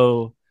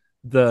undergo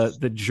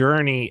the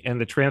journey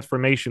and the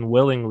transformation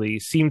willingly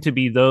seem to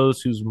be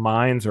those whose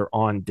minds are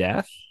on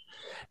death.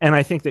 And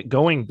I think that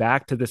going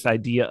back to this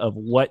idea of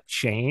what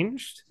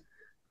changed,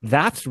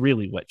 that's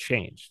really what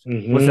changed.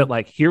 Was that mm-hmm,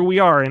 like here we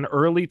are in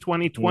early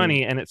mm-hmm,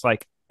 2020 and it's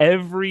like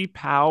every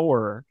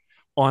power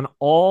on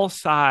all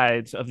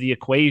sides of the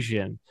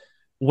equation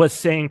was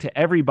saying to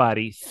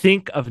everybody,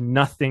 think of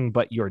nothing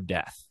but your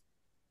death.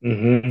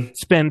 mm-hmm,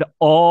 Spend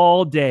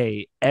all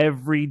day,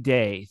 every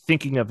day,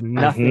 thinking of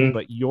nothing mm-hmm,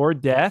 but your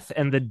death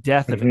and the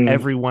death of mm-hmm,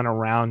 everyone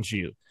around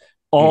you,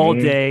 all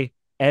mm-hmm, day,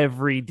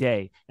 every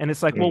day. And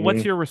it's like, well,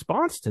 what's mm-hmm, your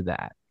response to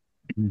that?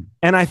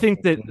 And I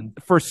think that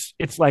first,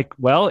 it's like,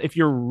 well, if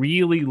you're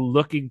really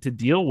looking to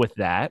deal with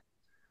that,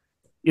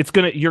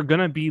 you're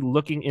gonna be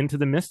looking into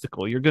the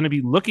mystical. You're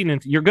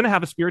gonna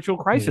have a spiritual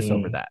crisis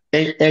over mm-hmm. that,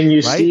 And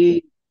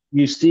right?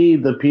 you see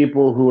the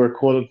people who are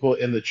quote unquote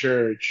in the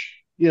church,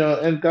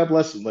 and God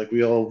bless them. Like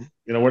we all,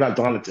 we're not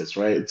Donatists,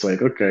 right? It's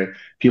like, okay,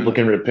 people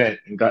can repent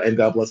and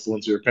God bless the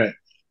ones who repent.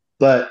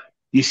 But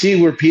you see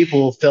where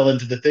people fell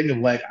into the thing of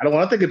like, I don't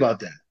want to think about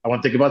that. I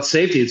want to think about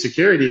safety and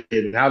security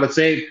and how to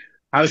save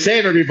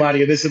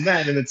everybody and this and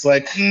that. And it's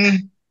like,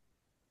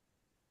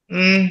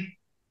 mm,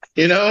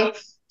 you know,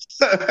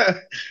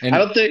 I and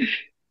don't think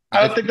I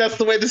I don't think think that's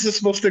the way this is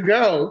supposed to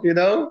go.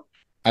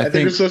 I I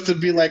think we're think supposed to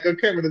be like,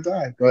 okay, I'm gonna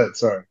die. Go ahead,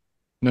 sorry.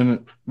 no,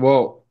 no,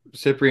 well,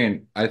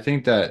 Cyprian, I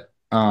think that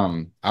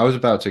I was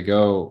about to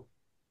go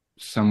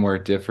somewhere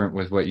different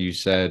with what you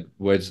said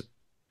was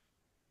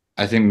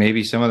I think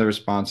maybe some of the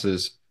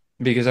responses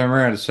because I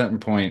remember at a certain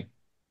point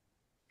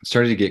it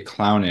started to get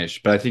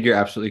clownish, but I think you're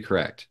absolutely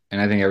correct.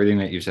 And I think everything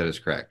that you said is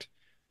correct.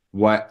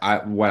 What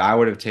I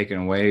would have taken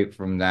away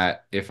from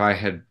that if I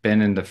had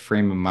been in the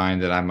frame of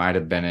mind that I might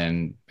have been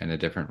in a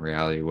different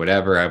reality,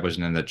 whatever, I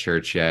wasn't in the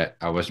church yet.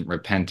 I wasn't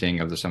repenting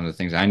of some of the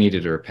things I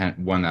needed to repent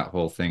when that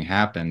whole thing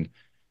happened,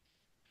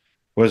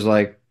 was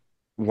like,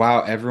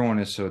 wow, everyone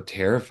is so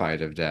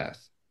terrified of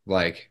death.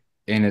 Like,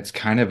 and it's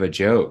kind of a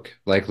joke.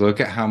 Like, look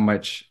at how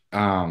much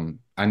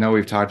I know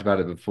we've talked about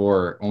it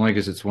before, only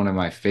because it's one of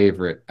my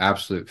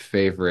absolute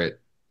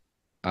favorite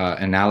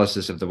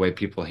analysis of the way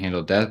people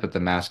handle death, but The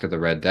Mask of the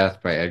Red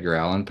Death by Edgar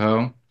Allan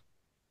Poe.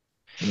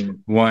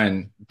 Mm,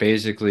 When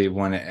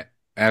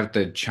at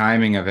the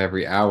chiming of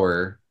every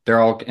hour, they're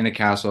all in a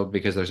castle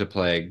because there's a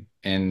plague,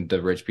 and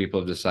the rich people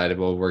have decided,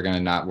 well, we're going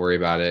to not worry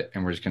about it,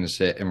 and we're just going to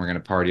sit and we're going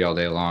to party all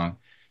day long.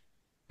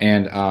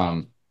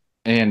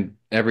 And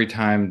every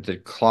time the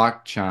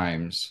clock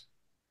chimes,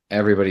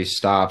 everybody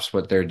stops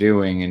what they're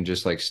doing and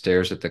just like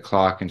stares at the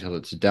clock until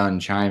it's done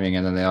chiming,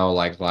 and then they all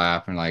like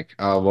laugh and like,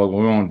 oh well,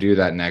 we won't do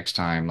that next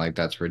time. Like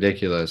that's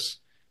ridiculous.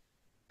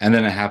 And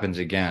then it happens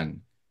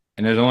again.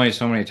 And there's only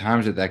so many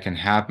times that that can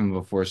happen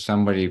before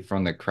somebody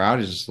from the crowd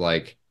is just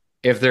like,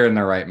 if they're in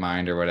their right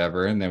mind or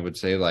whatever, and they would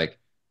say like,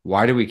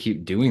 why do we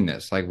keep doing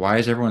this? Like, why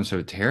is everyone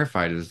so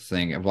terrified of this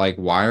thing? Of like,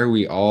 why are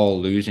we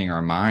all losing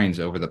our minds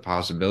over the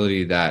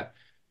possibility that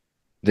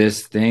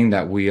this thing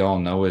that we all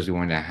know is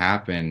going to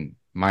happen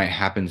might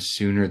happen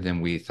sooner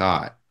than we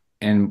thought?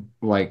 And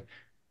like,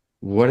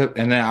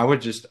 and then I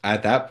would just,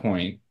 at that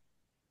point,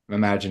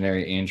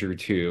 imaginary Andrew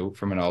too,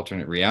 from an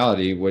alternate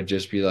reality, would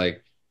just be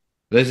like,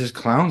 this is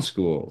clown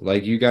school.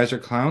 Like you guys are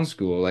clown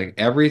school. Like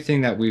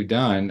everything that we've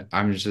done,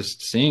 I'm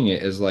just seeing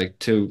it as like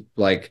to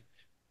like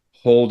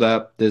hold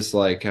up this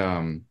like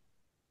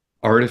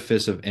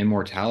artifice of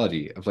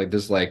immortality of like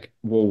this like,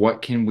 well,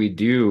 what can we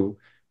do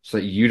so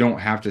that you don't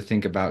have to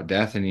think about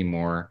death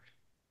anymore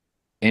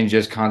and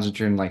just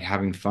concentrate on like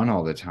having fun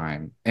all the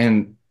time.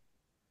 And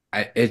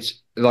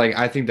it's like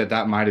I think that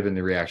that might have been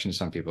the reaction to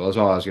some people. That's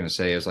all I was going to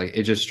say is like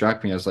it just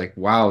struck me as like,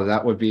 wow,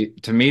 that would be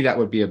to me that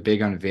would be a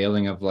big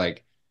unveiling of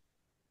like,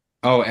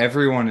 oh,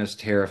 everyone is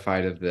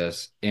terrified of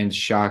this. And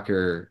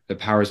shocker, the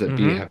powers that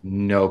be Mm-hmm. have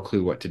no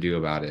clue what to do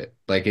about it.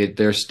 Like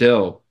they're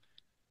still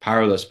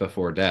powerless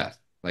before death.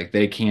 Like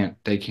they cannot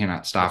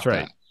That's stop that.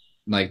 right.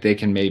 Like they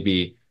can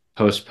maybe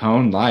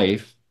postpone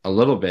life a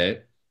little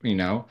bit, you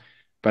know,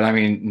 but I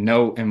mean,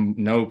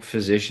 no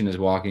physician is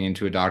walking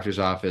into a doctor's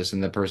office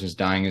and the person's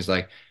dying is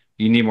like,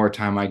 you need more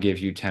time. I give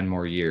you 10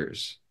 more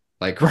years.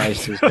 Like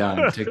Christ Right. has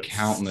done to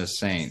countless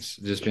saints,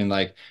 just being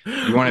like,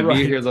 you want to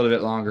be here Right. a little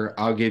bit longer?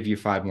 I'll give you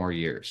 5 more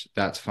years.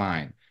 That's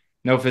fine.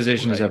 No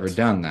physician has ever Right.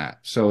 done that.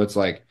 So it's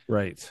like,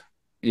 Right.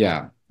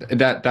 yeah,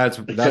 that's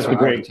except the what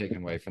I would have great, taken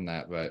away from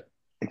that. But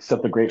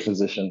except the great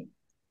physician.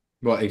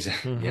 well,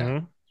 exactly, yeah,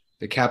 Mm-hmm.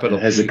 the Yeah, capital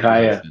P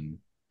Hezekiah, physician.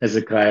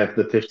 Hezekiah,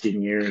 the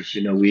 15 years,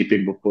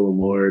 weeping before the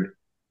Lord.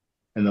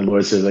 And the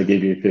Lord says, I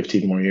give you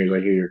 15 more years. I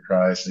hear your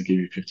cries. I give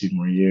you 15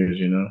 more years.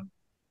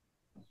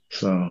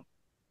 So,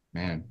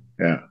 Man,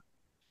 yeah.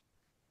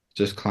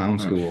 just clown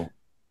Huh. school.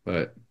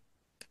 But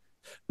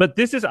But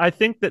this is, I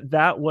think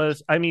that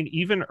was, I mean,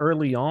 even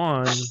early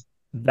on,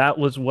 that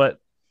was what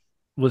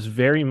was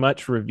very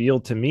much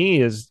revealed to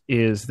me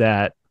is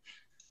that,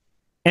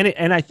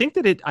 and I think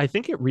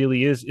it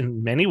really is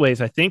in many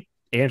ways. I think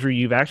Andrew,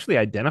 you've actually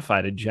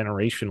identified a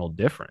generational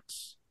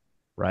difference,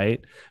 right?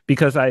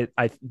 Because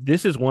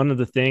this is one of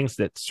the things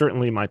that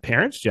certainly my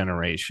parents'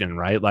 generation,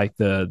 right, like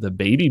the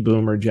baby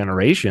boomer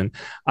generation,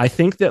 I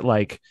think that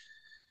like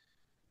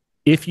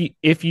if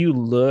you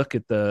look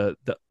at the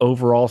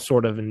overall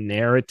sort of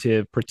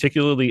narrative,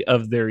 particularly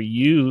of their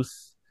youth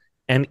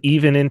and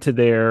even into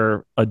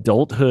their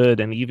adulthood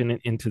and even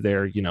into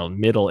their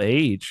middle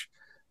age,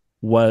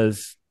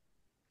 was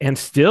and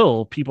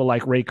still people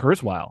like Ray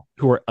Kurzweil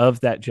who are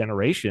of that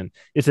generation,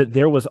 is that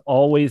there was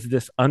always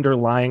this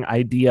underlying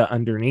idea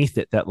underneath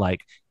it that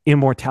like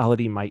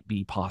immortality might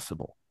be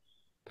possible.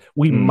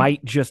 We Mm.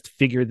 might just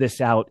figure this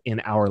out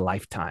in our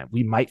lifetime.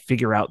 We might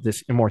figure out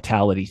this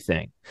immortality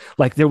thing.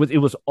 Like it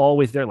was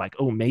always there, like,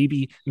 oh,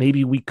 maybe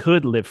we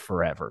could live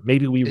forever.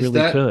 Maybe we is really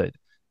that could.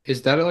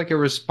 is that like a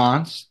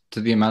response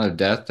to the amount of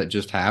death that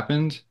just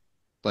happened?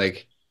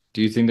 Like,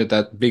 do you think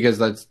that because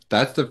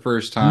that's the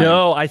first time?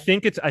 No, I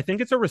think it's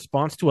a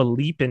response to a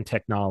leap in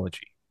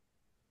technology.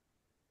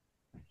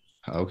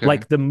 Okay.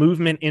 Like the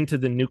movement into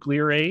the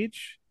nuclear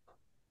age.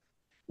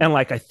 And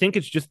like I think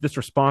it's just this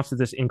response to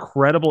this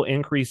incredible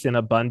increase in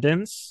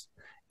abundance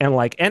and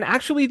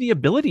actually the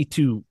ability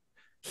to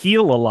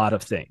heal a lot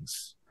of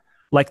things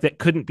like that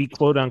couldn't be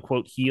quote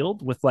unquote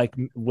healed with like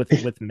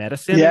with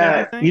medicine and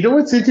Yeah. You everything. know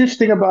what's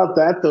interesting about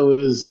that, though,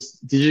 is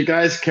did you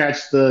guys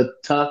catch the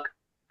Tuck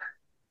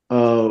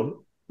uh,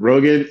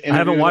 Rogan I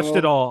haven't interview at watched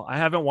it all? all. I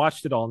haven't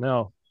watched it all.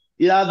 No.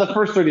 Yeah, the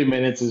first 30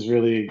 minutes is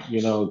really,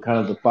 kind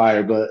of the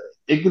fire, but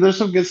there's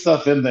some good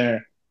stuff in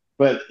there.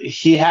 But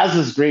he has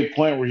this great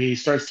point where he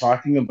starts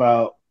talking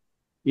about,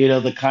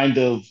 the kind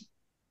of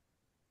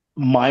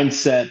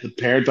mindset, the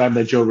paradigm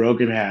that Joe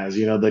Rogan has,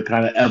 the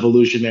kind of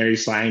evolutionary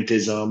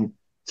scientism,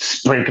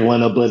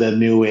 sprinkling a bit of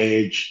new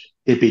age,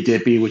 hippy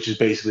dippy, which is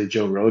basically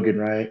Joe Rogan,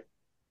 right?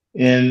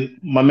 And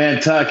my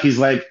man Tuck, he's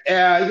like,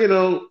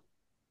 yeah,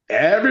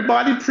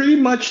 everybody pretty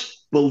much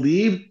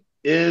believed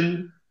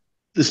in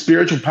the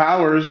spiritual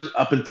powers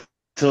up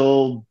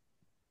until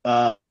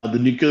the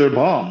nuclear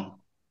bomb.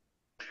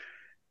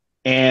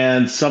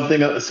 And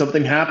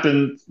something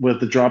happened with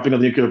the dropping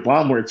of the nuclear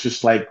bomb where it's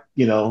just like,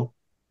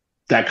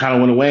 that kind of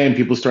went away and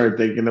people started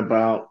thinking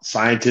about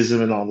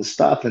scientism and all this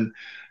stuff. And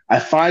I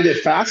find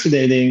it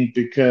fascinating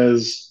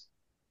because,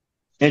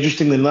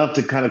 interestingly enough,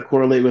 to kind of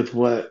correlate with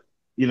what,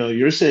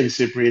 you're saying,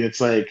 Cyprian,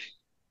 it's like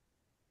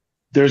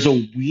there's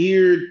a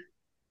weird,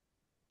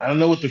 I don't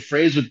know what the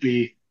phrase would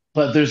be,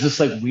 but there's this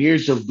like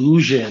weird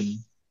delusion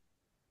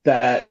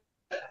that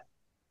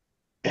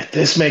if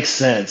this makes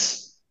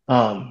sense,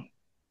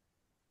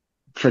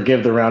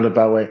 forgive the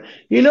roundabout way.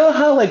 You know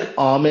how like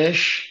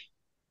Amish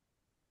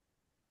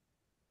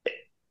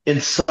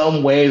in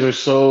some ways are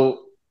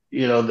so,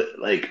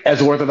 like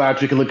as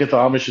Orthodox, we can look at the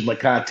Amish and like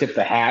kind of tip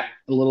the hat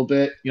a little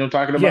bit. You know what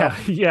I'm talking Yeah,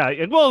 about?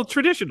 yeah. Well,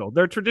 traditional.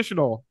 They're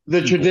traditional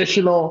The people.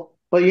 traditional.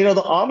 But the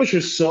Amish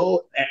are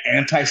so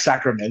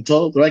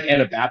anti-sacramental. They're like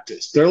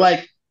Anabaptists. They're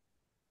like,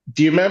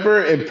 do you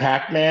remember in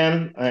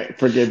Pac-Man?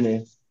 Forgive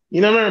me.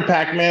 Remember in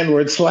Pac-Man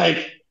where it's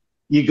like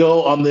you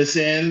go on this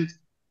end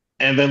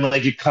and then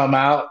like you come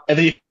out and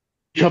then you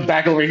come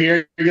back over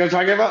here. You know what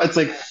I'm talking about? It's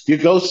like you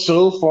go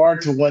so far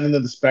to one end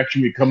of the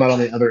spectrum, you come out on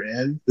the other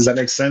end. Does that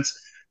make sense?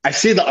 I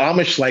see the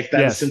Amish like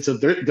that in the Yes, sense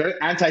of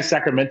their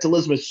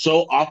anti-sacramentalism is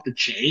so off the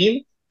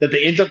chain that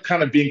they end up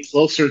kind of being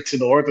closer to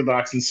the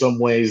Orthodox in some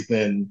ways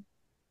than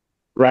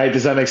right.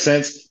 Does that make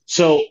sense?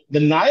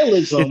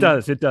 it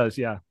does. It does.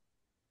 Yeah.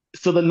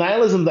 So the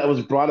nihilism that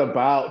was brought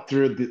about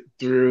through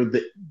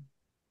the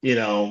you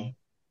know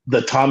the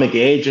atomic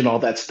age and all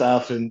that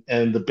stuff and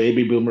the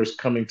baby boomers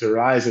coming to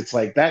rise, it's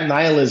like that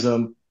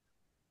nihilism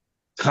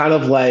kind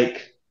of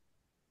like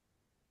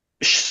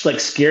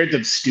scared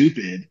them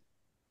stupid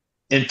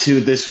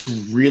into this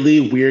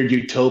really weird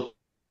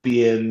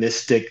utopian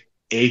mystic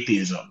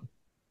atheism,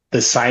 the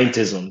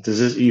scientism. Does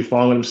this you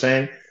follow what I'm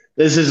saying?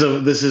 This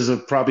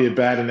is probably a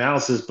bad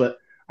analysis, but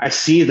I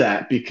see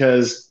that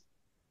because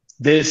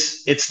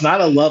this it's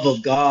not a love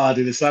of God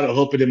and it's not a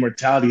hope and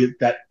immortality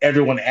that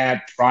everyone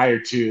had prior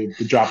to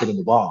the dropping of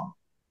the bomb.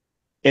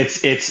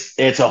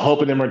 It's a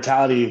hope and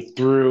immortality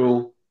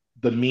through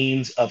the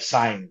means of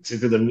science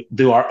and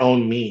through our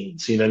own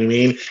means, you know what I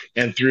mean?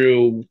 And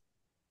through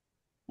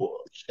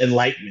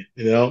enlightenment,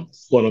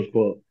 quote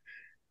unquote.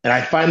 And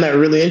I find that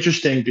really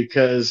interesting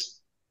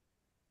because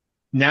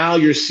now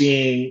you're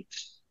seeing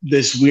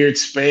this weird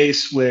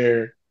space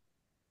where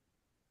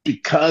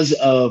because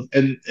of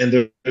and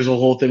there's a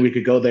whole thing we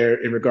could go there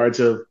in regards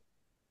of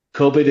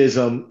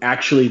COVIDism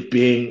actually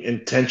being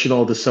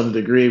intentional to some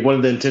degree. One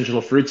of the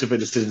intentional fruits of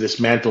it is to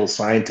dismantle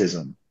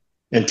scientism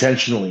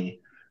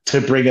intentionally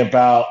to bring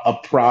about a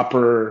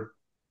proper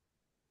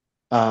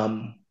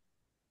um,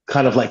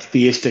 kind of like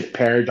theistic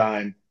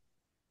paradigm,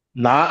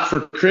 not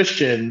for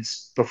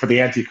Christians, but for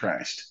the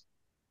Antichrist.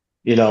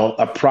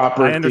 A I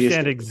proper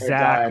understand theistic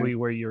paradigm. exactly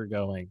where you're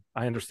going.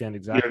 I understand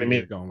You know what exactly I where mean?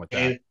 you're going with that.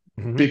 And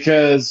Hmm.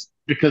 because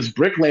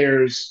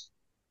bricklayers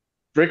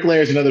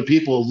and other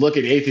people look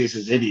at atheists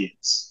as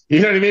idiots. You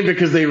know what I mean?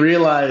 Because they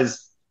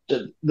realize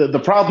that the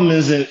problem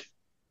isn't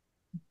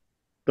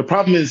the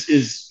problem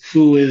is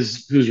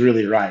who's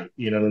really right.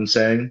 You know what I'm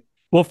saying?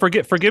 Well,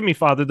 forgive me,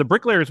 Father. The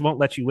bricklayers won't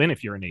let you in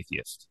if you're an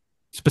atheist.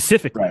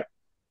 Specifically, Right,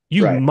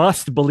 you right,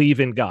 must believe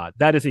in God.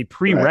 That is a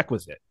right,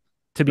 prerequisite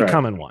to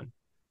right, becoming one.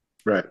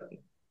 right,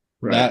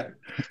 right. That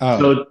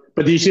oh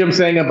But do you see what I'm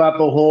saying about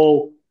the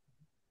whole,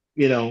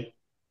 you know,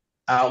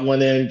 out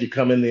one end, you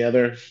come in the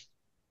other?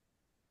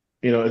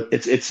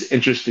 It's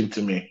interesting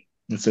to me.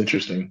 It's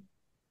interesting.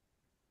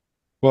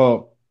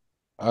 well,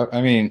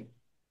 I mean,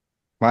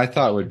 my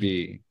thought would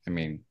be,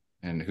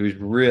 and who's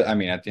real? I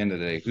mean, at the end of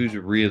the day, who's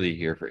really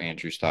here for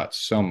Andrew's thoughts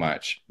so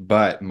much?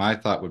 But my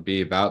thought would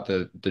be about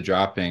the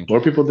dropping,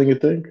 More people than you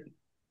think.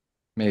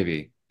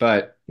 maybe,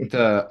 but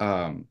the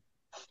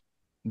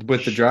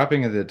with the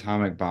dropping of the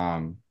atomic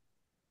bomb.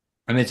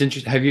 I mean, it's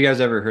interesting. Have you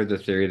guys ever heard the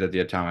theory that the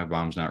atomic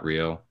bomb's not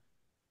real?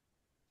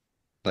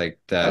 Like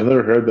I've that,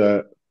 never heard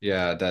that.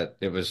 yeah, that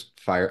it was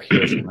fire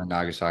Hiroshima and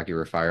Nagasaki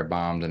were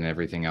firebombed and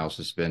everything else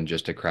has been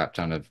just a crap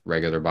ton of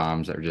regular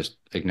bombs that were just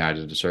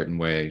ignited a certain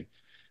way.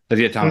 That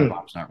the atomic Hmm.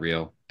 bomb's not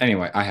real.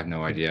 Anyway, I have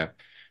no idea.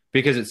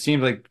 Because it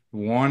seems like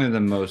one of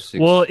the most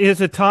Well,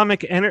 is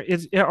atomic ener-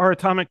 is are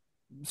atomic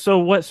so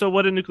what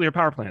do nuclear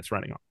power plants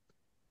running on?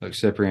 look,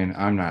 Cyprian,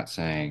 I'm not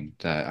saying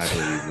that I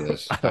believe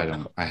this. I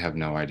don't know. I have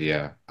no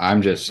idea.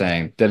 I'm just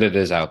saying that it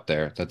is out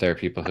there, that there are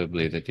people who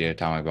believe that the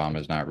atomic bomb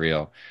is not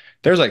real.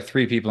 There's like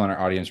three people in our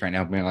audience right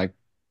now being like,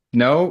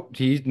 no,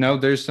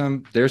 there's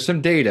some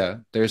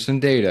data. There's some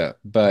data.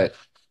 But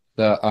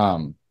the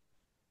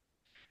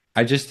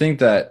I just think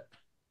that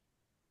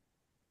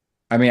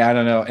I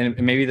don't know, and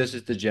maybe this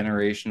is the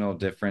generational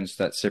difference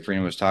that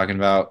Cyprian was talking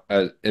about,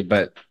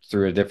 but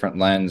through a different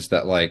lens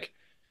that like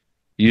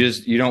you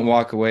don't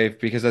walk away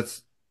because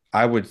that's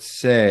I would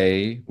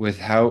say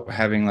without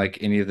having like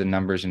any of the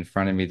numbers in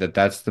front of me that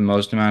that's the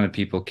most amount of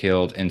people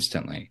killed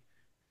instantly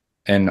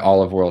in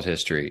all of world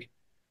history.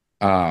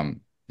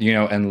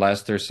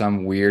 Unless there's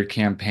some weird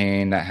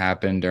campaign that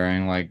happened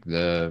during like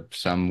the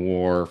some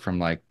war from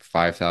like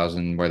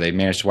 5,000 where they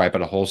managed to wipe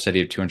out a whole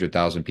city of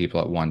 200,000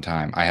 people at one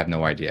time. I have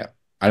no idea.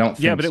 I don't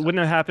Yeah, think but it so. wouldn't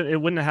have happened. It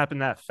wouldn't have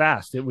happened that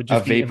fast. It would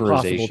Of just be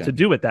impossible to vaporization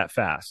do it that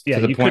fast. Yeah,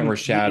 to the you point where couldn't.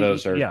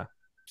 shadows are Yeah,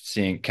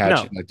 seeing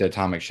no, catching like the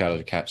atomic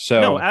shadows catch.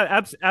 no, So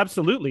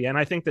absolutely. And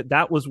I think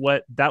that was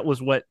what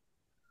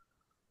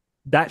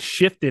that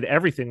shifted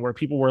everything. Where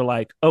people were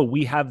like, "Oh,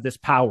 we have this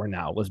power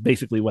now." Was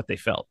basically what they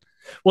felt.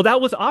 Well, that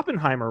was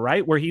Oppenheimer,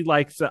 right? Where he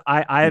likes,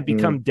 I have Hmm.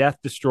 become death,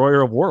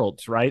 destroyer of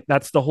worlds, right?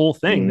 That's the whole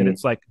thing. That Hmm.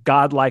 it's like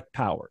godlike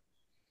power.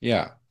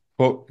 yeah,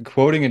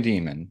 quoting a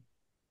demon,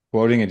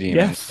 quoting a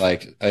demon, Yes,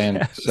 like,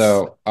 and yes.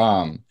 so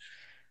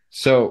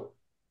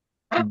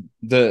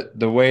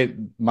the way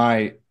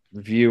my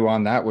view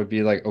on that would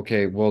be like,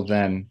 okay, well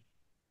then,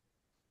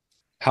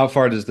 how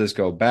far does this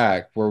go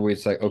back? Where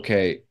it's like,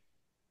 okay,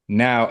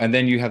 now and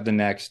then you have the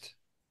next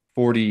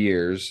 40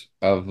 years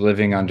of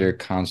living under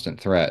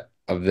constant threat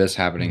of this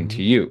happening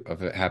to you,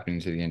 of it happening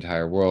to the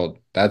entire world.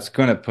 That's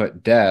going to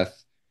put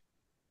death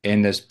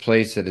in this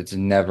place that it's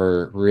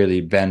never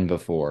really been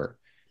before.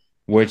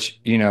 Which,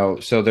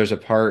 so there's a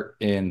part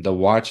in The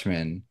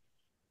Watchmen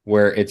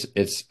where it's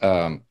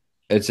a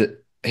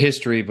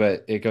history,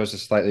 but it goes a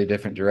slightly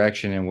different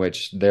direction in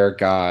which their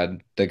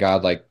god, the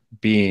godlike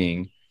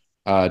being,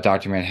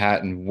 Dr.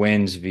 Manhattan,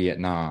 wins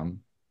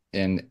Vietnam,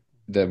 and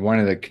the one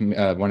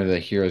of the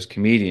heroes,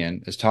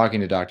 comedian, is talking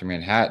to Dr.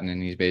 Manhattan,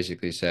 and he's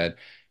basically said,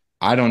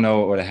 "I don't know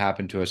what would have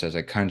happened to us as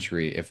a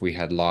country if we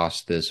had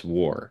lost this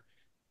war.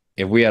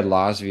 If we had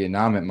lost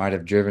Vietnam, it might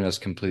have driven us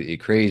completely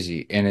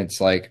crazy." And it's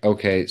like,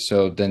 okay,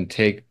 so then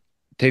take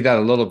that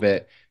a little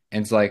bit,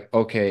 and it's like,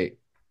 okay,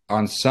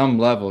 on some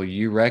level,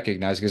 you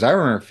recognize, because I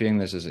remember feeling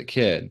this as a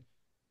kid,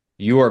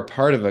 you are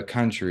part of a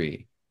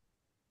country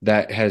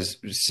that has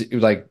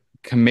like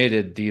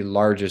committed the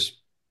largest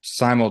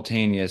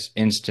simultaneous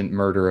instant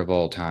murder of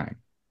all time.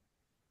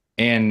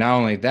 And not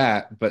only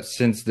that, but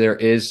since there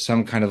is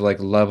some kind of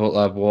like level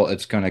of, well,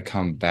 it's going to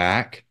come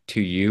back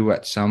to you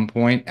at some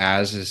point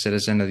as a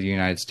citizen of the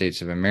United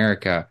States of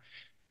America,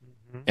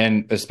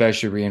 and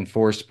especially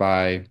reinforced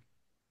by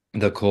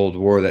the Cold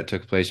War that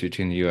took place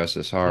between the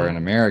USSR and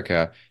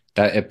America,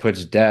 that it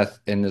puts death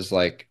in this,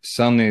 like,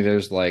 suddenly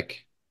there's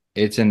like,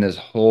 it's in this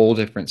whole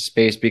different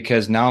space,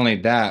 because not only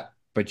that,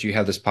 but you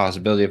have this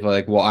possibility of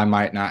like, well, I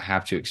might not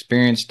have to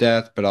experience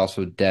death, but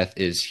also death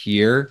is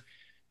here,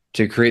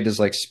 to create this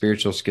like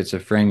spiritual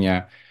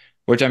schizophrenia,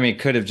 which I mean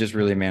could have just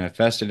really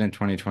manifested in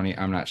 2020.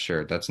 I'm not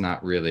sure. That's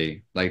not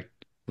really like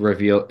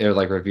revealed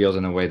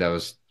in a way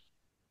that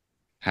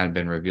hadn't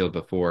been revealed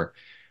before.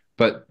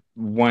 But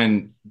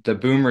when the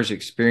boomers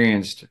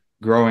experienced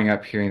growing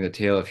up hearing the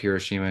tale of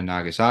Hiroshima and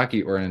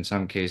Nagasaki, or in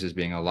some cases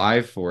being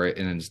alive for it,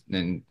 and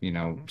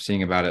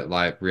seeing about it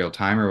live, real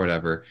time or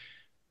whatever,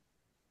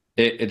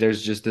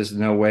 there's just this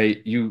no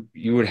way you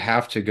would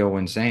have to go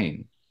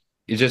insane.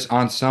 It just,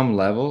 on some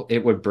level,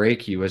 it would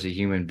break you as a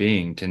human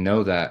being to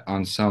know that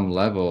on some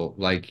level,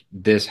 like,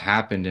 this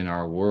happened in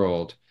our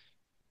world.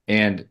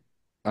 And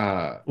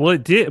Well,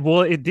 it did.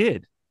 Well, it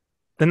did.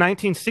 The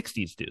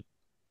 1960s, dude.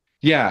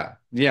 yeah.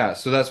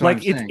 So that's what I'm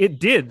Like saying. it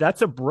did.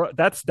 That's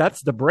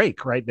the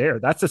break right there.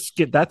 That's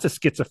a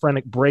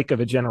schizophrenic break of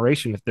a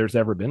generation if there's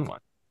ever been one.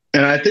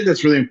 And I think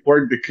that's really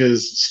important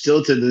because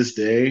still to this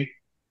day,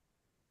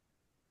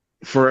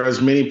 for as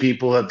many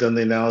people have done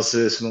the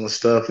analysis and all the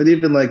stuff, and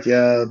even like,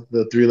 yeah,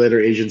 the three-letter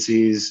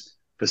agencies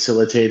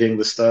facilitating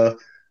the stuff.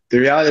 The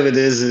reality of it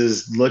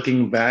is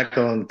looking back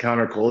on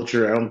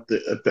counterculture,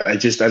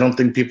 I don't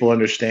think people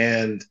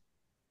understand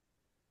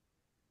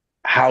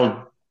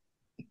how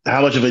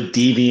much of a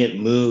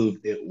deviant move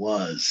it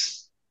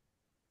was.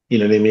 You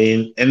know what I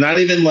mean? And not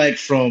even like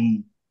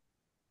from,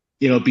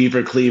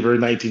 Beaver Cleaver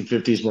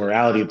 1950s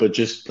morality, but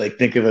just like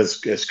think of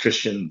us as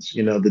Christians,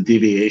 the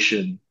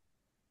deviation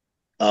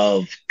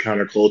of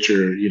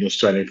counterculture,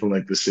 starting from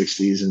like the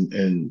 60s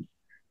and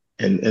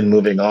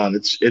moving on.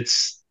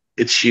 It's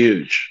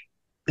huge.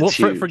 Well, It's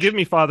huge. forgive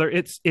me, Father.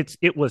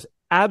 It was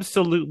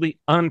absolutely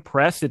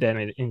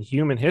unprecedented in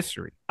human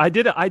history. I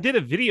did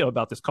a video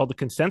about this called the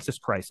consensus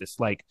crisis.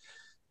 Like,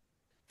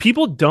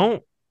 people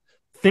don't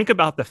think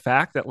about the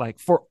fact that, like,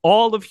 for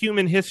all of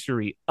human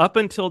history up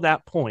until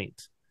that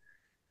point,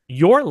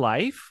 your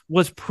life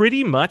was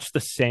pretty much the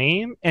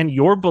same, and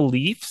your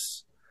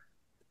beliefs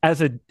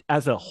as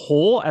a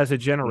whole, as a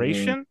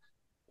generation.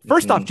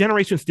 First off,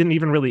 generations didn't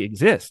even really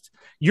exist.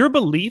 Your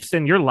beliefs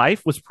and your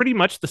life was pretty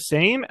much the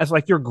same as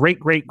like your great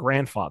great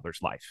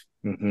grandfather's life.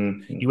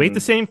 You ate the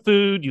same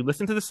food, you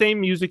listened to the same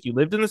music, you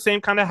lived in the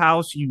same kind of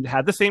house, you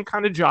had the same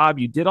kind of job,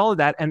 you did all of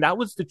that, and that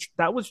was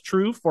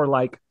true for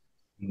like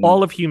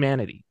all of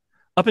humanity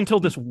up until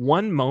this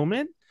one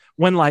moment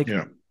when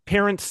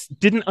parents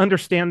didn't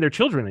understand their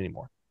children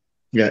anymore.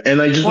 Yeah,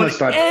 and I just want to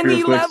stop real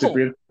quick, level.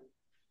 Cyprian.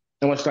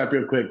 I want to stop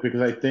real quick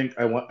because I think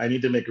I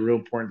need to make a real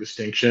important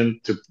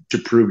distinction to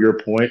prove your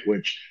point,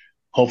 which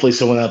hopefully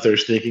someone out there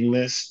is thinking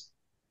this.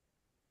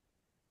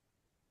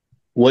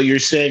 What you're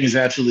saying is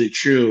absolutely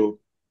true,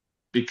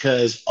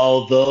 because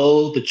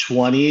although the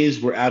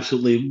 20s were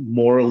absolutely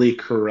morally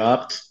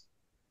corrupt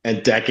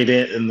and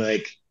decadent, and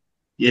like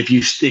if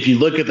you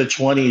look at the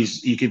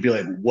 20s, you could be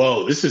like,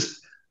 whoa, this is,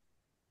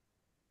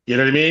 you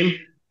know what I mean?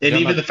 And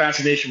even the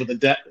fascination with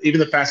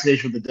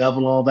the devil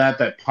and all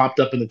that popped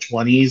up in the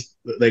 20s,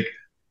 like,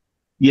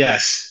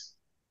 yes,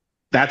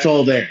 that's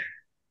all there.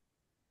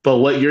 But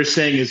what you're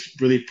saying is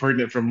really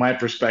pertinent from my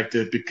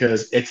perspective,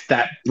 because it's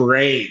that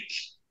break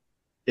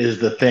is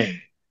the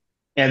thing.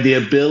 And the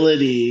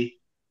ability,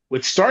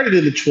 which started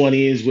in the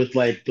 20s with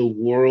like the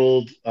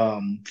World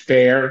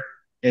Fair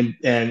and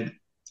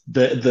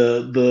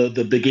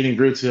the beginning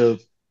roots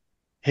of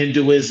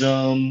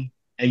Hinduism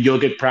and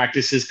yogic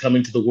practices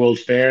coming to the World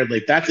Fair,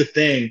 like that's a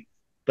thing.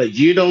 But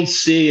you don't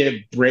see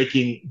it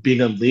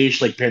being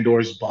unleashed like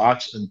Pandora's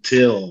box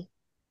until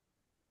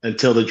the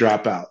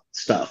dropout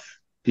stuff.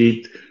 Are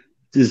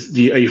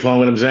you following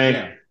what I'm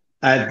saying?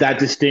 Yeah. That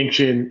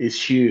distinction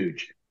is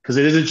huge, because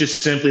it isn't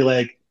just simply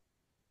like,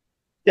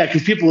 yeah,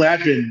 because people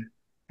have been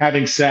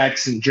having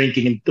sex and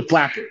drinking and the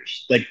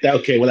flappers. Like that,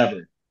 okay,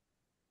 whatever.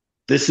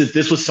 This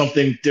was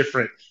something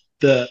different.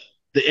 The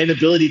the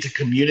inability to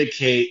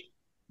communicate,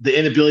 the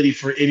inability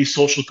for any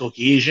social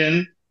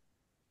cohesion,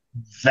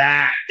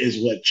 that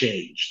is what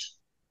changed,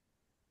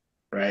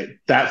 right?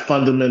 That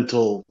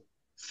fundamental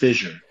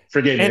fissure.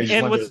 Forgive me, I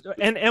just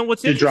wanted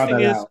what's to draw interesting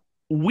that is out.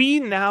 we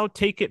now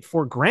take it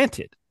for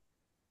granted.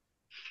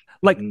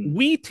 Like Mm-hmm.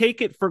 we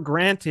take it for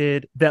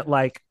granted that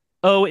like,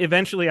 oh,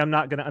 eventually I'm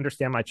not going to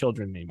understand my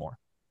children anymore.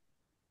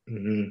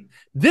 Mm-hmm.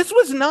 This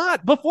was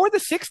not before the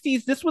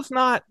 60s. This was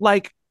not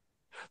like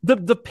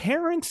the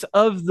parents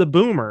of the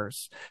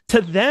boomers.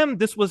 To them,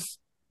 this was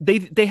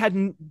they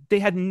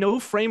had no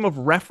frame of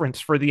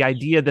reference for the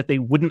idea that they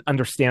wouldn't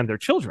understand their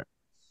children.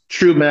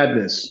 True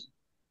madness.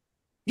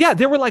 Yeah,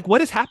 they were like,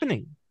 what is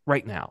happening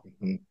right now?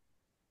 Mm-hmm.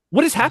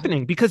 What is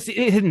happening? Because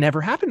it had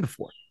never happened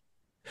before.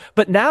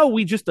 But now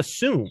we just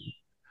assume,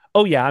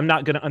 oh yeah, I'm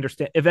not going to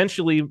understand.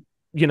 Eventually,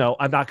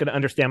 I'm not going to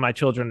understand my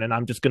children, and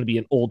I'm just going to be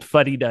an old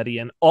fuddy-duddy,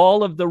 and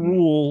all of the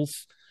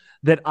rules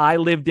that I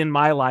lived in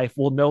my life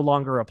will no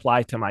longer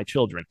apply to my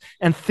children.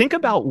 And think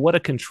about what a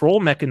control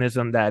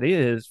mechanism that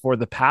is for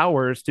the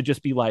powers to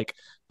just be like,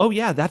 oh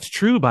yeah, that's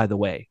true, by the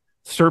way.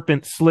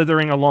 Serpent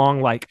slithering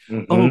along like, oh,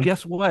 Mm-hmm.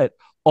 guess what?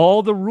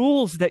 All the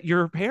rules that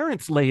your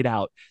parents laid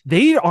out,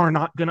 they are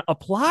not going to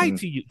apply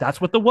to you.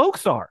 That's what the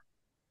wokes are.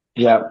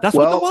 Yeah. That's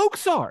what the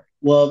wokes are.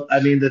 Well,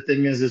 I mean, the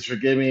thing is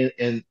forgive me,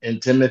 in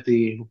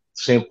Timothy,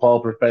 St.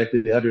 Paul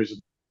perfected the others in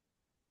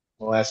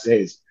the last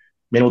days.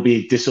 Men will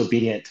be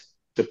disobedient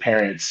to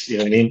parents, you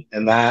know what I mean?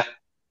 And that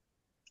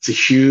it's a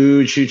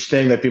huge, huge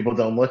thing that people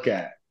don't look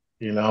at,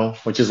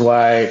 which is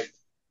why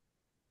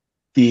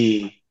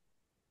the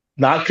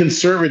not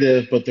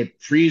conservative, but the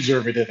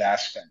preservative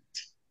aspect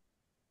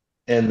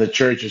in the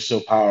church is so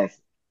powerful.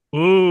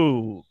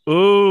 Ooh,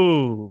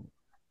 ooh.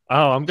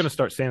 Oh, I'm going to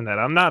start saying that.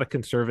 I'm not a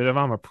conservative.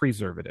 I'm a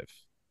preservative.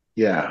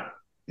 Yeah,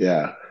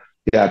 yeah,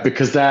 yeah,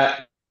 because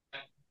that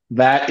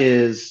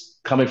is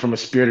coming from a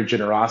spirit of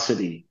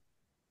generosity,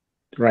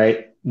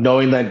 right?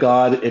 Knowing that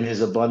God in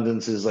his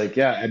abundance is like,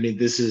 yeah, I mean,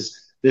 this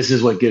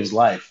is what gives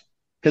life.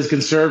 Because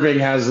conserving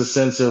has a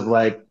sense of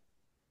like,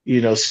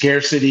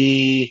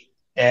 scarcity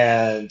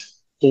and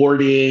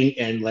hoarding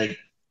and like,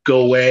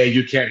 go away,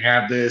 you can't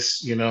have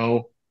this,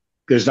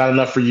 there's not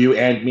enough for you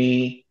and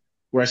me.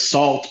 Whereas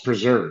salt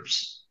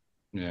preserves,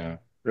 Yeah.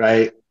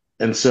 right?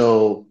 And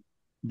so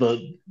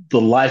the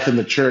life in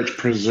the church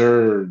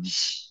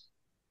preserves,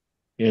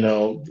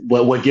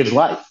 what gives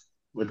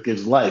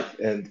life,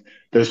 and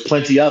there's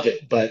plenty of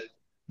it, but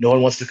no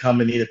one wants to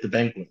come and eat at the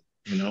banquet.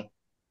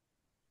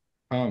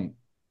 Um,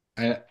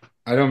 I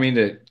I don't mean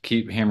to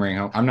keep hammering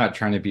home. I'm not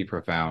trying to be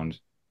profound,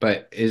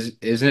 but isn't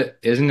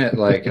it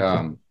like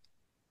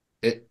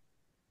it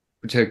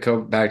to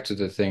go back to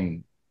the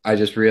thing, I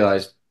just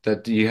realized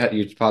that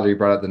you probably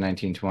brought up the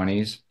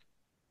 1920s,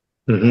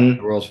 the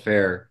Mm-hmm. World's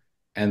Fair,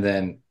 and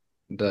then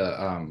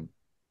the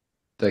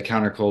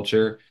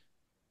counterculture.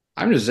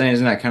 I'm just saying,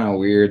 isn't that kind of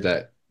weird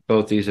that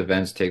both these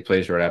events take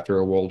place right after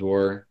a world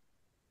war?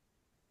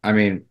 I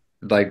mean,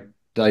 like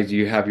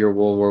you have your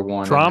World War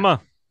One, and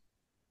Trauma.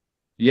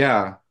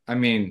 yeah, I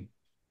mean,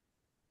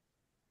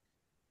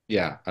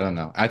 yeah, I don't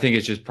know. I think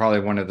it's just probably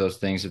one of those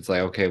things. It's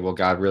like, okay, well,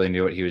 God really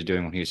knew what he was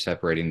doing when he was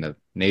separating the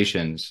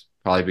nations,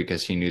 probably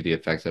because he knew the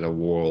effect that a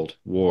world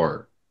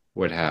war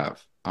would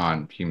have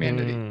on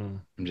humanity. Mm.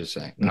 I'm just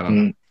saying, I don't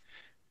know.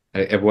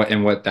 Mm-hmm.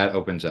 And what that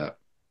opens up.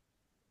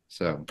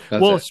 So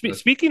that's Well, it.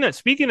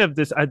 speaking of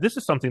this, this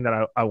is something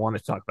that I want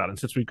to talk about. And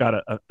since we've got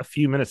a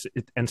few minutes,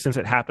 and since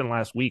it happened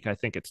last week, I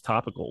think it's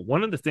topical.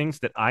 One of the things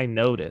that I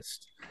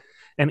noticed,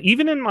 and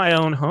even in my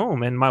own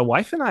home, and my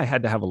wife and I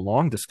had to have a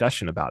long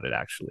discussion about it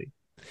actually,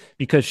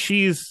 because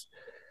she's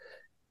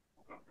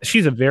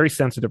a very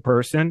sensitive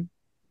person,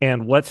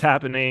 and what's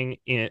happening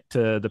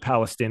to the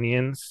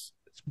Palestinians,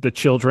 the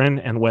children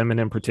and women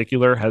in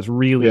particular, has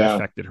really Yeah.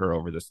 affected her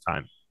over this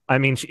time. I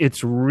mean,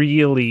 it's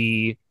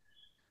really,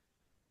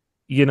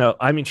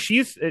 I mean,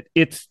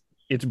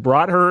 it's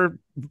brought her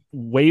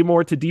way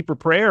more to deeper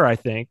prayer, I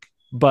think,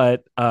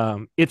 but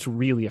it's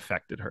really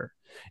affected her.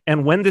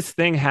 And when this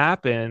thing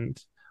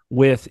happened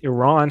with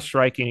Iran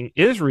striking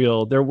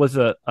Israel, there was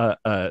a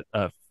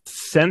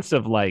sense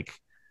of like,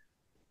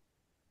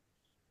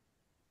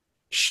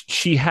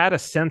 she had a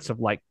sense of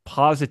like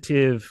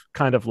positive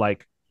kind of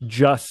like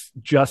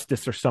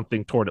justice or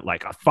something toward it,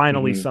 like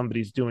finally Mm-hmm.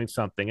 somebody's doing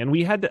something. And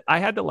I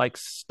had to like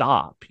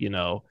stop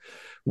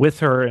with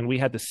her, and we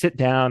had to sit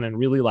down and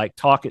really like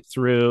talk it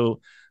through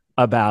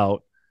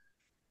about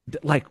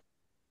like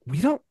we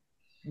don't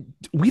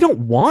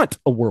want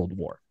a world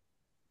war.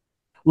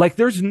 Like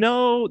there's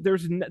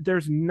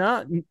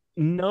not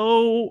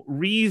no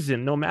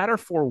reason, no matter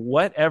for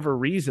whatever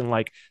reason,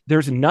 like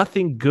there's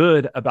nothing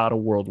good about a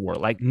world war.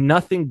 Like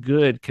nothing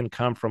good can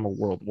come from a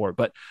world war.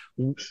 But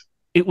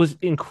it was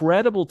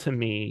incredible to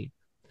me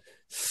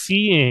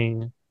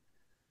seeing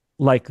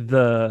like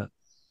the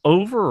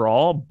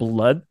overall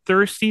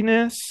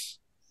bloodthirstiness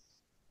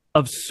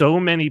of so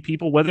many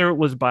people, whether it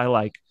was by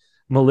like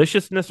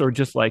maliciousness or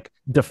just like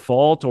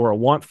default or a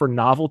want for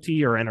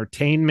novelty or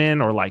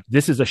entertainment or like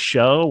this is a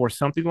show or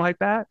something like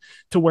that,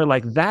 to where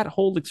like that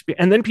whole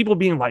experience, and then people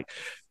being like,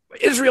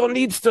 Israel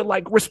needs to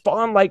like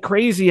respond like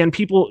crazy, and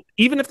people,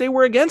 even if they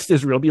were against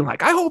Israel, being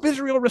like, I hope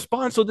Israel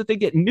responds so that they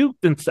get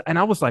nuked, and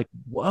I was like,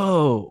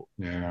 whoa,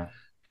 Yeah.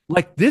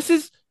 like this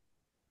is,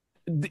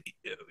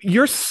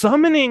 you're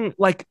summoning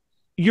like,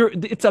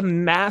 it's a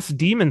mass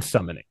demon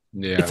summoning.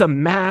 Yeah. It's a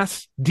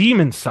mass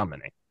demon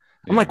summoning.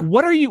 I'm like,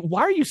 why are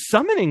you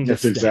summoning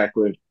this That's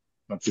thing?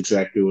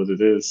 exactly what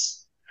it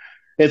is.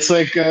 It's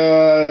like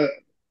I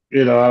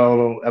don't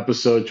know,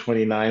 episode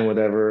 29,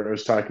 whatever. I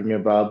was talking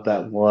about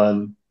that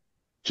one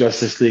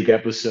Justice League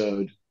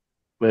episode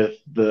with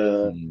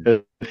the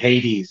Mm. with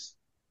Hades,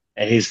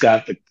 and he's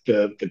got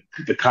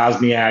the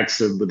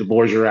Cosmiacs and the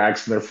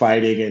Dvorak's, and they're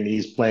fighting, and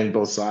he's playing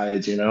both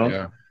sides,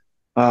 Yeah.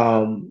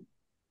 Um,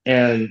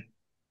 and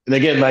and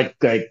again,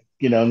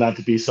 not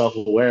to be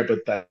self-aware,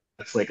 but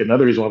that's like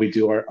another reason why we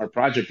do our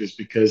project, is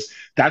because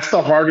that's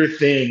the harder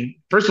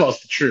thing. First of all,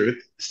 it's the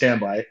truth,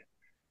 stand by it,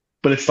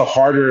 but it's the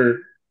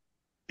harder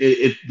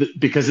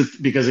because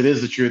it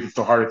is the truth. It's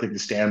the harder thing to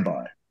stand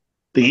by.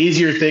 The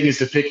easier thing is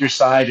to pick your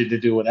side and to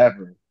do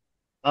whatever.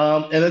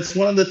 And that's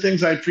one of the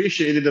things I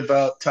appreciated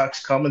about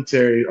Tuck's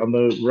commentary on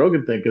the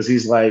Rogan thing, because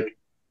he's like,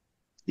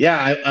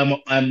 yeah,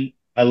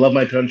 I love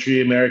my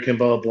country, American,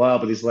 blah blah blah,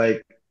 but he's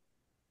like,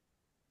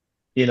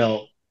 you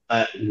know,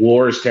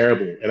 war is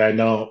terrible, and I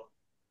know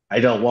I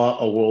don't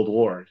want a world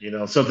war,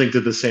 something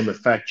to the same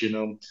effect.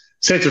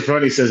 Saint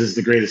Sophrony says it's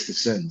the greatest of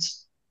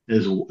sins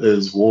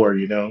is war,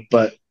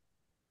 but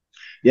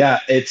yeah,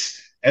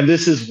 and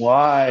this is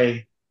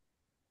why,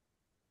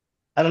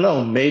 I don't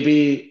know,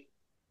 maybe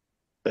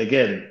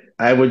again,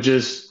 I would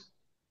just,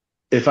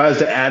 if I was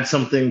to add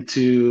something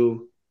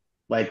to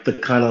like the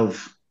kind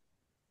of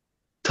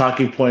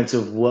talking points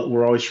of what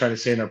we're always trying to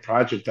say in our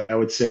project, I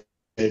would say,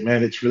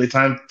 man, it's really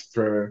time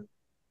for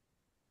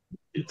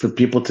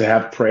people to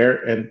have prayer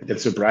and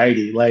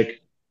sobriety.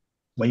 Like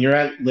when you're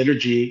at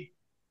liturgy,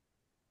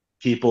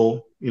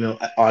 people,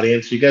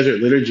 audience, you guys are at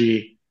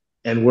liturgy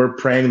and we're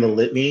praying the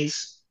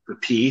litanies for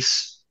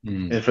peace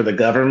and for the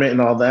government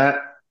and all that.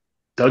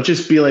 Don't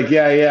just be like,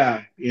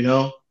 yeah,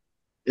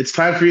 it's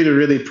time for you to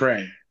really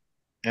pray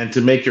and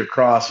to make your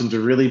cross and to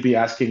really be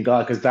asking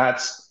God, because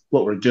that's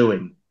what we're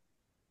doing.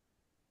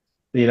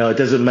 It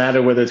doesn't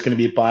matter whether it's going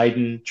to be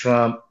Biden,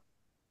 Trump,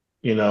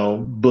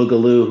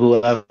 Boogaloo,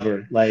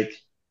 whoever. Like,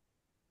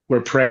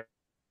 we're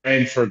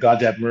praying for God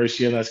to have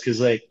mercy on us,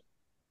 because, like,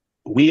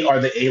 we are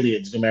the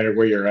aliens no matter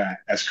where you're at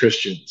as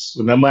Christians.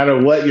 No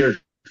matter what your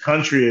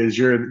country is,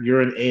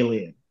 you're an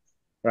alien,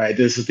 right?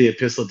 This is the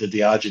epistle to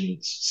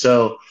Diogenes.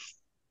 So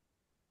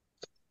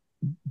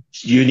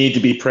you need to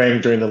be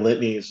praying during the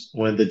litanies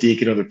when the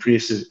deacon or the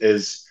priest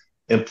is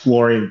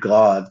imploring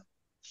God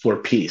for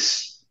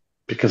peace,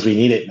 because we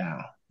need it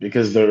now.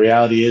 Because the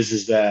reality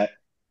is that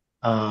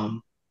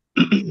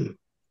the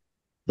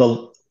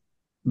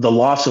the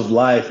loss of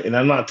life, and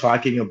I'm not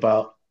talking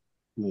about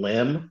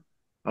limb.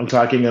 I'm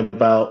talking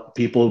about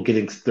people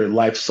getting their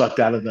life sucked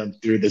out of them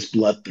through this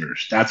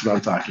bloodthirst. That's what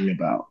I'm talking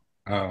about.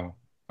 Oh,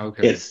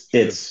 okay. It's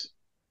Sure.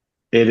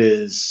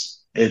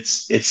 it's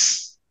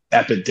it's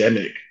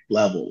epidemic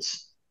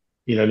levels.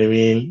 You know what I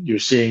mean? You're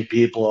seeing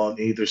people on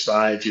either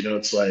side.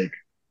 It's like,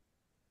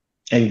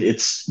 and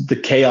it's the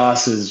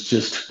chaos is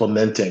just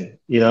fomenting.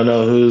 You don't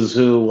know who's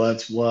who,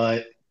 what's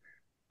what,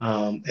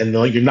 and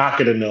no, you're not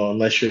going to know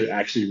unless you're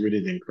actually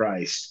rooted in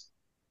Christ.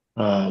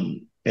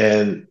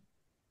 And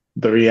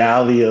the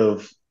reality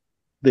of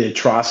the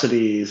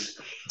atrocities,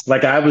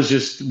 like I was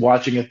just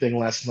watching a thing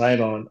last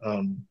night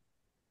on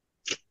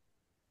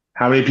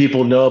how many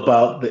people know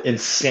about the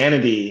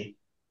insanity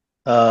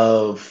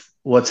of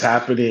what's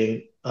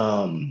happening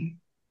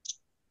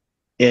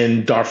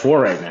in Darfur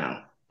right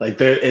now. Like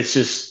it's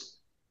just,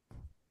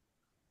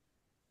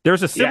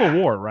 There's a civil yeah,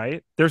 war,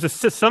 right? There's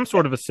some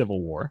sort of a civil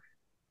war.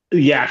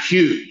 yeah,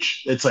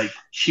 huge. It's like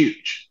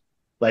huge,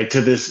 like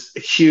to this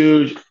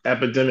huge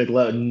epidemic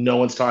level. No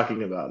one's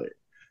talking about it,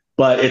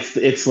 but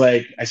it's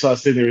like I saw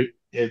this thing there.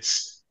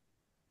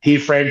 He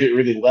framed it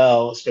really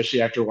well,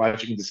 especially after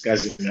watching this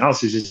guy's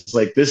analysis. It's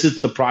like, this is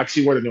the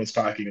proxy war that no one's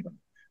talking about,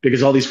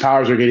 because all these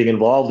powers are getting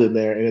involved in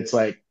there, and it's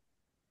like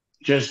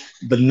just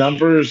the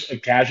numbers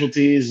of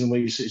casualties and what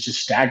you say, it's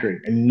just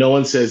staggering, and no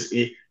one says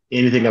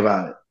anything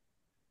about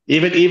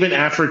it. Even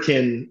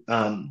African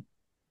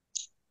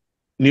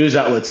news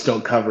outlets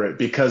don't cover it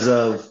because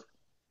of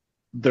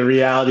the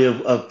reality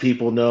of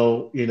people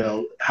know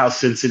how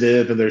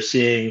sensitive, and they're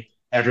seeing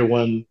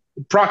everyone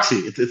proxy.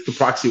 It's the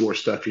proxy war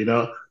stuff,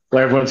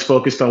 where everyone's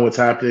focused on what's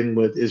happening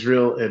with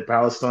Israel and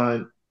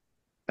Palestine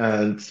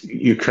and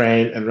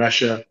Ukraine and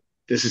Russia.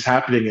 This is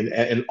happening,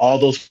 and all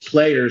those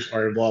players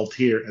are involved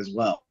here as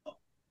well.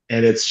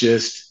 And it's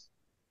just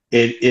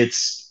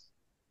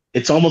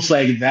it's almost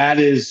like that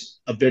is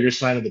a bigger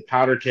sign of the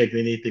powder keg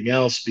than anything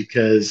else,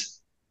 because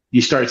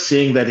you start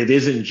seeing that it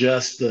isn't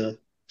just the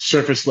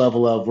surface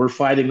level of we're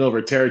fighting over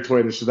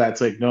territory and this or that.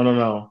 It's like,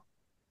 no.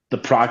 The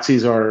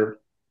proxies are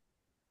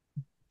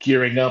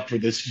gearing up for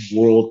this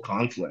world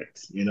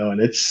conflict, and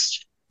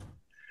it's,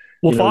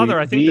 Well, Father,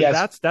 I think we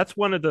as that's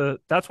one of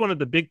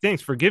the big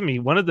things. Forgive me.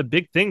 One of the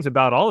big things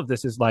about all of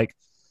this is like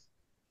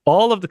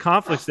all of the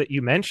conflicts that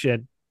you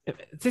mentioned.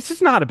 This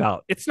is not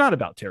about. It's not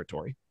about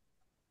territory.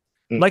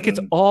 Like it's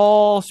mm-mm,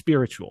 all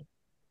spiritual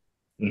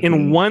in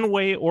mm-mm, one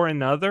way or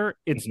another.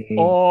 It's mm-mm,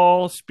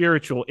 all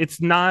spiritual. It's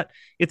not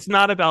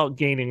about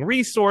gaining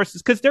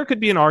resources, because there could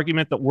be an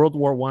argument that World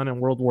War I and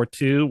World War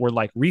II were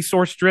like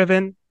resource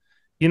driven.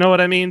 You know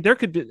what I mean? There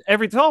could be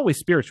it's always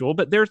spiritual,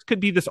 but there could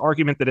be this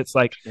argument that it's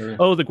like, Sure.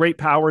 oh, the great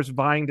powers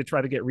vying to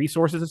try to get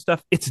resources and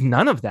stuff. It's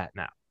none of that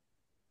now.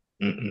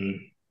 mm-mm,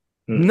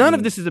 None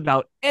of mm-mm, this is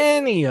about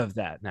any of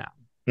that now.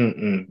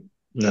 mm-mm.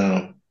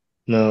 No,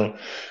 no.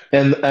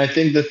 And I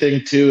think the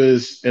thing too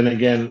is, and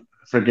again,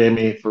 forgive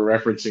me for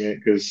referencing it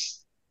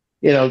because,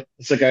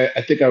 it's like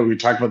I think we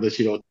talked about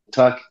this,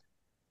 Tuck,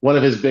 one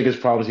of his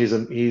biggest problems,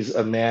 he's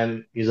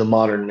a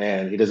modern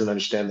man. He doesn't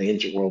understand the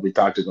ancient world. We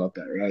talked about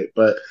that, right?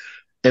 But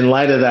in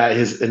light of that,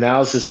 his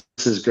analysis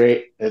is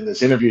great in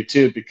this interview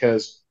too,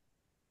 because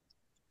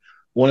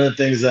one of the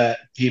things that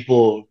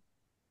people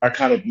are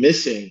kind of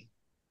missing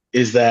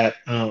is that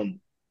the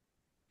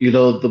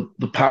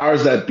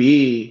powers that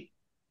be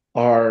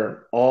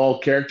are all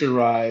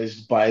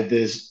characterized by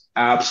this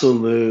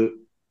absolute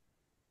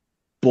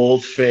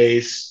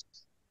bold-faced,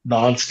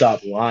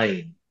 nonstop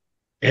lying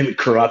and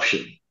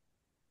corruption.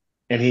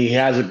 And he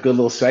has a good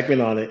little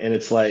segment on it, and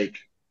it's like,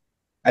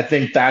 I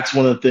think that's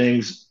one of the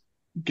things,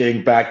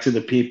 getting back to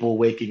the people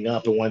waking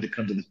up and wanting to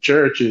come to the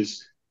church,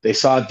 is they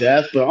saw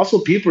death, but also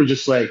people are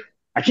just like,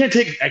 I can't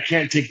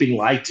take being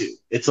lied to.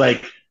 It's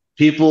like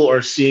people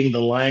are seeing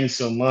the lying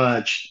so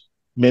much,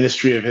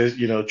 ministry of his,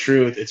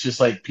 truth. It's just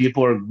like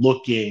people are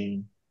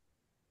looking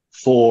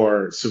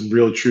for some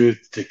real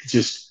truth to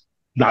just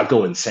not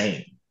go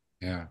insane,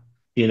 Yeah.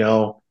 you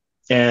know,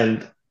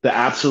 and the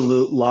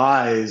absolute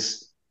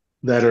lies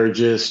that are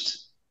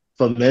just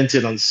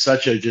fomented on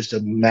such a just a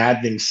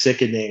maddening,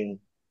 sickening,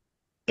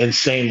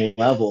 insane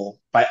level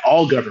by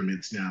all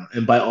governments now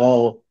and by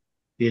all,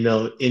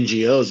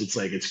 NGOs. It's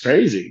like, it's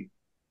crazy.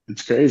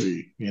 It's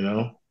crazy.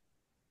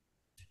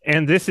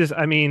 And this is,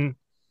 I mean,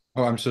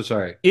 Oh, I'm so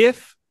sorry.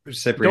 if go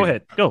Cyprian.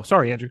 ahead, go.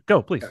 Sorry, Andrew,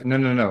 go please. No,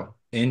 no, no.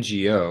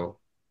 NGO.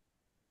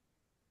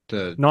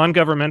 The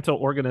Non-governmental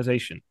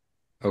organization.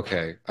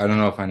 Okay. I don't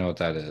know if I know what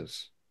that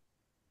is.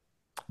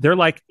 They're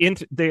like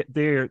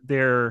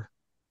they're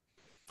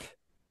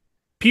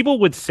people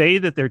would say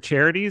that they're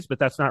charities, but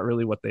that's not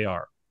really what they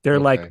are. They're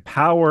Okay. like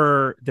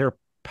they're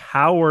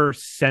power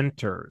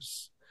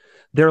centers.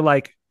 They're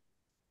like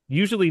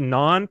usually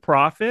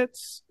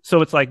non-profits.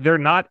 So it's like they're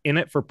not in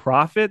it for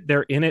profit.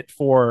 They're in it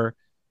for,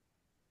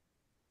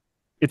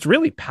 it's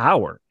really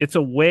power. It's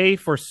a way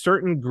for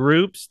certain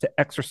groups to A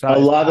exercise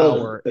lot of,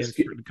 power in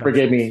certain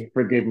forgive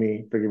countries.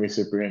 me,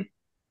 Cyprian.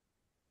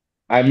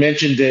 I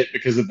mentioned it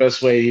because the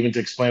best way even to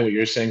explain what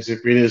you're saying,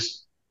 Cyprian,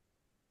 is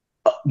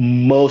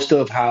most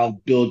of how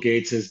Bill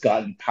Gates has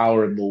gotten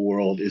power in the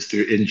world is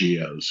through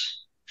NGOs.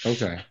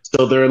 Okay.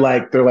 So they're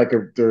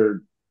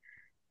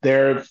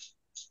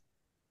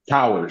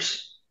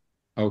powers.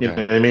 You know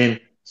Okay. what I mean?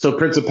 So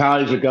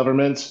principalities are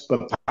governments,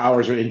 but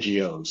powers are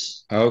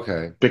NGOs.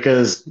 Okay.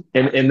 Because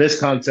in this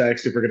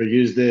context, if we're going to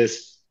use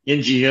this,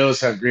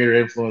 NGOs have greater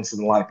influence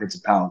than a lot of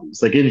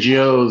principalities. Like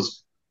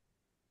NGOs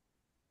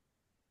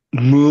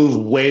move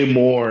way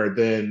more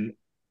than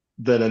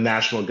a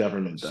national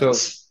government So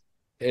does.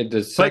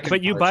 the second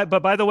part.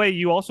 But by the way,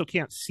 you also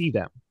can't see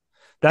them.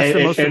 That's And, the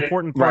and, most and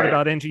important part right,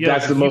 about NGOs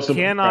that's the is you most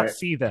cannot right,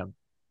 see them.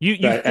 You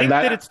right, and think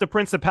that it's the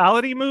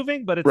principality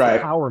moving, but it's the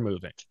right, power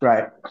moving.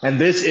 right, and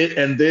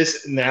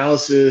this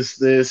analysis,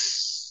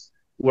 this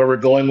where we're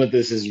going with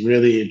this is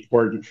really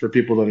important for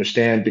people to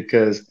understand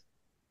because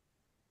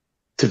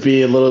to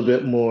be a little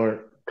bit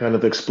more kind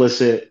of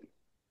explicit,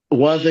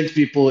 one of the things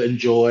people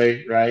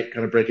enjoy, right,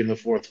 kind of breaking the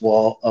fourth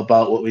wall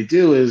about what we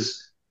do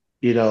is,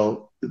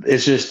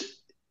 it's just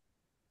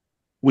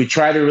we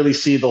try to really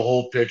see the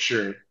whole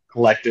picture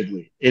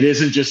collectively. It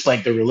isn't just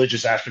like the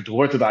religious aspect of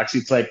Orthodoxy.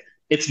 It's like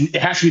it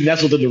has to be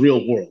nestled in the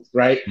real world,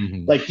 right?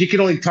 Mhm. Like you can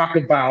only talk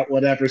about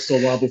whatever so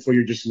long before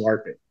you're just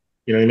LARPing.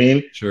 You know what I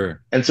mean?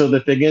 Sure. And so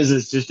the thing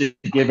is just to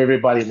give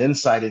everybody an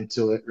insight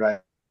into it, right?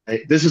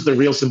 This is the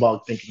real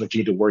symbolic thinking that you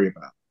need to worry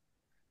about.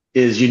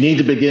 Is you need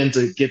to begin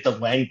to get the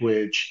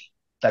language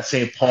that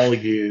St. Paul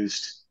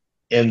used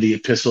in the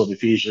Epistle of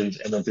Ephesians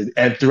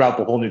and throughout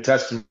the whole New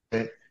Testament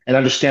and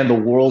understand the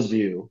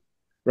worldview,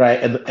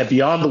 right? And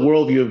beyond the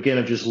worldview, again,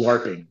 of just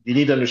LARPing, you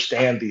need to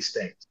understand these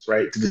things,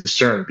 right? To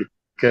discern,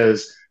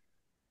 because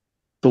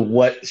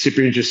what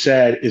Cyprian just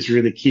said is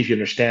really key if you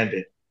understand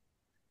it.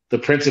 The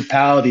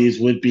principalities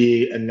would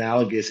be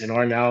analogous and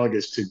are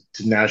analogous to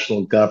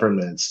national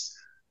governments,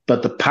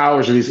 but the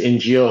powers of these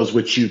NGOs,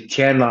 which you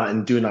cannot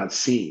and do not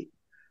see.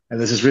 And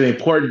this is really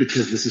important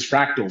because this is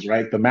fractals,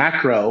 right? The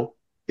macro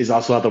is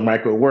also how the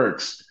micro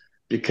works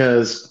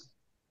because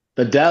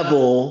the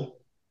devil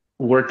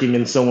working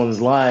in someone's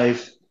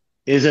life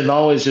isn't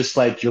always just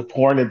like your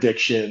porn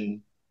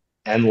addiction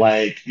and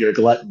like your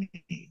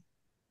gluttony.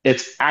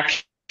 It's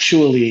actually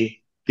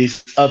actually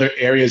these other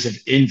areas of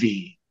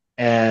envy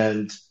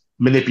and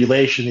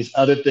manipulation, these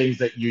other things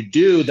that you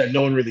do that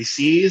no one really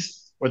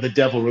sees, or the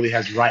devil really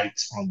has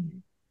rights on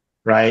you,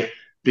 right?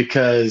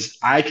 Because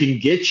I can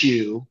get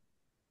you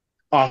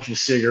off of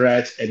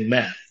cigarettes and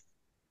meth,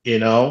 you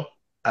know?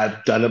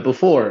 I've done it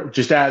before,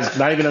 just as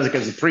not even as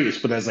a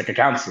priest, but as like a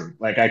counselor.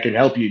 Like I can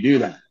help you do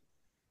that.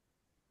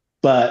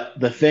 But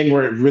the thing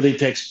where it really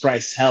takes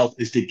Christ's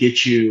help is to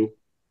get you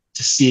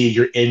to see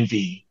your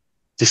envy,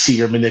 to see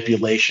your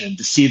manipulation,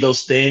 to see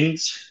those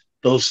things,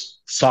 those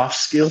soft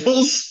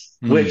skills,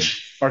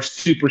 which are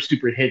super,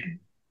 super hidden.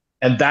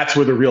 And that's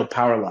where the real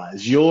power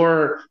lies.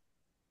 Your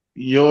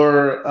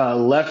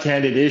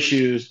left-handed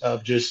issues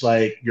of just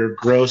like your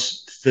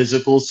gross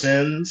physical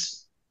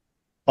sins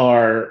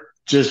are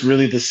just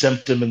really the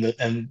symptom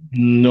and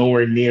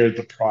nowhere near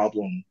the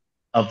problem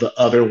of the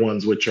other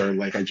ones, which are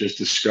like I just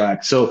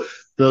described. So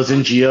those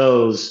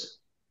NGOs,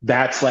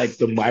 that's like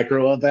the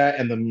micro of that,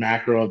 and the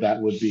macro of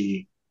that would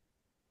be,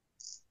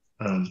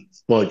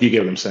 well, you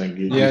get what I'm saying.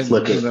 You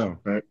flip it,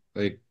 right?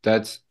 Like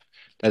that's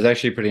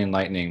actually pretty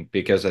enlightening,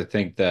 because I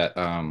think that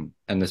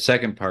and the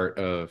second part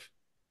of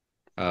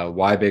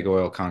why big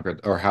oil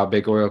conquered, or how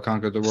big oil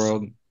conquered the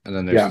world, and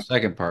then there's the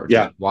second part, which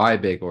is why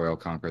big oil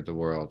conquered the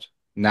world.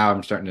 Now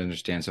I'm starting to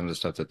understand some of the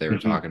stuff that they were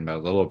talking about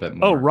a little bit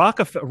more. Oh,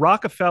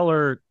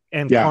 Rockefeller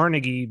and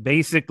Carnegie,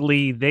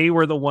 basically, they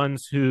were the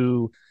ones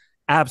who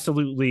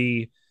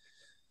absolutely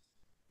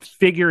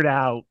figured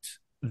out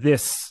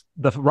this.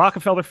 The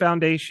Rockefeller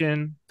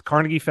Foundation,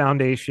 Carnegie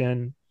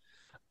Foundation.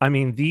 I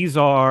mean, these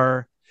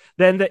are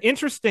then the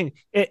interesting.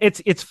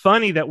 It's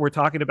funny that we're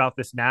talking about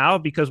this now,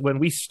 because when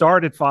we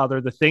started, Father,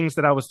 the things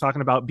that I was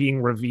talking about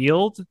being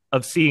revealed,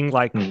 of seeing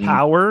like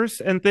powers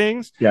and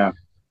things. Yeah.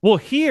 Well,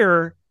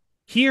 here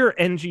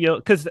NGO,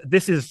 because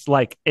this is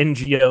like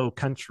NGO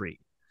country.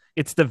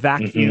 It's the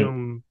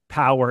vacuum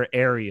power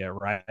area,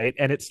 right?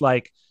 And it's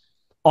like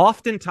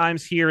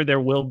oftentimes here there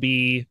will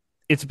be,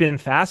 it's been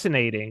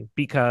fascinating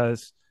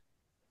because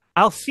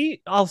I'll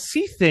see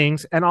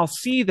things and I'll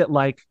see that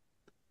like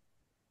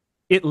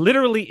it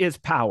literally is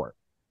power,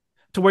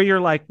 to where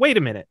you're like, wait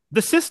a minute,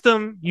 the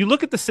system, you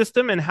look at the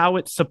system and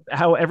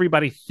how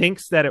everybody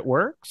thinks that it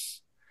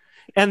works,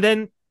 and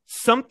then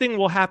something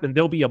will happen.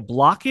 There'll be a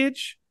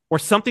blockage or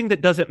something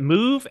that doesn't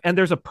move, and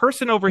there's a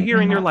person over here,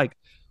 and you're like,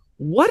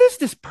 what is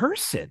this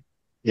person?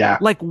 Yeah.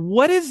 Like,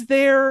 what is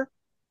their,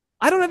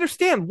 I don't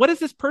understand. What is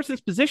this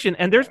person's position?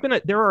 And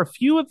there are a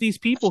few of these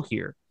people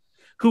here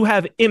who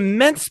have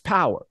immense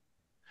power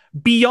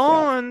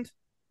beyond,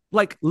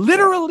 like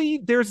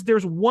literally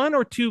there's one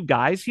or two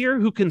guys here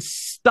who can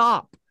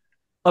stop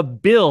a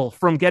bill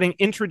from getting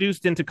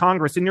introduced into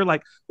Congress. And you're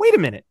like, wait a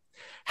minute.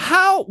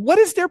 What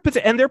is their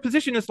position? And their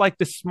position is like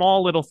this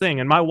small little thing.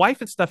 And my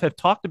wife and stuff have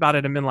talked about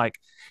it and been like,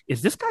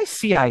 is this guy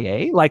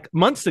CIA? Like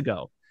months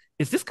ago,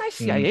 is this guy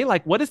CIA?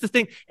 Like, what is this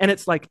thing? And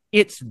it's like,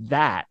 it's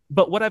that.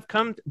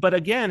 But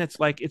again, it's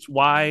like, it's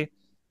why,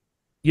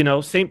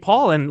 St.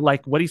 Paul and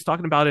like what he's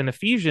talking about in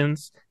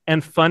Ephesians.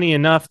 And funny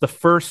enough,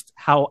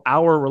 how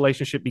our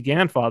relationship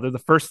began, Father, the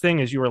first thing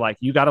is you were like,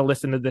 you got to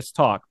listen to this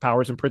talk,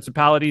 Powers and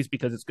Principalities,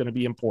 because it's going to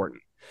be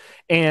important.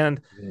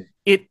 And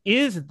it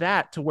is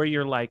that, to where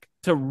you're like,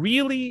 to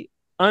really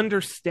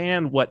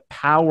understand what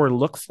power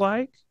looks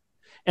like,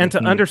 and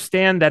to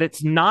understand that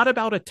it's not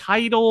about a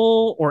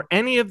title or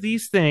any of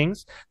these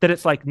things, that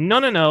it's like,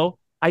 no.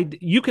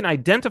 You can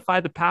identify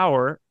the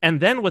power.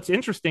 And then what's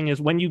interesting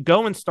is when you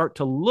go and start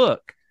to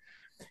look,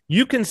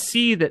 you can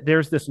see that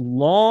there's this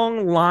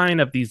long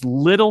line of these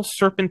little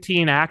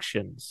serpentine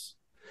actions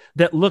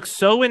that look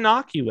so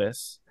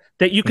innocuous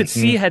that you could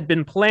see had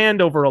been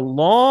planned over a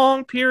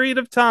long period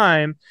of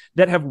time,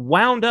 that have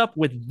wound up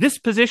with this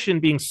position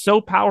being so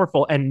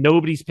powerful and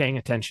nobody's paying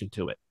attention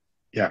to it.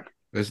 Yeah.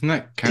 Isn't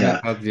that kind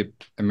of how the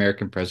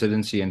American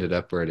presidency ended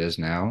up where it is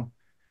now?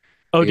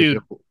 Oh,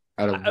 dude.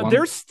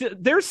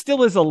 There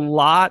still is a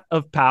lot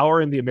of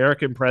power in the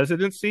American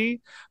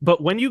presidency,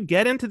 but when you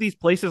get into these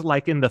places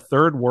like in the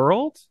third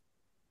world,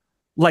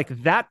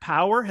 like that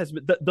power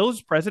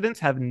those presidents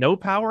have no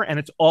power, and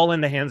it's all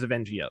in the hands of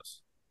NGOs.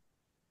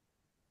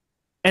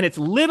 And it's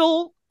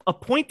little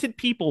appointed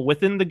people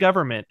within the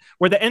government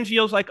where the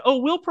NGO's like, oh,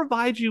 we'll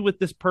provide you with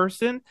this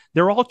person.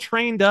 They're all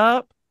trained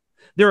up.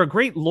 They're a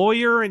great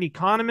lawyer and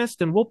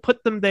economist, and we'll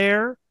put them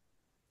there.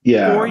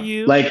 For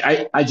you. Like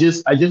I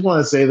just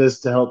want to say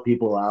this to help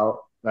people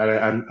out.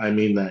 I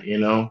mean that,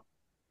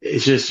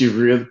 it's just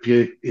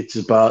it's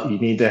about, you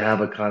need to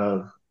have a kind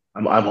of,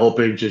 I'm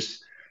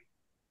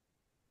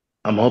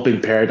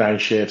hoping paradigm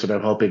shifts, and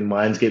I'm hoping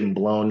minds getting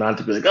blown, not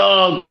to be like,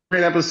 oh,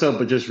 great episode,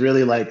 but just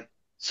really like,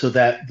 so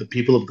that the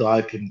people of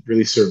God can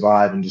really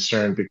survive and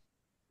discern.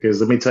 Because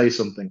let me tell you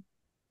something.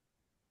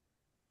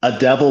 A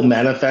devil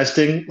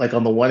manifesting, like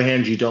on the one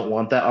hand, you don't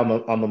want that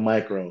on the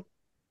micro.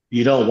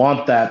 You don't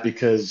want that,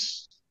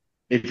 because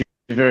if you've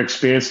ever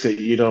experienced it,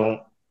 you don't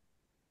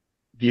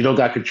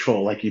got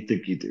control like you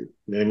think you do. You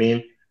know what I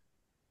mean?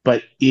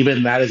 But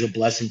even that is a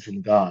blessing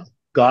from God.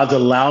 God's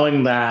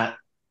allowing that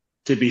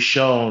to be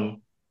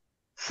shown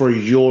for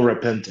your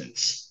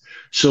repentance.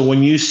 So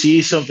when you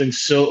see something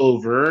so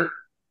overt,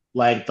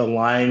 like the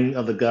lying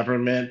of the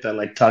government that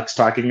like Tuck's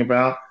talking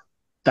about,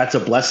 that's a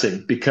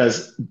blessing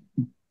because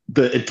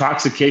the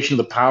intoxication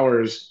of the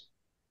powers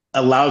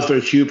allows their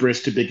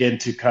hubris to begin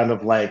to kind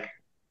of like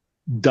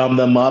dumb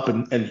them up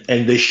and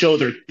they show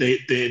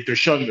they're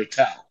showing their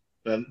tell.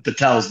 The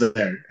tell's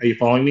there. Are you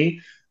following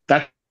me?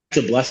 That's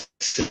a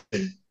blessing.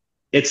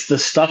 It's the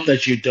stuff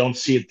that you don't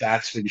see,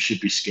 that's when you should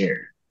be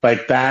scared.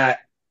 Like that,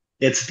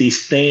 it's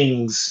these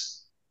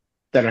things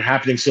that are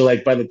happening. So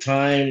like by the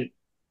time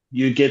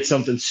you get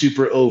something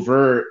super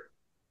overt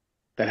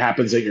that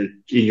happens at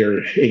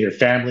your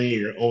family, in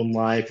your own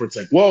life, where it's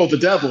like, whoa, the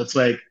devil. It's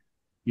like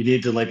you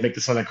need to like make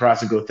the sign of the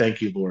cross and go,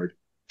 thank you, Lord.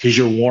 Because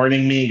you're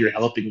warning me, you're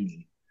helping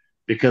me.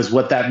 Because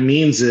what that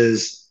means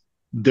is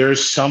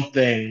there's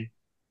something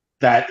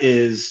that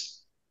is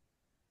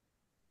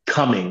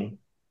coming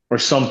or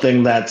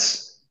something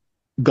that's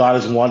God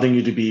is wanting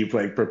you to be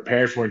like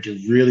prepared for and to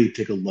really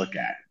take a look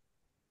at.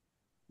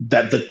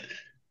 That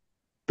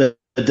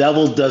the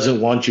devil doesn't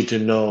want you to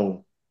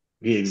know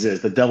he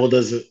exists. The devil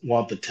doesn't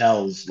want the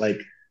tells. Like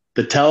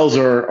the tells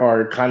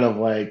are kind of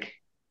like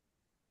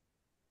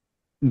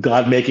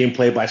God making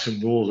play by some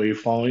rules. Are you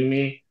following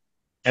me?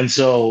 And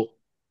so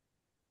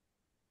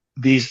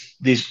these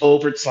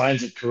overt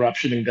signs of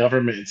corruption in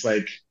government, it's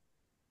like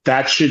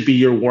that should be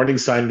your warning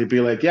sign to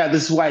be like, yeah,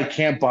 this is why I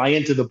can't buy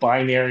into the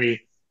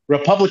binary.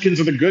 Republicans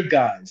are the good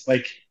guys.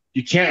 Like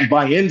you can't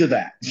buy into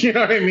that. You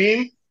know what I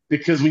mean?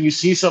 Because when you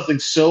see something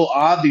so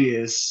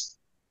obvious,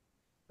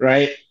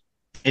 right,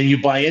 and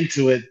you buy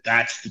into it,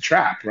 that's the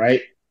trap,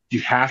 right?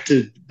 You have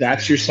to.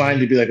 That's your sign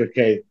to be like,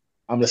 okay,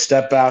 I'm gonna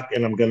step back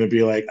and I'm gonna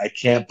be like, I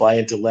can't buy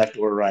into left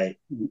or right.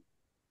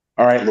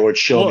 All right, Lord,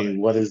 show me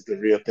what is the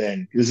real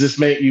thing. Does this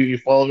make you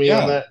follow me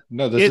on that?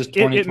 No, this is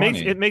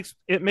 2020.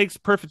 It makes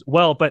perfect.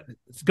 Well, but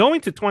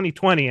going to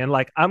 2020 and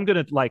like I'm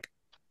gonna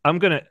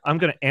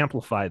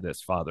amplify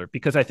this, Father,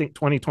 because I think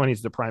 2020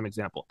 is the prime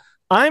example.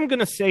 I'm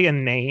gonna say a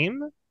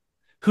name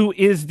who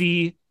is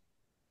the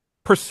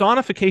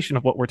personification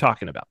of what we're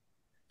talking about.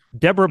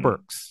 Deborah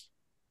Birx.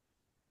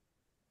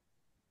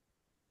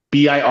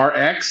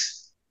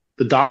 Birx,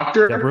 the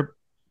doctor. Deborah,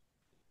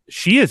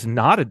 she is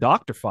not a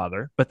doctor,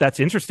 Father, but that's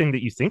interesting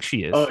that you think she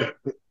is. Oh,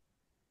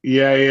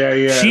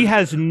 yeah. She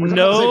has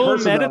no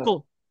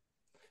medical.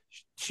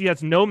 She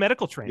has no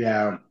medical training.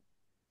 Yeah, wow.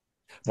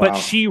 But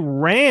she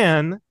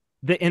ran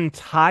the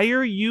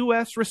entire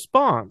U.S.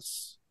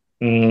 response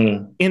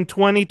in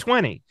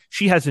 2020.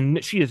 She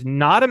is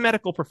not a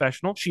medical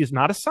professional. She is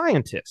not a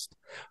scientist.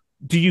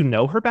 Do you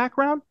know her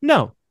background?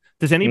 No.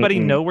 Does anybody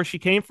know where she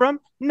came from?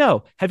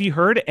 No. Have you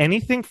heard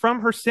anything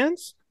from her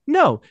since?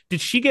 No.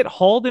 Did she get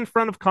hauled in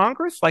front of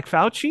Congress like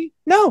Fauci?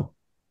 No.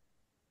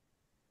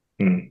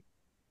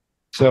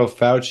 So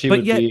Fauci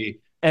would be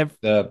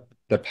the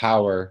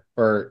power,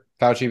 or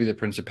Fauci would be the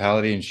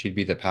principality and she'd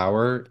be the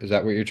power. Is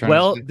that what you're trying to say?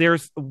 Well,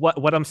 there's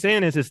what I'm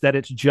saying is that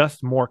it's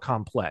just more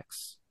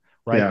complex,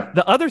 right? Yeah.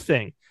 The other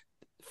thing,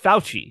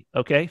 Fauci,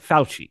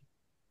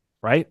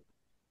 right?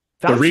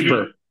 Fauci, the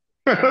Reaper.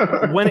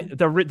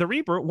 the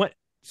Reaper,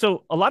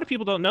 so a lot of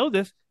people don't know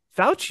this.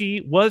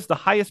 Fauci was the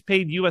highest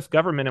paid U.S.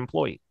 government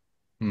employee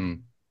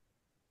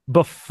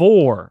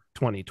before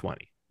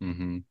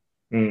 2020,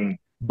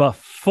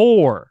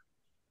 before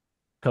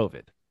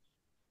COVID.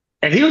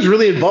 And he was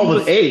really involved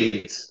with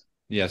AIDS.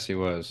 Yes, he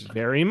was.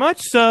 Very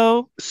much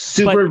so.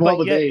 Super involved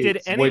with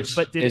AIDS.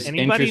 Did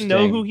anybody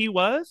know who he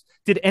was?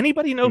 Did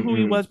anybody know who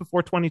he was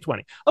before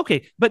 2020?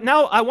 Okay, but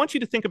now I want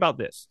you to think about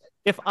this.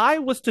 If I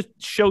was to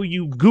show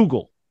you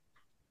Google,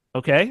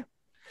 okay,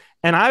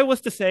 and I was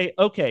to say,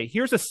 okay,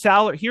 here's a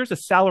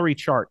salary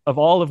chart of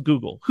all of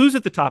Google. Who's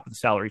at the top of the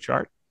salary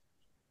chart?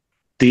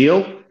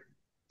 Thiel?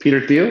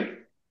 Peter Thiel?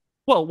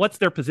 Well, what's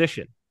their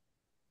position?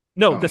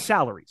 No, the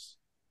salaries.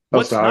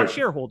 What's not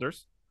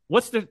shareholders?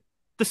 What's the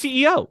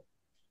CEO?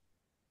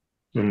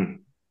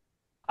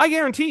 I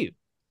guarantee you.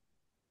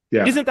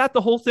 Yeah. Isn't that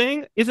the whole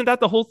thing? Isn't that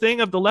the whole thing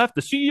of the left?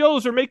 The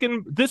CEOs are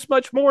making this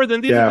much more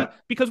than these. Yeah.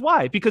 Because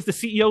why? Because the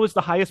CEO is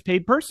the highest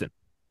paid person.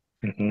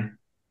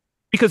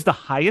 Because the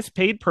highest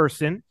paid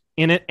person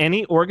in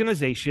any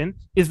organization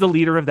is the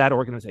leader of that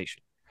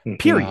organization.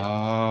 Period.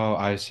 Oh,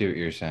 I see what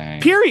you're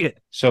saying. Period.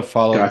 So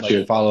follow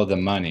the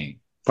money.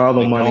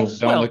 Follow the money.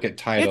 Don't look at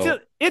title.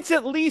 It's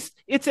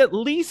at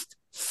least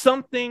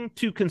something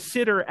to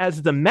consider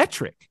as the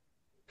metric.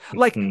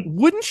 Like,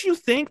 wouldn't you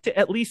think to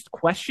at least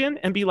question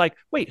and be like,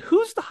 wait,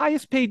 who's the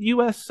highest paid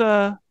U.S.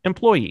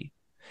 employee?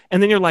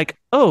 And then you're like,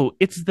 oh,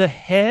 it's the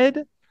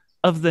head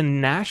of the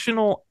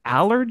National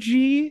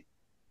Allergy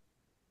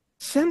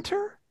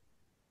Center?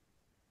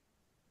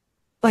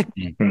 Like,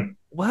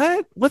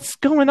 what? What's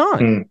going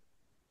on?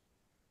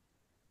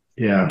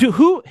 Yeah.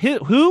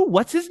 Who?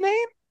 What's his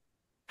name?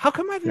 How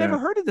come I've never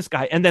heard of this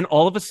guy? And then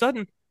all of a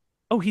sudden,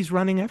 oh, he's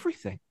running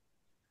everything.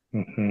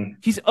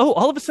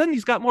 All of a sudden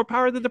he's got more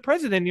power than the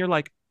president. And you're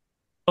like,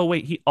 oh,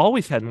 wait, he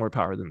always had more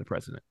power than the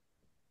president.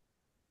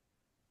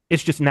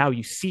 It's just now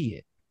you see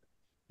it.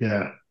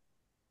 Yeah.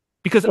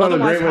 Because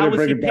otherwise, how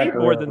was he paid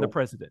more than the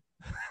president?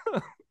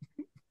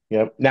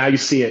 Yep. Now you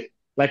see it.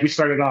 Like we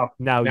started off.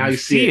 Now Now you you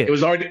see see it. it.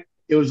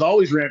 It was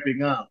always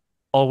ramping up.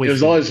 It Always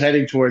was there. always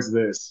heading towards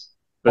this.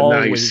 But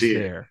now you Always see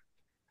it. there.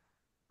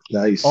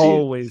 Now you see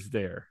it. Always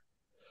there.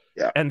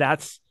 Yeah. And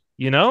that's,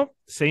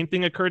 same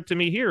thing occurred to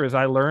me here as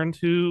I learned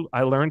who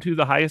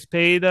the highest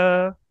paid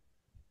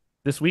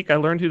this week. I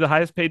learned who the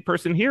highest paid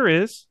person here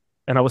is,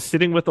 and I was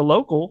sitting with a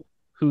local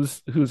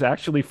who's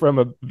actually from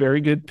a very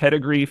good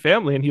pedigree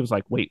family, and he was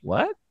like, "Wait,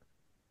 what?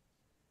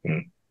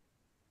 Mm.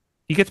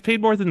 He gets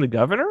paid more than the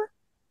governor?"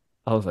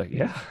 I was like,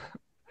 "Yeah."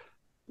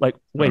 Like,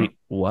 wait,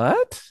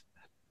 what?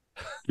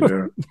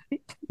 Yeah.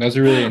 That's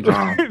a really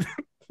Wow. interesting.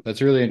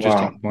 That's a really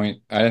Wow. interesting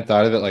point. I hadn't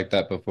thought of it like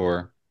that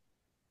before,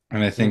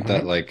 and I think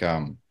that Mhm. like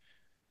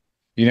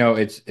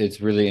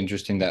it's really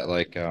interesting that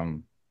like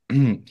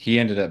he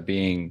ended up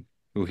being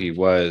who he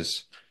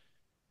was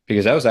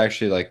because that was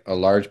actually like a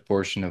large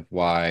portion of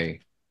why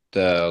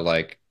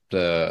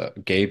the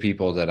gay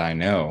people that I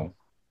know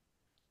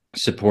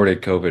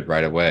supported COVID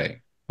right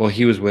away. Well,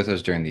 he was with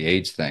us during the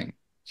AIDS thing.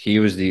 He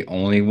was the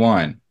only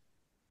one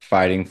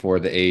fighting for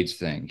the AIDS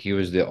thing. He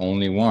was the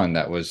only one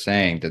that was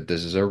saying that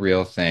this is a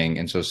real thing.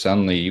 And so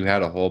suddenly you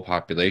had a whole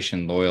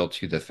population loyal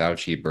to the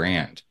Fauci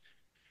brand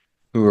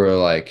who were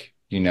like,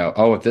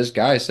 oh, if this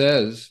guy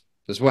says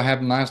this is what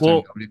happened last time,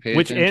 Well, nobody paid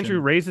which Andrew attention.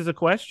 raises a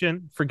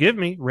question. Forgive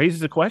me,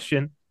 raises a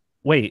question.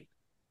 Wait,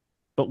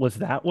 but was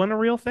that one a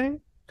real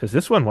thing? Because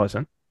this one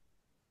wasn't.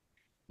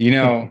 You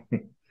know,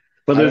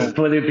 But I there's don't,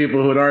 plenty of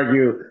people who would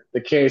argue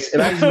the case.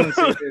 And I just want to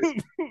say this.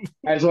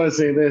 I just want to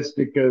say this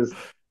because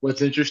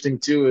what's interesting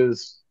too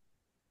is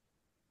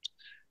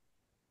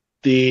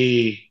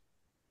the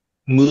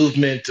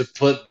movement to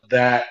put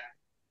that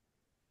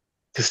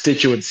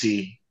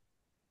constituency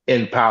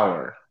in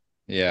power,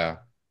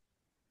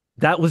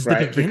 That was the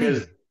right?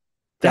 Because beginning.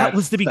 That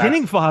was the that's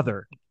beginning,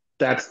 Father.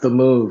 that's the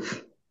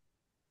move.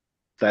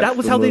 That That's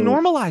was the how they move.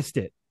 normalized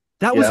it.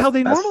 That was Yeah, how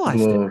they that's the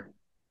normalized it. move.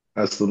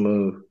 That's the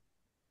move.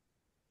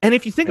 And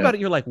if you think Yeah. about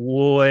it, you're like,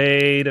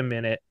 wait a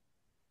minute.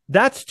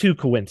 That's too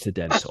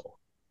coincidental.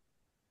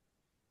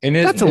 and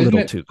That's a isn't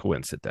little it, too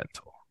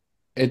coincidental.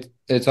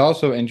 it's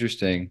also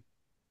interesting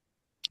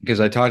because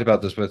I talked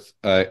about this with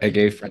a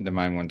gay friend of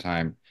mine one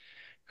time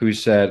who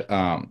said,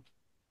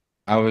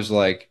 I was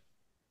like,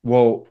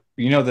 well,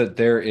 you know that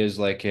there's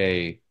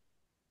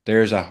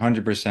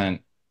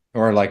 100%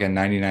 or like a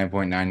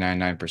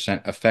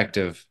 99.999%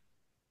 effective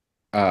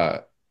uh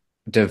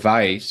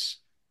device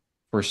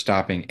for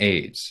stopping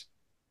AIDS,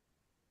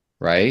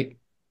 right?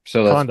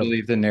 So let's Condom.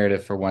 believe the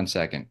narrative for 1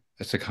 second.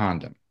 It's a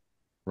condom,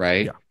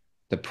 Yeah. right?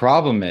 The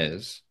problem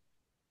is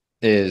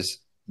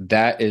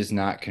that is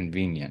not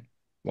convenient,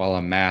 while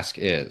a mask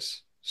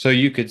is. So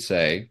you could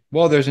say,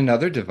 well, there's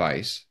another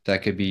device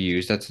that could be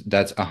used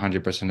that's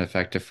 100%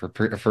 effective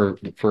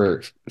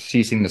for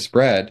ceasing the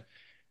spread.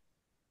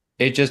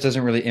 It just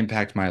doesn't really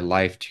impact my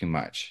life too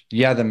much.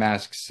 Yeah, the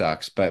mask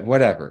sucks, but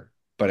whatever.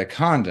 But a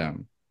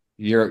condom,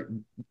 you're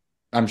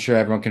I'm sure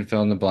everyone can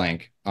fill in the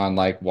blank on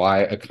like why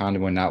a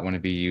condom would not want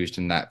to be used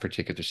in that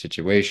particular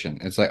situation.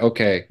 It's like,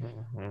 okay,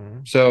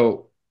 Mhm.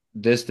 so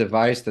this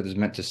device that is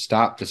meant to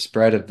stop the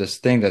spread of this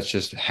thing that's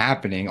just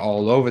happening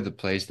all over the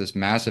place, this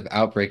massive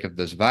outbreak of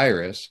this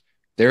virus,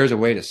 there's a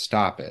way to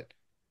stop it.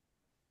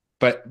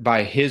 But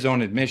by his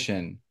own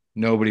admission,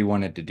 nobody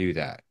wanted to do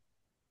that.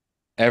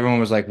 Everyone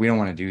was like, we don't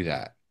want to do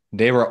that.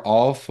 They were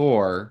all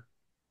for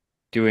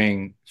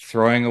throwing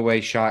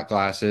away shot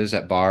glasses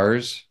at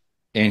bars.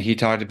 And he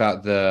talked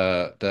about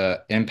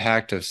the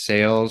impact of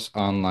sales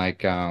on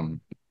like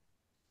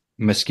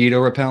mosquito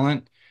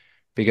repellent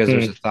because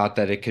there's a Mm, thought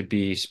that it could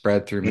be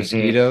spread through hmm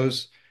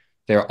mosquitoes.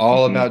 They're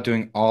all hmm about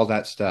doing all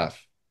that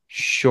stuff,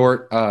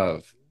 short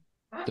of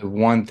the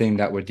one thing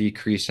that would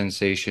decrease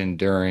sensation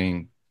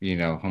during,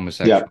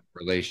 Yep. homosexual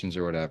relations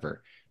or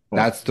whatever.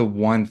 That's the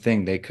one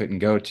thing they couldn't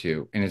go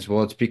to. And it's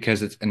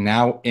because it's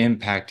now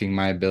impacting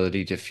my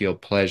ability to feel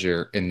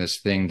pleasure in this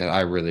thing that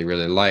I really,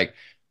 really like.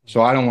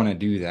 So I don't want to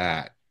do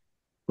that.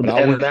 But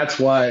I'll And wear, that's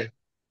why,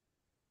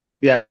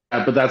 yeah,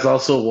 but that's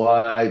also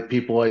why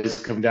people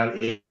always come down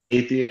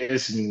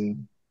atheists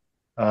and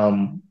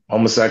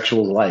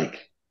homosexuals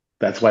like.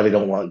 That's why they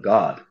don't want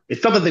God.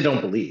 It's not that they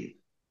don't believe.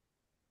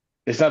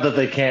 It's not that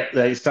they can't.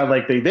 It's not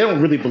like they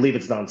don't really believe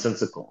it's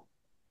nonsensical.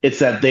 It's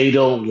that they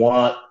don't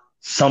want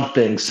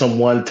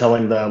someone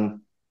telling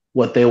them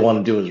what they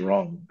want to do is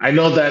wrong. I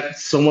know that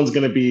someone's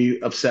going to be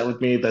upset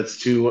with me.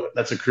 That's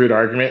a crude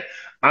argument.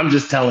 I'm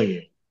just telling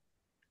you.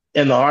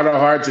 In the heart of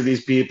hearts of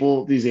these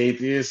people, these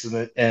atheists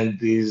and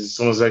these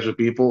homosexual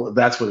people,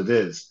 that's what it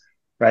is,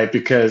 right?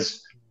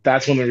 Because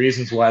that's one of the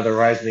reasons why the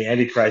rise of the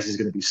Antichrist is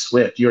going to be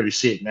swift. You already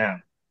see it now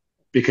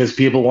because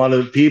people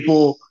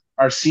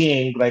are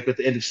seeing like with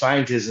the end of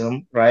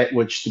scientism, right,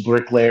 which the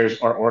bricklayers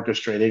are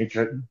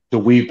orchestrating to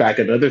weave back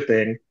another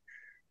thing.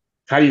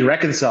 How do you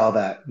reconcile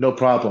that? No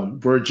problem.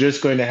 We're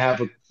going to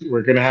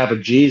have a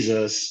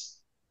Jesus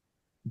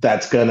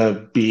that's going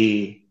to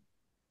be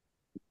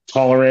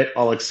tolerant,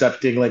 all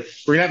accepting. Like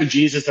we're going to have a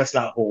Jesus that's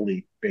not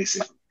holy,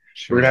 basically.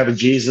 We're going to sure. have a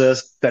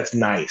Jesus that's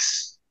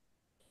nice,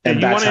 If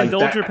and you want that's to how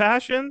indulge your that.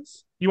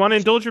 passions, You want to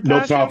indulge your No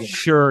passion? problem.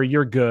 Sure,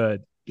 you're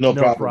good. No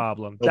No problem.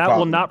 problem. No That will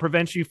problem. not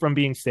prevent you from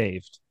being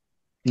saved.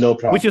 No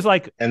problem. Which is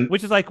like, And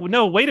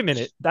no, wait a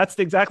minute. That's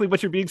exactly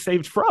what you're being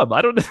saved from.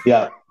 I don't know.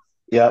 yeah,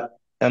 yeah.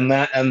 And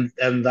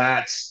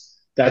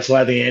that's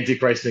why the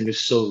Antichrist thing is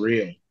so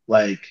real.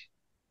 Like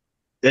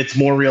it's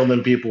more real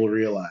than people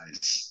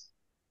realize,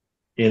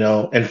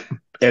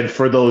 and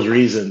for those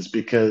reasons,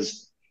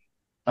 because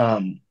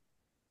um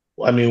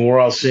I mean we're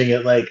all seeing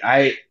it. Like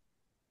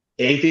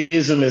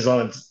atheism is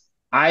on its,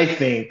 I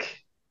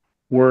think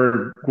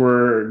we're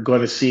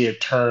going to see a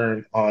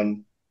turn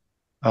on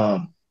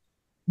um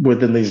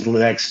within these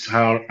next,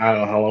 how I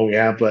don't know how long we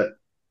have, but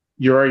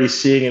you're already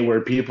seeing it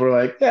where people are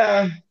like,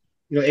 yeah,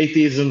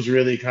 atheism's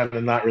really kind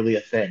of not really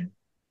a thing,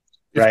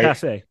 It's right?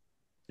 passe.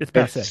 It's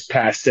passe. It's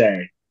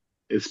passe.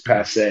 It's Yeah.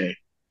 passe.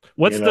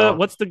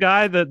 What's the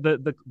guy,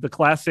 the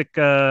classic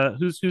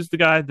who's the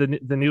guy,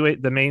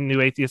 the main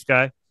new atheist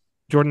guy?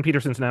 Jordan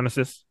Peterson's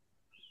nemesis.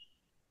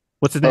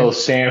 What's his name? Oh,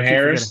 Sam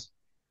Harris.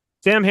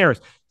 Sam Harris.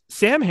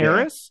 Sam Yeah.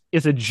 Harris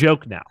is a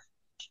joke now.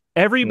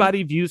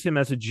 Everybody views him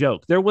as a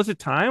joke. There was a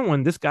time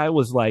when this guy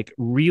was like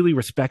really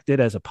respected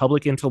as a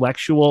public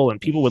intellectual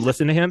and people would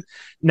listen to him.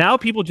 Now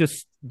people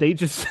they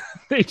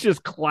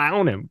just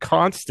clown him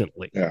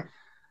constantly. Yeah.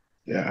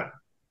 Yeah.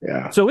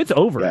 Yeah. So it's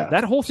over. Yeah.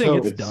 That whole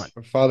thing So is done.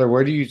 Father,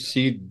 where do you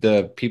see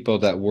the people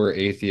that were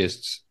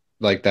atheists,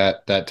 like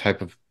that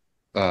type of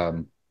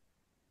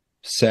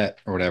set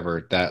or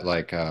whatever, that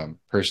like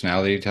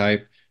personality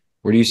type,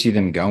 where do you see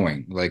them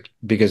going? Like,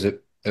 because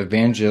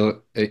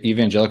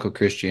evangelical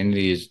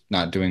Christianity is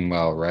not doing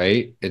well,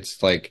 right?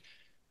 It's like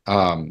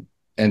and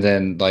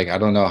then like I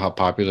don't know how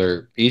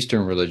popular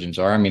Eastern religions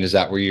are. I mean, is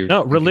that where you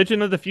No,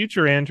 religion of the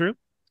future, Andrew.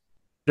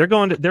 They're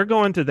going to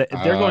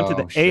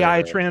the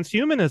AI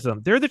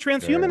transhumanism. They're the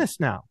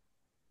transhumanists now.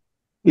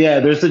 Yeah,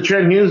 there's the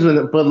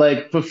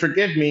transhumanism, but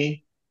forgive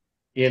me,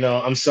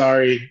 I'm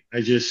sorry.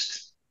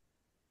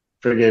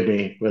 Forgive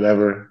me,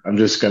 whatever. I'm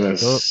just gonna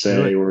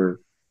say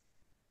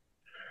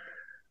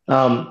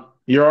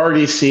you're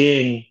already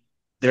seeing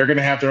they're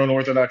gonna have their own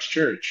Orthodox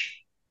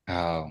Church.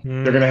 Oh.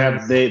 They're gonna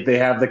have they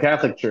have the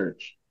Catholic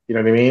Church. You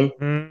know what I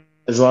mean?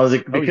 As long as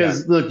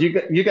because look,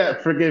 you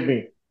got forgive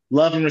me,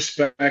 love and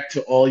respect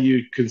to all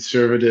you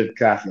conservative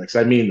Catholics.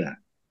 I mean that.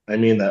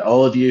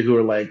 All of you who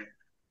are like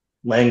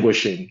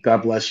languishing,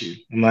 God bless you.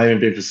 I'm not even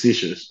being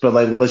facetious, but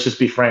like let's just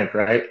be frank,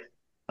 right?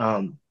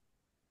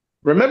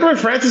 Remember when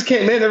Francis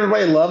came in,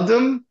 everybody loved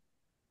him?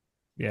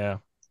 Yeah.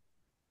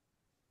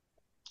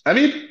 I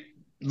mean,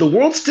 the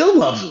world still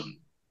loves him.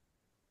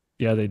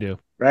 Yeah, they do.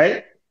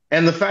 Right?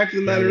 And the fact of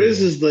the matter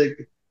is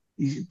like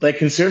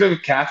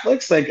conservative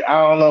Catholics, like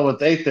I don't know what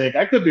they think.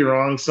 I could be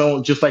wrong.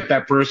 So just like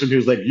that person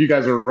who's like, you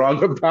guys are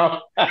wrong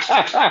about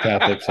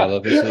Catholic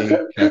celibacy.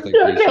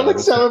 Catholic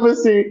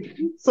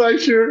celibacy. So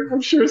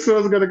I'm sure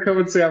someone's gonna come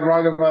and say I'm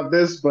wrong about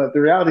this, but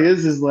the reality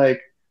is like,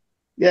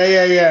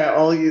 yeah.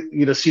 All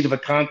you, Seat of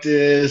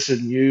Acontis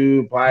and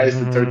you, Pius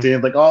the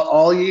 13th, like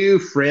all you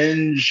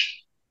fringe.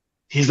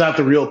 He's not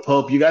the real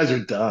Pope. You guys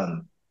are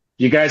done.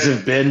 You guys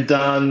have been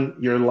done.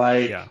 You're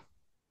like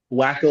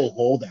wacko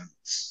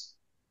holdouts.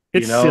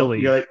 It's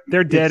silly. You're like,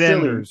 they're dead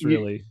enders,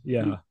 really.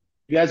 Yeah.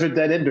 You guys are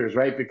dead enders,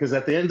 right? Because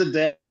at the end of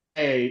the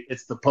day,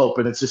 it's the Pope,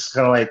 and it's just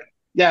kind of like,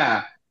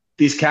 yeah,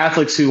 these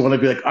Catholics who want to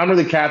be like, I'm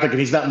really Catholic, and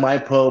he's not my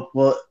Pope.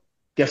 Well,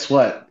 guess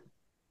what?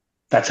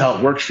 That's how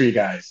it works for you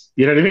guys.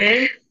 You know what I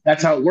mean?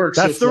 That's how it works.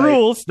 That's the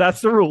rules.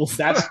 That's the rules.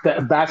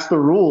 That's the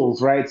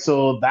rules, right?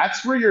 So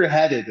that's where you're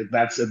headed. And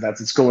that's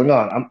what's going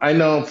on. I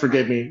know.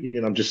 Forgive me.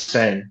 I'm just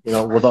saying.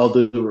 With all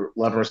due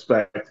love and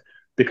respect,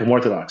 become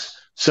Orthodox.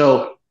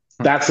 So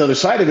that's the other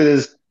side of it.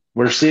 Is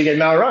we're seeing it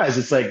now rise.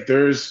 It's like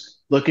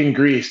look in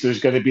Greece. There's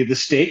going to be the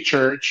state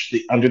church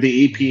under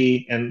the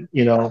EP, and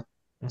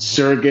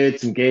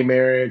surrogates and gay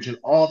marriage and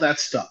all that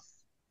stuff.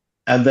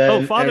 And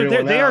then, Father,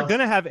 they are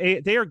going to have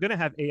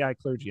AI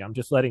clergy. I'm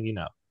just letting you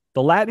know.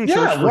 The Latin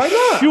Church for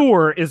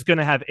sure is going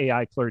to have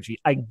AI clergy.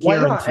 I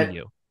guarantee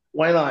you.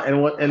 Why not?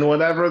 And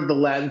whatever the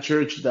Latin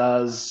Church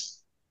does,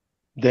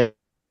 then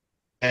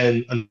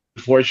and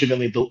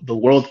unfortunately the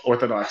world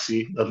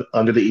Orthodoxy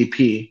under the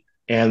EP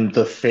and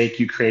the fake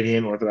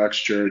Ukrainian Orthodox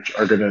Church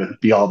are going to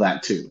be all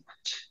that too,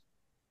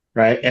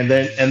 right? And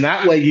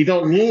that way you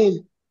don't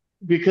need,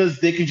 because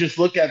they can just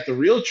look at the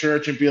real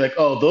church and be like,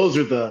 oh, those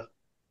are the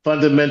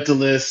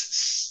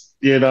fundamentalists.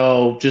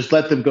 Just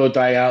let them go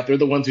die out. They're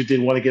the ones who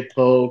didn't want to get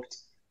poked.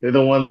 They're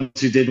the ones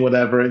who did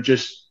whatever, and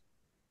just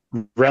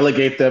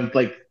relegate them.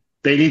 Like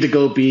they need to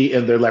go be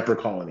in their leper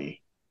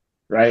colony,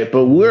 right?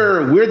 But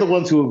we're the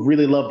ones who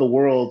really love the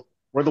world.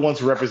 We're the ones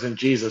who represent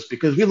Jesus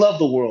because we love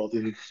the world,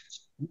 and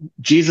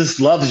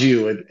Jesus loves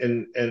you,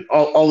 and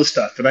all this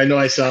stuff. And I know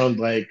I sound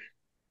like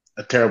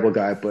a terrible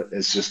guy, but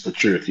it's just the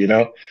truth,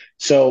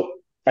 So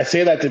I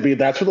say that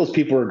that's where those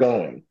people are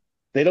going.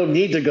 They don't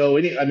need to go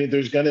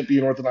there's going to be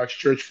an Orthodox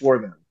Church for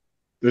them.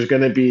 There's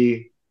going to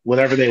be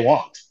whatever they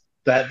want.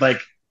 That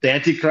like the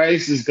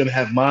Antichrist is going to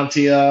have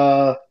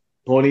mantia,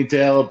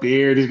 ponytail,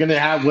 beard. He's going to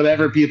have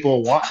whatever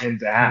people want him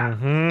to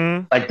have.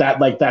 Like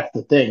that. Like that's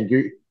the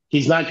thing.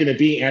 he's not going to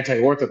be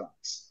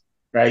anti-Orthodox,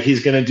 right?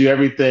 He's going to do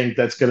everything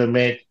that's going to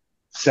make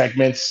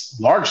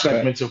large But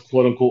segments of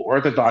quote unquote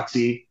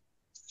Orthodoxy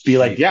be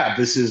like, he yeah,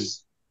 this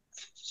is,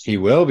 he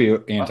will be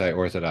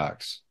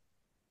anti-Orthodox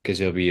because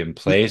he'll be in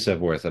place of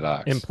In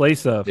Orthodox.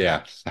 place of.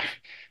 Yeah.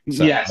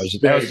 Sorry. yes, That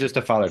there was you go. just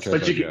a Father But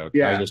Turco you could, joke. I was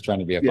yeah, just trying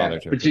to be a yeah,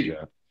 Father but Turco you,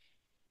 joke.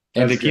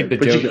 And to that's keep good. the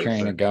But you joke go,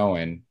 train sir.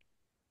 going,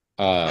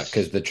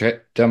 because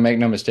don't make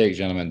no mistake,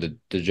 gentlemen,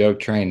 the joke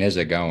train is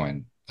a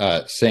going.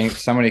 Saint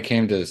somebody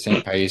came to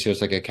Saint Paisios,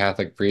 like a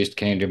Catholic priest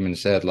came to him and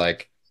said,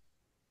 like,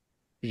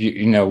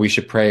 we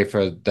should pray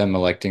for them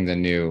electing the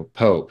new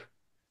pope.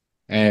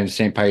 And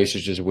Saint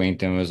Paisios just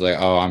winked and was like,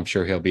 "Oh, I'm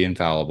sure he'll be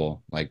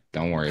infallible. Like,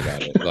 don't worry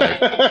about it." Like,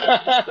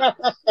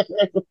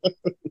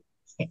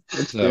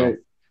 That's so, great.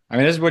 I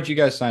mean, this is what you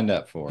guys signed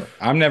up for.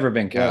 I've never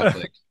been Yeah.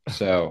 Catholic,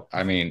 so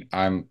I mean,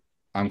 I'm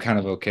kind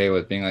of okay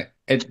with being like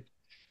it.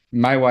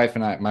 My wife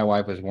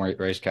was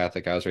raised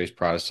Catholic. I was raised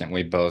Protestant.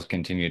 We both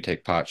continue to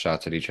take pot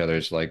shots at each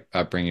other's like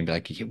upbringing. Be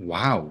like,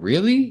 wow,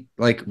 really?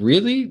 Like,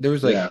 really? There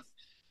was like Yeah.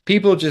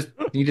 people just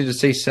needed to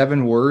say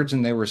 7 words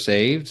and they were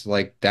saved.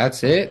 Like,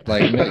 that's it.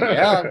 Like, I'm like,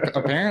 yeah,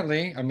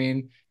 apparently. I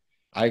mean,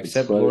 I It's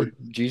accept funny. Lord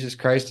Jesus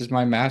Christ as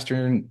my master,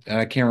 and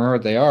I can't remember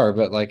what they are,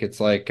 but like, it's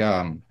like,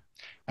 I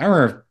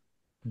remember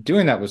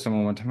doing that with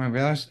someone one time. I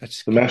realized I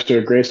just The can't. Master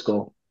of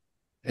Grayskull.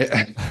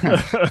 I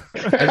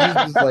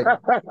just like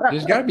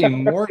there's got to be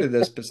more to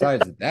this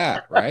besides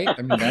that, right?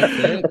 I mean, that's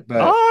it.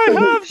 But I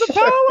have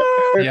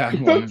the yeah, The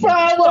 100%.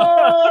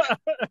 power!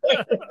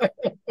 power.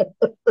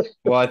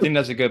 Well, I think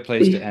that's a good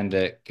place to end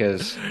it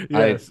because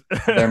I Yes.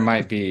 there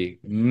might be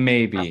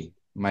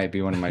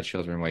one of my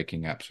children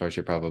waking up, so I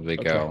should probably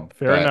Okay. go.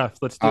 Fair But enough.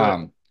 Let's do it.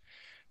 um,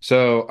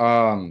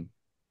 so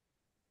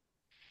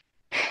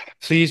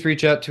please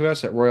reach out to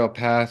us at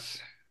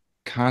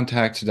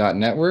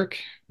royalpathcontacts.network.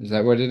 Is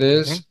that what it Hmm.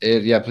 is?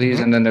 Yeah, please.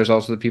 Hmm. And then there's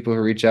also the people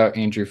who reach out,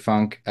 Andrew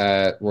Funk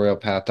at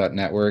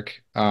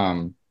royalpath.network,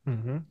 Hmm.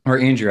 or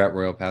Andrew at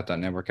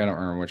royalpath.network. I don't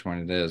remember which one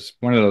it is.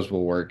 One of those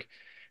will work.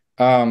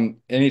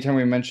 Anytime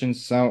we mention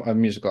a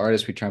musical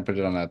artist, we try and put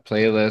it on a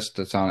playlist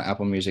that's on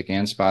Apple Music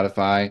and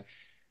Spotify,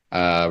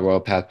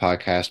 Royal Path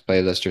Podcast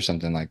playlist or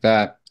something like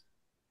that.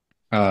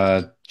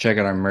 Check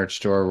out our merch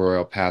store,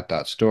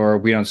 royalpath.store.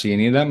 We don't see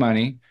any of that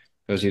money.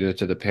 It goes either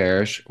to the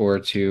parish or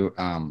to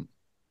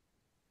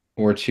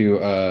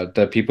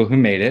the people who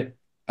made it.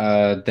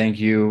 Thank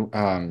you,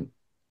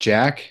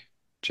 Jack.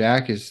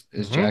 Jack is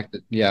Hmm. Jack.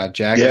 Yeah,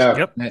 Jack is Yeah.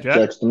 Yep. it. Jack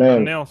Jack's the on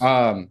man. nails.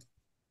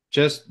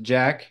 Just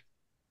Jack,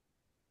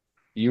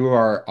 you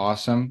are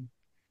awesome.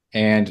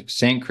 And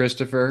Saint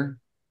Christopher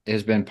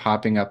has been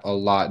popping up a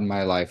lot in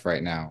my life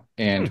right now.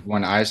 And Hmm.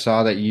 when I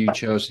saw that you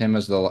chose him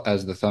as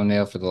the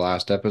thumbnail for the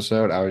last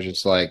episode, I was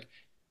just like,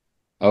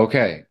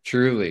 okay,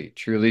 truly,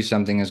 truly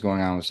something is going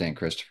on with Saint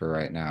Christopher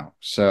right now.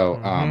 So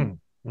Hmm.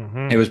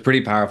 it Hmm. was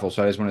pretty powerful.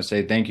 So I just want to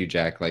say thank you,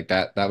 Jack. Like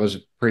that was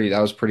pretty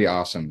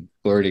awesome.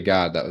 Glory to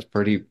God. That was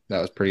pretty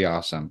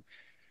awesome.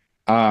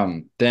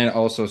 Then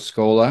also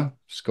Scola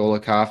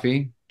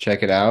Coffee.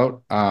 Check it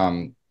out.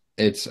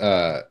 It's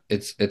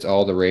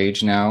all the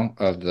rage now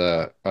of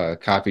the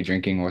coffee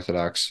drinking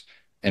Orthodox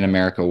in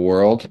America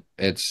world.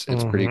 It's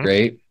pretty Hmm.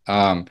 great.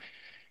 And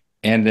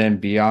then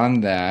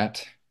beyond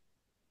that,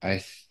 I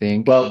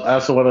think Well, I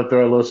also want to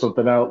throw a little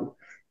something out.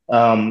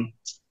 Um,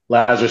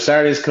 Lazarus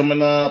Saturday's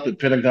coming up and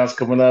Pentagon's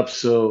coming up.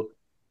 So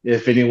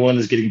if anyone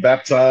is getting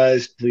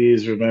baptized,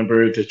 please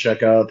remember to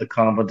check out the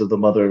Convent of the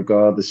Mother of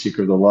God, the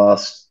Seeker of the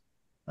Lost,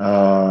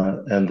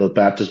 and the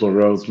baptismal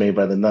robes made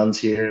by the nuns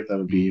here. That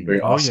would be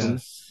very Oh, awesome.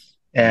 yes.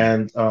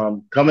 And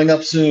coming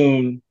up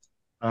soon,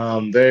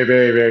 very,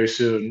 very, very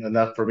soon,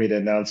 enough for me to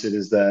announce it,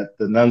 is that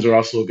the nuns are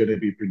also going to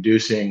be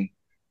producing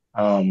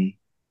um,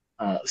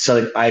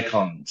 selling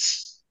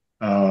icons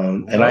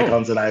and Oh.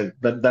 icons that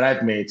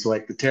I've made. So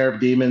like the Terror of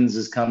Demons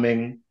is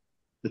coming,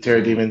 the Terror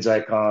of ooh, Demons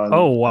icon.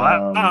 Oh,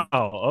 wow.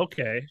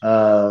 Okay.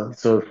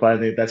 So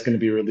finally that's going to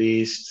be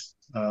released.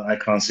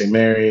 Icon St.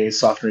 Mary,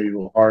 Soften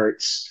Evil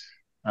Hearts,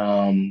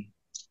 um,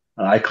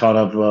 icon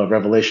of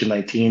Revelation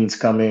 19 is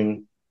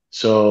coming.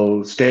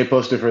 So stay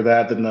posted for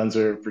that. The nuns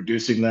are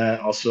producing that.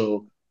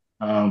 Also,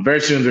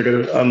 very soon they're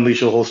going to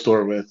unleash a whole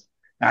store with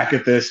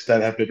akathis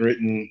that have been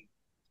written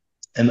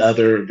and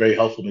other very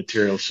helpful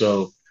materials.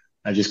 So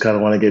I just kind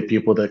of want to get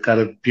people to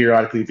kind of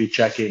periodically be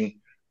checking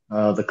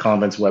the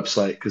Convent's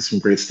website because some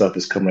great stuff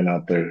is coming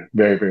out there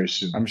very, very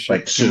soon. I'm sure.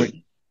 Like Can we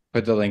soon.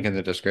 put the link in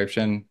the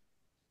description?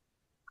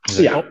 Is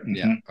that Yeah. Oh,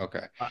 yeah, Mhm.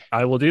 okay.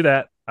 I will do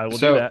that. I will do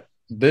So that.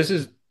 this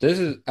is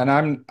and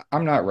I'm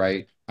not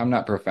right. I'm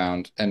not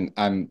profound and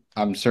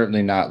I'm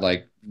certainly not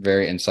like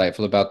very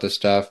insightful about this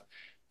stuff.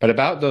 But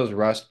about those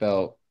Rust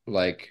Belt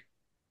like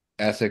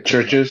ethical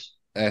Churches.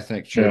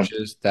 ethnic Yeah.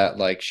 churches that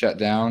like shut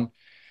down,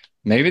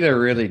 maybe there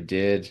really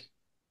did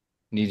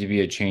need to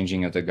be a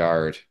changing of the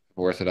guard of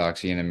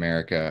Orthodoxy in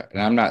America.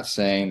 And I'm not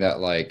saying that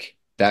like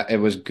that it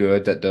was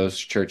good that those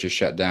churches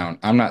shut down.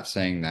 I'm not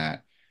saying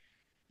that.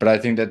 But I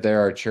think that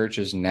there are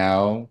churches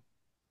now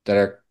that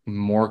are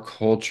more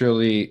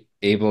culturally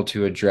able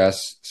to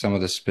address some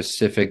of the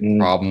specific Mhm.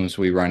 problems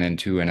we run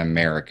into in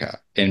America,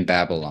 in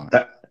Babylon.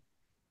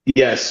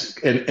 Yes,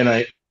 and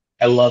I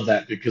love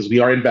that because we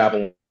are in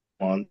Babylon,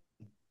 Mhm.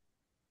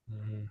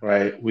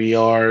 right? We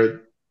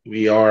are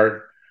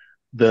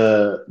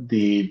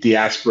the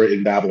diaspora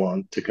in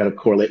Babylon to kind of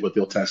correlate with the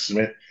Old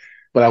Testament.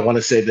 But I want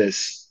to say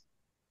this: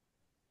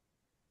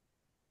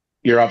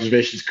 your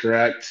observation is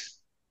correct,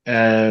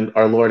 and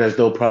our Lord has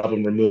no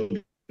problem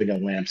removing a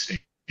lampstand,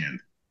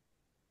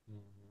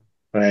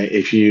 right?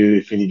 If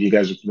any of you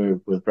guys are familiar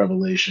with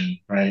Revelation,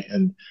 right,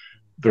 and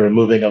the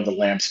removing of the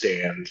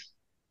lampstand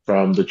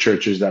from the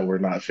churches that were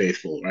not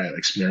faithful, right,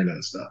 like Smyrna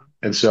and stuff.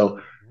 And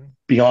so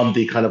beyond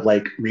the kind of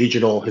like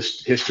regional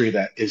history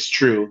that is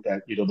true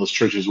that those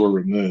churches were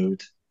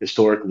removed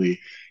historically,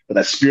 but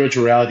that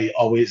spirituality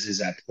always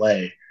is at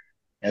play.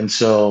 And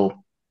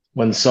so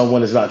when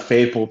someone is not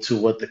faithful to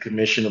what the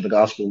commission of the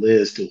gospel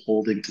is, to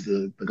holding to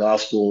the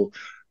gospel,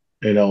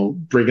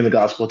 bringing the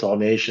gospel to all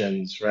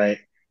nations, right?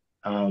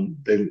 Then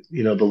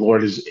the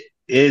Lord is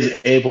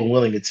able and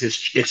willing. It's his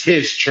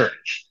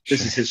church.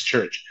 This is Sure. his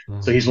church.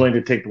 So he's Mhm. willing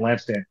to take the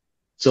lampstand.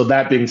 So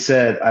that being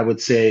said, I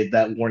would say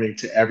that warning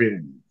to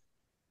everyone.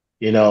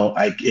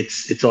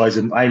 It's always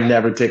I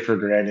never take for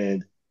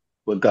granted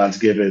what God's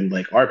given,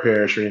 like our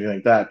parish or anything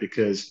like that,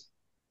 because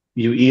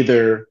you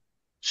either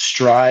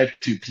strive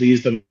to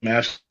please the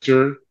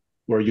master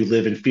or you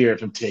live in fear of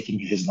him taking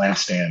his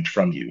lampstand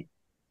from you,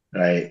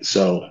 right?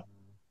 So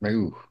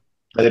Ooh.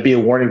 let it be a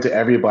warning to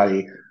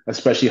everybody,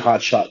 especially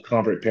hotshot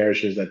convert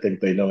parishes that think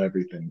they know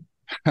everything,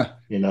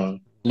 you know?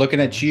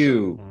 Looking at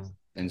you, Mhm.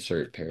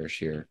 insert parish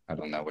here. I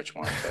don't know which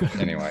one, but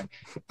anyway.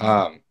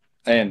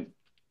 And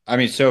I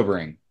mean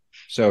sobering.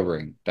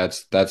 Sobering.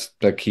 That's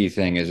the key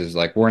thing is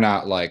like we're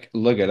not like,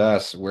 look at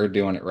us, we're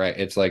doing it right.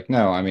 It's like,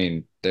 no, I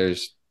mean,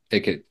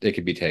 it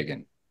could be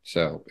taken.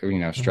 So,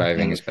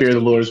 striving And as fear best of as the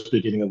we Lord is the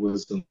beginning of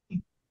wisdom.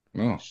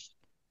 oh.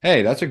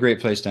 Hey, that's a great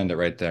place to end it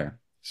right there.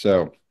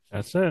 So,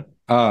 That's it.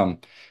 um,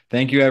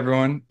 thank you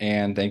everyone,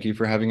 and thank you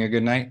for having a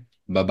good night.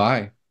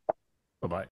 Bye-bye. Bye bye.